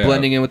Yeah, he was yeah.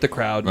 blending in with the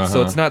crowd. So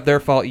Uh-huh. it's not their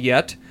fault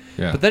yet.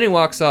 Yeah. But then he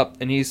walks up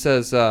and he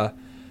says, 5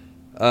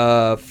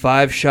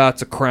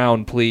 shots of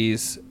Crown,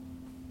 please.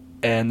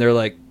 And they're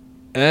like,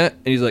 eh? And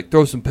he's like,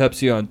 throw some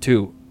Pepsi on,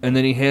 too. And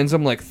then he hands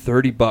them like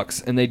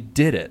 $30, and they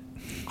did it.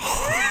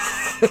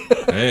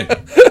 Hey.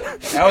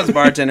 That was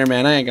bartender,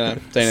 man. I ain't gonna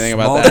say anything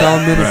Small about that.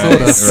 town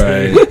Minnesota.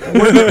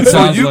 Right.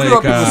 Sounds you grew like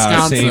up in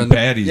Wisconsin. St.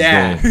 Patty's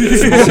Yeah.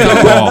 Day.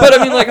 But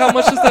I mean, like, how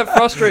much does that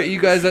frustrate you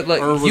guys that,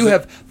 like, Or was you it-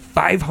 have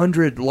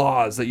 500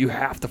 laws that you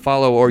have to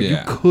follow or you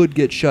Yeah. could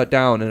get shut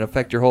down and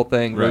affect your whole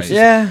thing? Right. Versus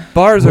Yeah.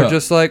 bars are Well-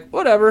 just like,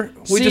 whatever.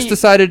 We just See-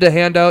 decided to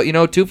hand out,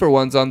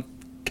 2-for-1s on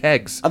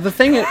kegs. The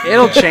thing,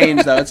 it'll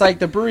change though. It's like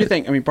the brewery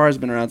thing. I mean, bars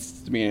have been around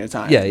since the beginning of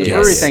time. Yeah, The yeah.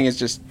 brewery Yes. thing is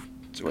just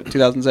what,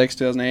 2006,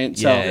 2008.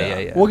 So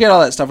Yeah. we'll get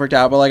all that stuff worked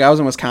out. But like, I was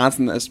in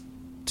Wisconsin this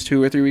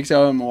 2 or 3 weeks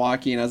ago in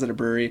Milwaukee, and I was at a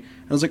brewery. And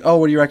I was like, "Oh,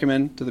 what do you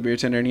recommend to the beer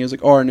tender?" And he was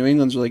like, "Oh, our New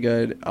England's really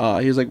good."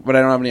 He was like, "But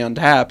I don't have any on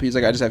tap." He's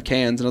like, "I just have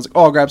cans." And I was like,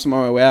 "Oh, I'll grab some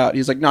on my way out."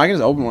 He's like, "No, I can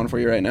just open one for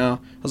you right now."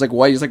 I was like,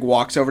 "What?" He's like,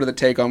 walks over to the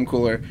take-home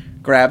cooler,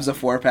 grabs a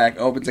 4-pack,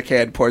 opens a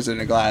can, pours it in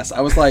a glass.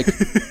 I was like,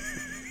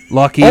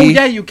 Lucky. "Oh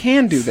yeah, you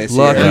can do this."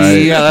 Lucky. Here.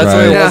 Right. Yeah, that's Right.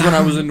 what it Yeah. was when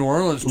I was in New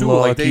Orleans too.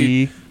 Like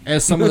Lucky.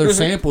 as some of their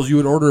samples, you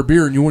would order a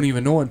beer and you wouldn't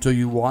even know until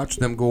you watch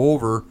them go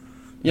over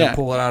Yeah. and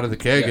pull it out of the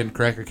keg Yeah. and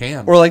crack a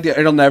can. Or like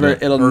it'll never, Yeah.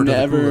 it'll Or to the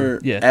never, cooler.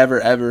 Yeah.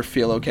 ever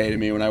feel okay to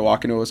me when I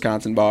walk into a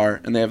Wisconsin bar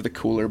and they have the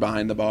cooler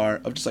behind the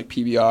bar of just like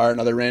PBR and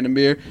other random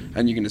beer,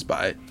 and you can just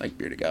buy like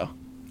beer to go.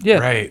 Yeah.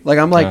 Right. Like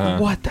I'm like, Uh-huh.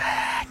 what the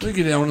heck? You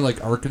get down to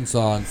like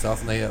Arkansas and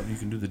stuff, and you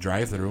can do the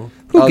drive-through.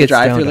 Who Oh, gets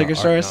drive-through down to liquor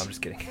stores? No, I'm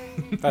just kidding.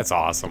 That's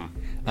awesome.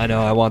 I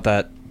know. I want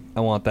that.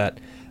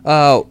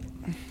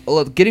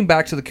 Getting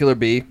back to the Killer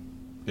Bee.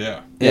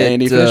 Yeah. Yeah,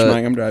 Andy, finish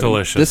mine. I'm driving.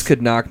 Delicious. This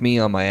could knock me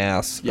on my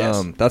ass.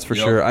 Yes. That's for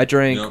Yep. sure. I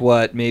drank,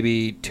 Yep.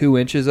 maybe 2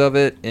 inches of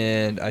it,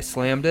 and I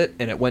slammed it,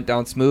 and it went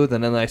down smooth,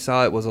 and then I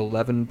saw it was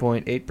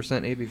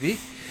 11.8% ABV.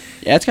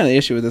 Yeah, that's kind of the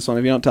issue with this one.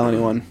 If you don't tell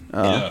anyone,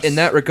 Yes. In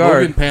that Logan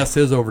regard, passed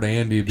his over to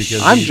Andy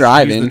because I'm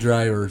driving. He's the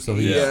driver, so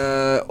he.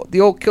 Yeah.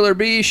 the old Killer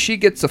Bee, she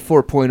gets a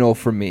 4.0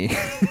 from me.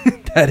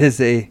 That is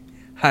a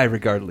high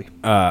regardly.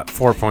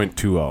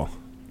 4.20.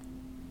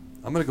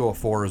 I'm gonna go a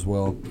 4 as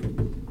well.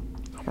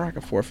 I'm rock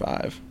a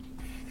 4.5.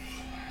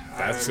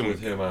 That's some with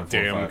him on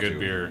damn 4.5 good too.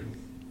 beer.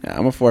 Yeah,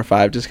 I'm a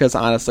 4.5 just because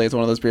honestly, it's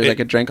one of those beers I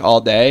could drink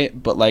all day,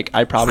 but like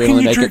I probably Can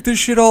only you make drink it. this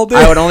shit all day?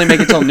 I would only make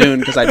it till noon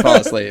because I'd fall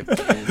asleep.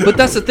 But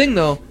that's the thing,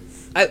 though.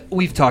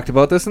 We've talked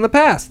about this in the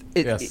past.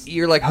 Yes.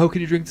 You're like, how can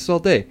you drink this all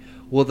day?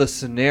 Well, the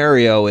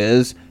scenario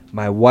is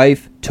my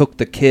wife took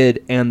the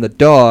kid and the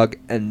dog,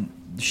 and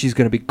she's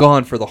going to be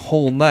gone for the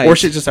whole night. Or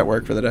she's just at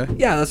work for the day.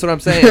 Yeah, that's what I'm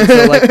saying.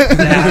 So, like,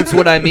 that's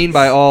what I mean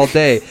by all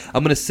day.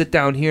 I'm going to sit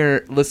down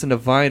here, listen to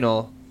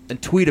vinyl,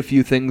 and tweet a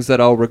few things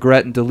that I'll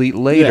regret and delete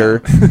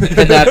later,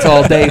 and that's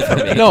all day for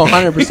me. No,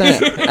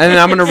 100%. And then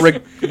I'm gonna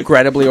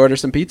regrettably order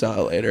some pizza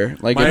out later.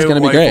 Like My it's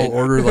gonna be wife great. will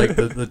order like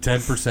the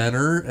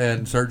 10%er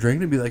and start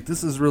drinking and be like,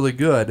 "This is really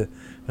good," and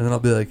then I'll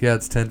be like, "Yeah,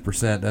 it's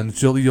 10%,"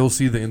 and you'll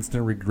see the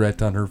instant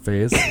regret on her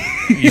face.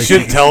 You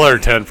should tell her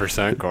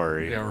 10%,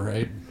 Corey. Yeah,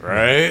 right.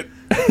 Right?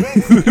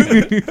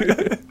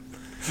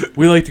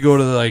 We like to go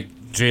to like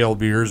jail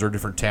beers or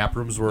different tap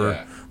rooms where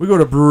Yeah. we go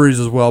to breweries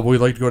as well, but we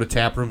like to go to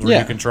tap rooms where Yeah.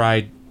 you can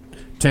try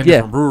 10 Yeah.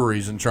 different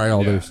breweries and try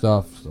all Yeah. their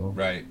stuff. So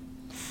Right.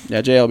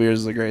 Yeah, JL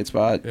Beers is a great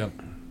spot. yeah.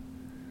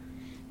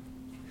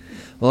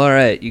 Well, all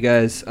right, you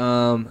guys.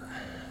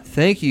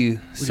 Thank you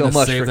We're so gonna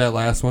much save for that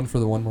last one for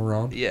the one more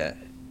round. Yeah.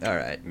 All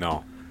right.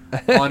 No.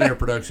 On-air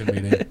production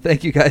meeting.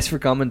 Thank you guys for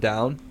coming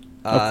down.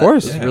 Of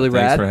course. It's Yeah, really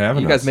thanks rad. for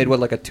having you guys us. made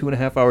like a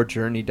 2.5-hour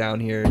journey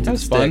down here to the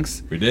was fun.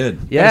 sticks. We did.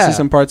 I Yeah. see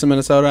some parts of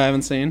Minnesota I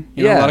haven't seen.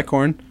 You know, Yeah. a lot of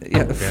corn.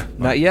 Yeah.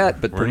 Not yet,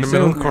 but We're in pretty the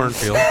middle of soon. the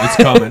cornfield. It's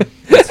coming.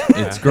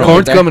 It's growing.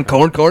 Corn's coming.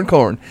 Corn.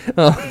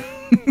 Oh.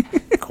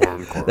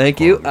 Corn.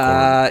 Thank you.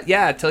 corn.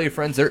 Yeah, tell your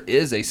friends there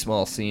is a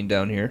small scene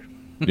down here.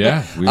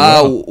 Yeah. We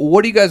will.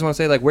 What do you guys want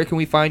to say? Like, where can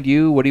we find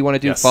you? What do you want to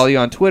do? Yes. Follow you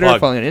on Twitter?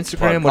 Plug. Follow you on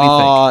Instagram? Plug. What do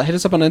you think? Hit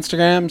us up on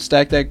Instagram,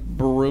 Stack Deck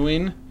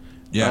Brewing.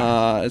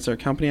 Yeah. Is there a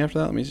company after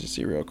that? Let me just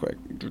see real quick.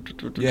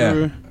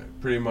 Yeah.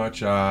 Pretty much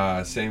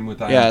same with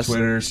on Yes.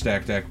 Twitter,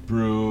 Stack Deck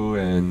Brew,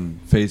 and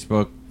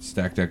Facebook,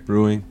 Stack Deck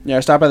Brewing, Yeah,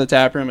 stop by the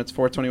tap room. It's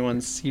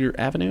 421 Cedar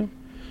Avenue.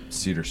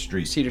 Cedar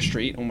Street, Cedar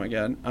Street. Oh my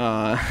God. in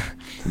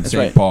that's St.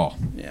 right. Paul.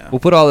 Yeah. We'll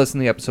put all this in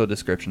the episode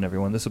description,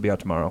 everyone. This will be out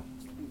tomorrow.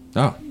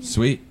 Oh,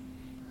 sweet.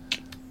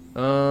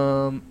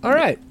 All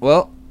right.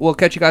 Well, we'll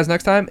catch you guys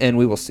next time, and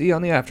we will see you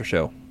on the after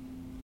show.